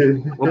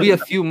 We'll be a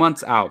few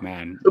months out,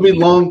 man. It'll be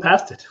long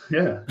past it.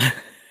 Yeah.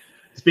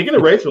 Speaking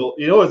of Rachel,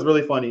 you know what's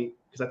really funny?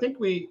 Because I think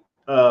we,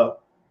 I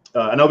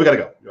know we got to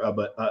go,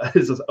 but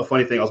it's a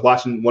funny thing. I was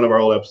watching one of our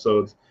old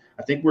episodes.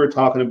 I think we were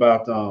talking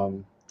about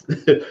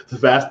the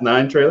Fast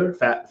 9 trailer,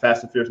 Fast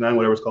and Furious 9,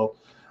 whatever it's called.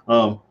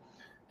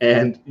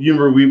 And you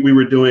remember we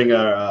were doing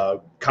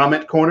a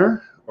comment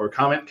corner or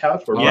comment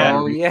couch.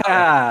 Oh,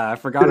 yeah. I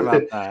forgot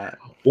about that.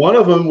 One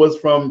of them was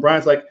from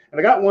Brian's like, and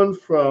I got one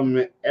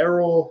from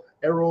Errol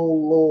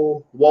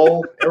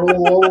Wall.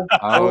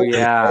 Oh,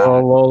 yeah.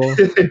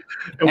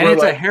 and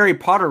it's a Harry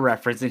Potter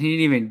reference, and he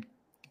didn't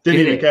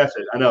even catch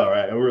it. I know,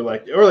 right? And we're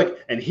like,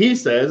 and he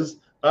says,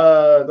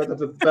 and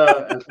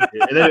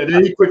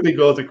then he quickly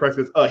goes and corrects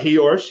it, he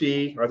or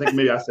she, or I think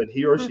maybe I said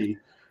he or she.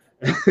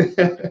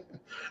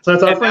 So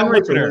that's our friend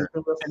Rachel. And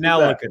now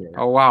look at her.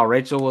 Oh wow,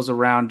 Rachel was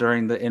around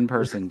during the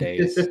in-person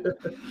days.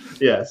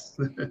 Yes.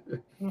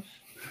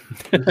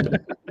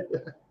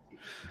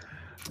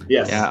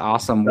 Yes. Yeah,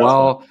 awesome.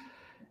 Well,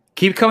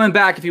 keep coming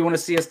back if you want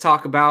to see us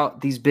talk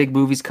about these big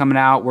movies coming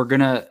out. We're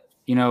gonna,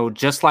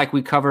 just like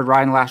we covered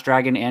Raya and the Last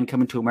Dragon and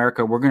Coming to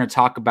America, we're gonna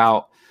talk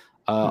about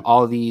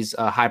all of these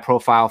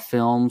high-profile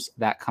films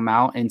that come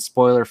out in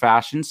spoiler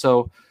fashion.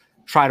 So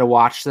try to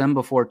watch them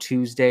before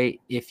Tuesday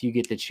if you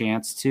get the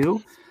chance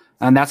to.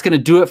 And that's going to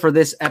do it for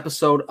this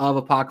episode of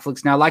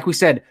Apocalypse Now. Like we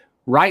said,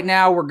 right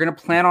now we're going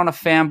to plan on a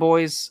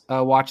Fanboys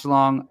watch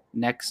along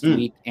next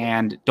week.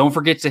 And don't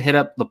forget to hit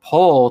up the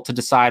poll to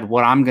decide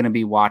what I'm going to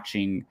be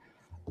watching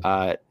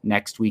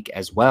next week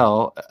as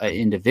well,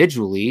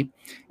 individually.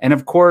 And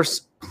of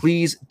course,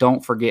 please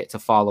don't forget to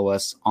follow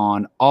us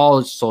on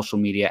all social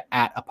media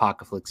at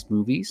Apocalypse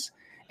Movies.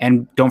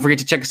 And don't forget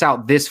to check us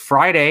out this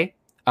Friday.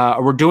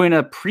 We're doing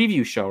a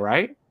preview show,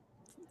 right?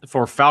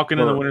 For Falcon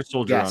and the Winter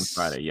Soldier on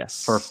Friday,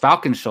 yes. For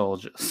Falcon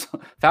Soldiers.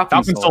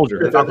 Falcon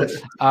Soldier. To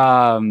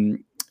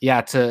kind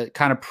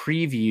of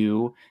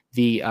preview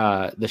the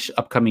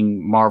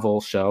upcoming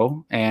Marvel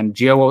show. And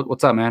Gio,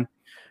 what's up, man?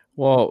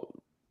 Well,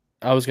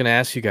 I was going to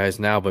ask you guys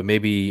now, but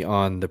maybe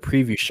on the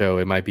preview show,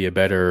 it might be a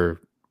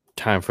better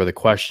time for the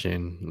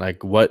question.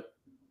 Like, what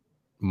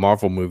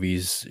Marvel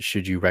movies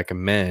should you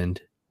recommend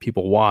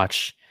people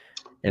watch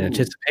in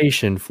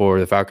anticipation for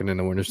the Falcon and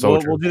the Winter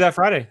Soldier? We'll do that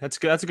Friday. That's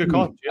good. That's a good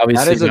call.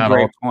 Obviously, that is a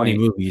great point.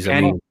 Movies.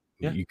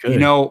 You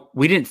could.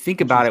 We didn't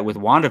think about it with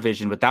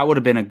WandaVision, but that would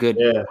have been a good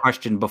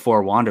question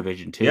before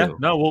WandaVision too. Yeah,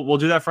 no, we'll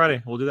do that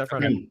Friday.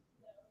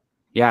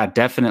 Yeah,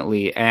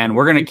 definitely. And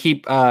we're going to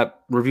keep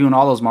reviewing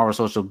all those Marvel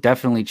social.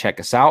 Definitely check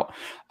us out.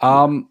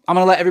 I'm going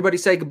to let everybody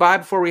say goodbye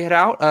before we head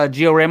out.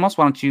 Gio Ramos,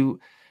 why don't you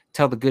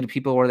tell the good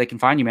people where they can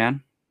find you,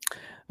 man?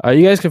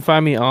 You guys can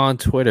find me on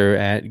Twitter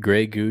at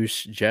Grey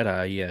Goose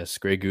Jedi. Yes,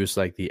 Grey Goose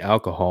like the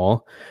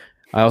alcohol.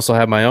 I also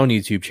have my own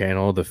YouTube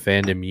channel, the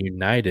Fandom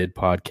United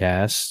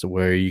podcast,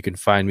 where you can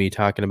find me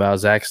talking about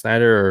Zack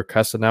Snyder or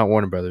cussing out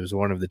Warner Brothers,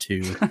 one of the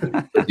two,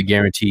 to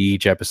guarantee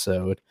each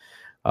episode.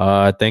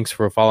 Thanks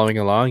for following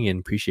along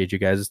and appreciate you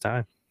guys'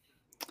 time.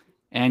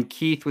 And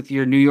Keith, with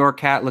your New York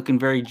hat looking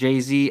very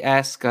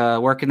Jay-Z-esque,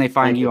 where can they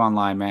find you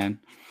online, man?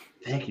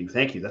 Thank you.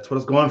 That's what I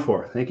was going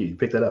for. Thank you. You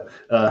picked that up.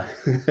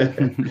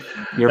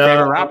 Your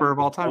favorite rapper of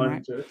all time,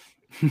 right?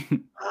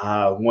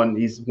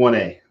 He's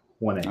 1A.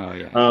 Oh,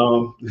 yeah.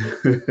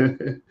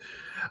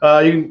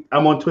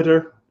 I'm on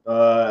Twitter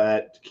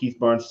at Keith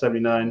Barnes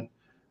 79,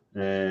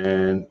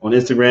 and on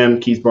Instagram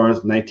Keith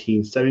Barnes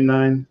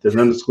 1979. There's an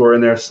underscore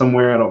in there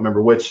somewhere. I don't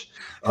remember which.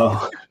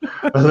 Other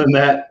than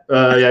that, you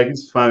can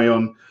just find me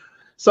on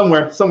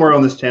somewhere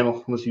on this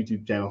channel, on this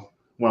YouTube channel,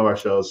 one of our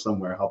shows.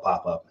 Somewhere I'll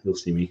pop up. You'll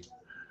see me.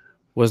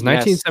 Was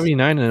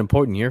 1979 an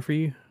important year for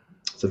you?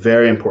 It's a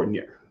very important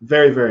year.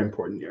 Very, very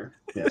important year.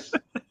 Yes.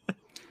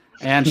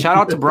 And shout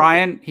out to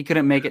Brian. He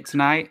couldn't make it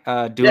tonight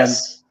doing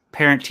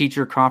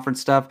parent-teacher conference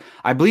stuff.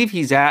 I believe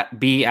he's at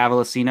B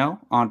Avalosino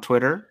on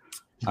Twitter.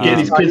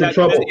 These kids in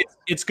trouble.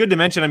 It's good to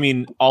mention. I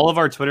mean, all of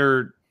our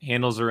Twitter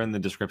handles are in the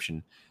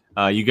description.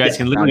 You guys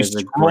can literally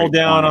scroll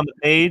down on the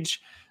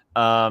page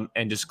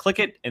and just click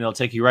it, and it'll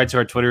take you right to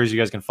our Twitters. You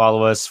guys can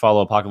follow us,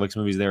 follow Apocalypse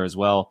Movies there as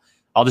well.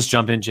 I'll just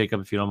jump in, Jacob,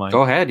 if you don't mind.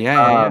 Go ahead.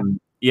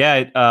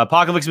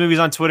 Apocalypse Movies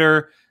on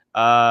Twitter.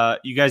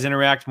 You guys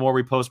interact more.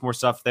 We post more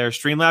stuff there.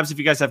 Streamlabs, if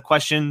you guys have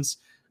questions,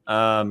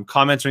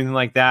 comments, or anything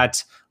like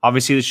that.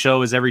 Obviously, the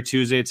show is every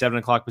Tuesday at 7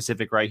 o'clock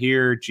Pacific right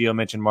here. Gio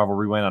mentioned Marvel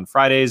Rewind on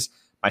Fridays.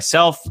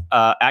 Myself,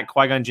 at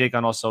Qui-Gon Jake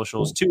on all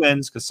socials. 2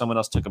 N's because someone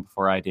else took it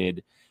before I did.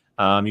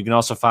 You can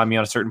also find me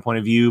on A Certain Point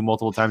of View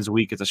multiple times a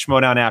week. It's a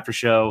Schmodown after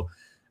show.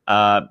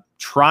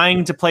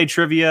 Trying to play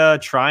trivia,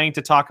 trying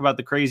to talk about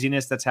the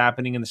craziness that's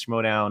happening in the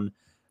Schmodown.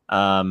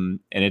 And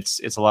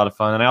it's a lot of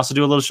fun. And I also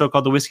do a little show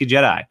called The Whiskey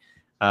Jedi.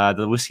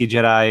 The Whiskey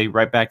Jedi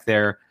right back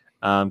there.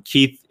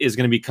 Keith is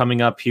going to be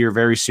coming up here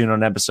very soon on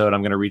an episode.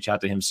 I'm going to reach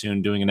out to him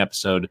soon, doing an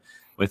episode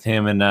with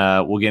him, and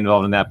we'll get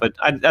involved in that. But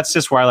that's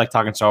just where I like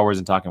talking Star Wars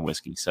and talking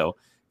whiskey. So if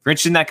you're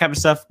interested in that kind of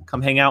stuff,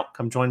 come hang out,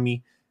 come join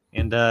me,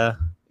 and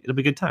it'll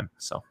be a good time.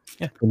 So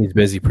yeah. And he's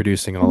busy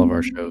producing all of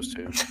our shows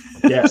too.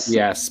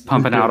 Yes,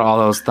 pumping out all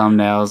those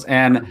thumbnails.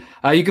 And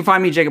you can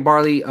find me, Jacob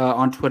Barley,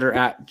 on Twitter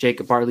at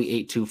Jacob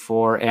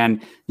Barley824.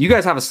 And you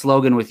guys have a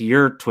slogan with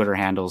your Twitter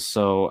handles.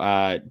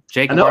 So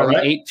Jacob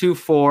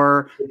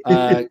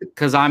Barley824,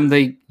 because I'm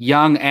the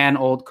young and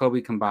old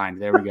Kobe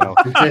combined. There we go.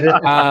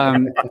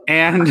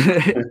 And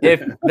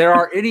if there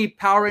are any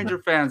Power Ranger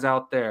fans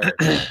out there,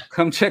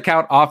 come check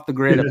out Off the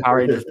Grid, a Power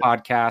Rangers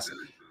podcast.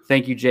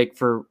 Thank you, Jake,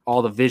 for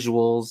all the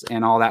visuals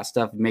and all that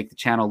stuff. Make the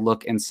channel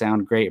look and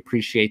sound great.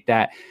 Appreciate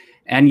that.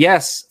 And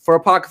yes, for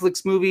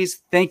Apocalypse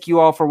Movies, thank you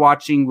all for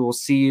watching. We will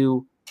see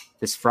you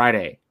this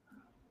Friday.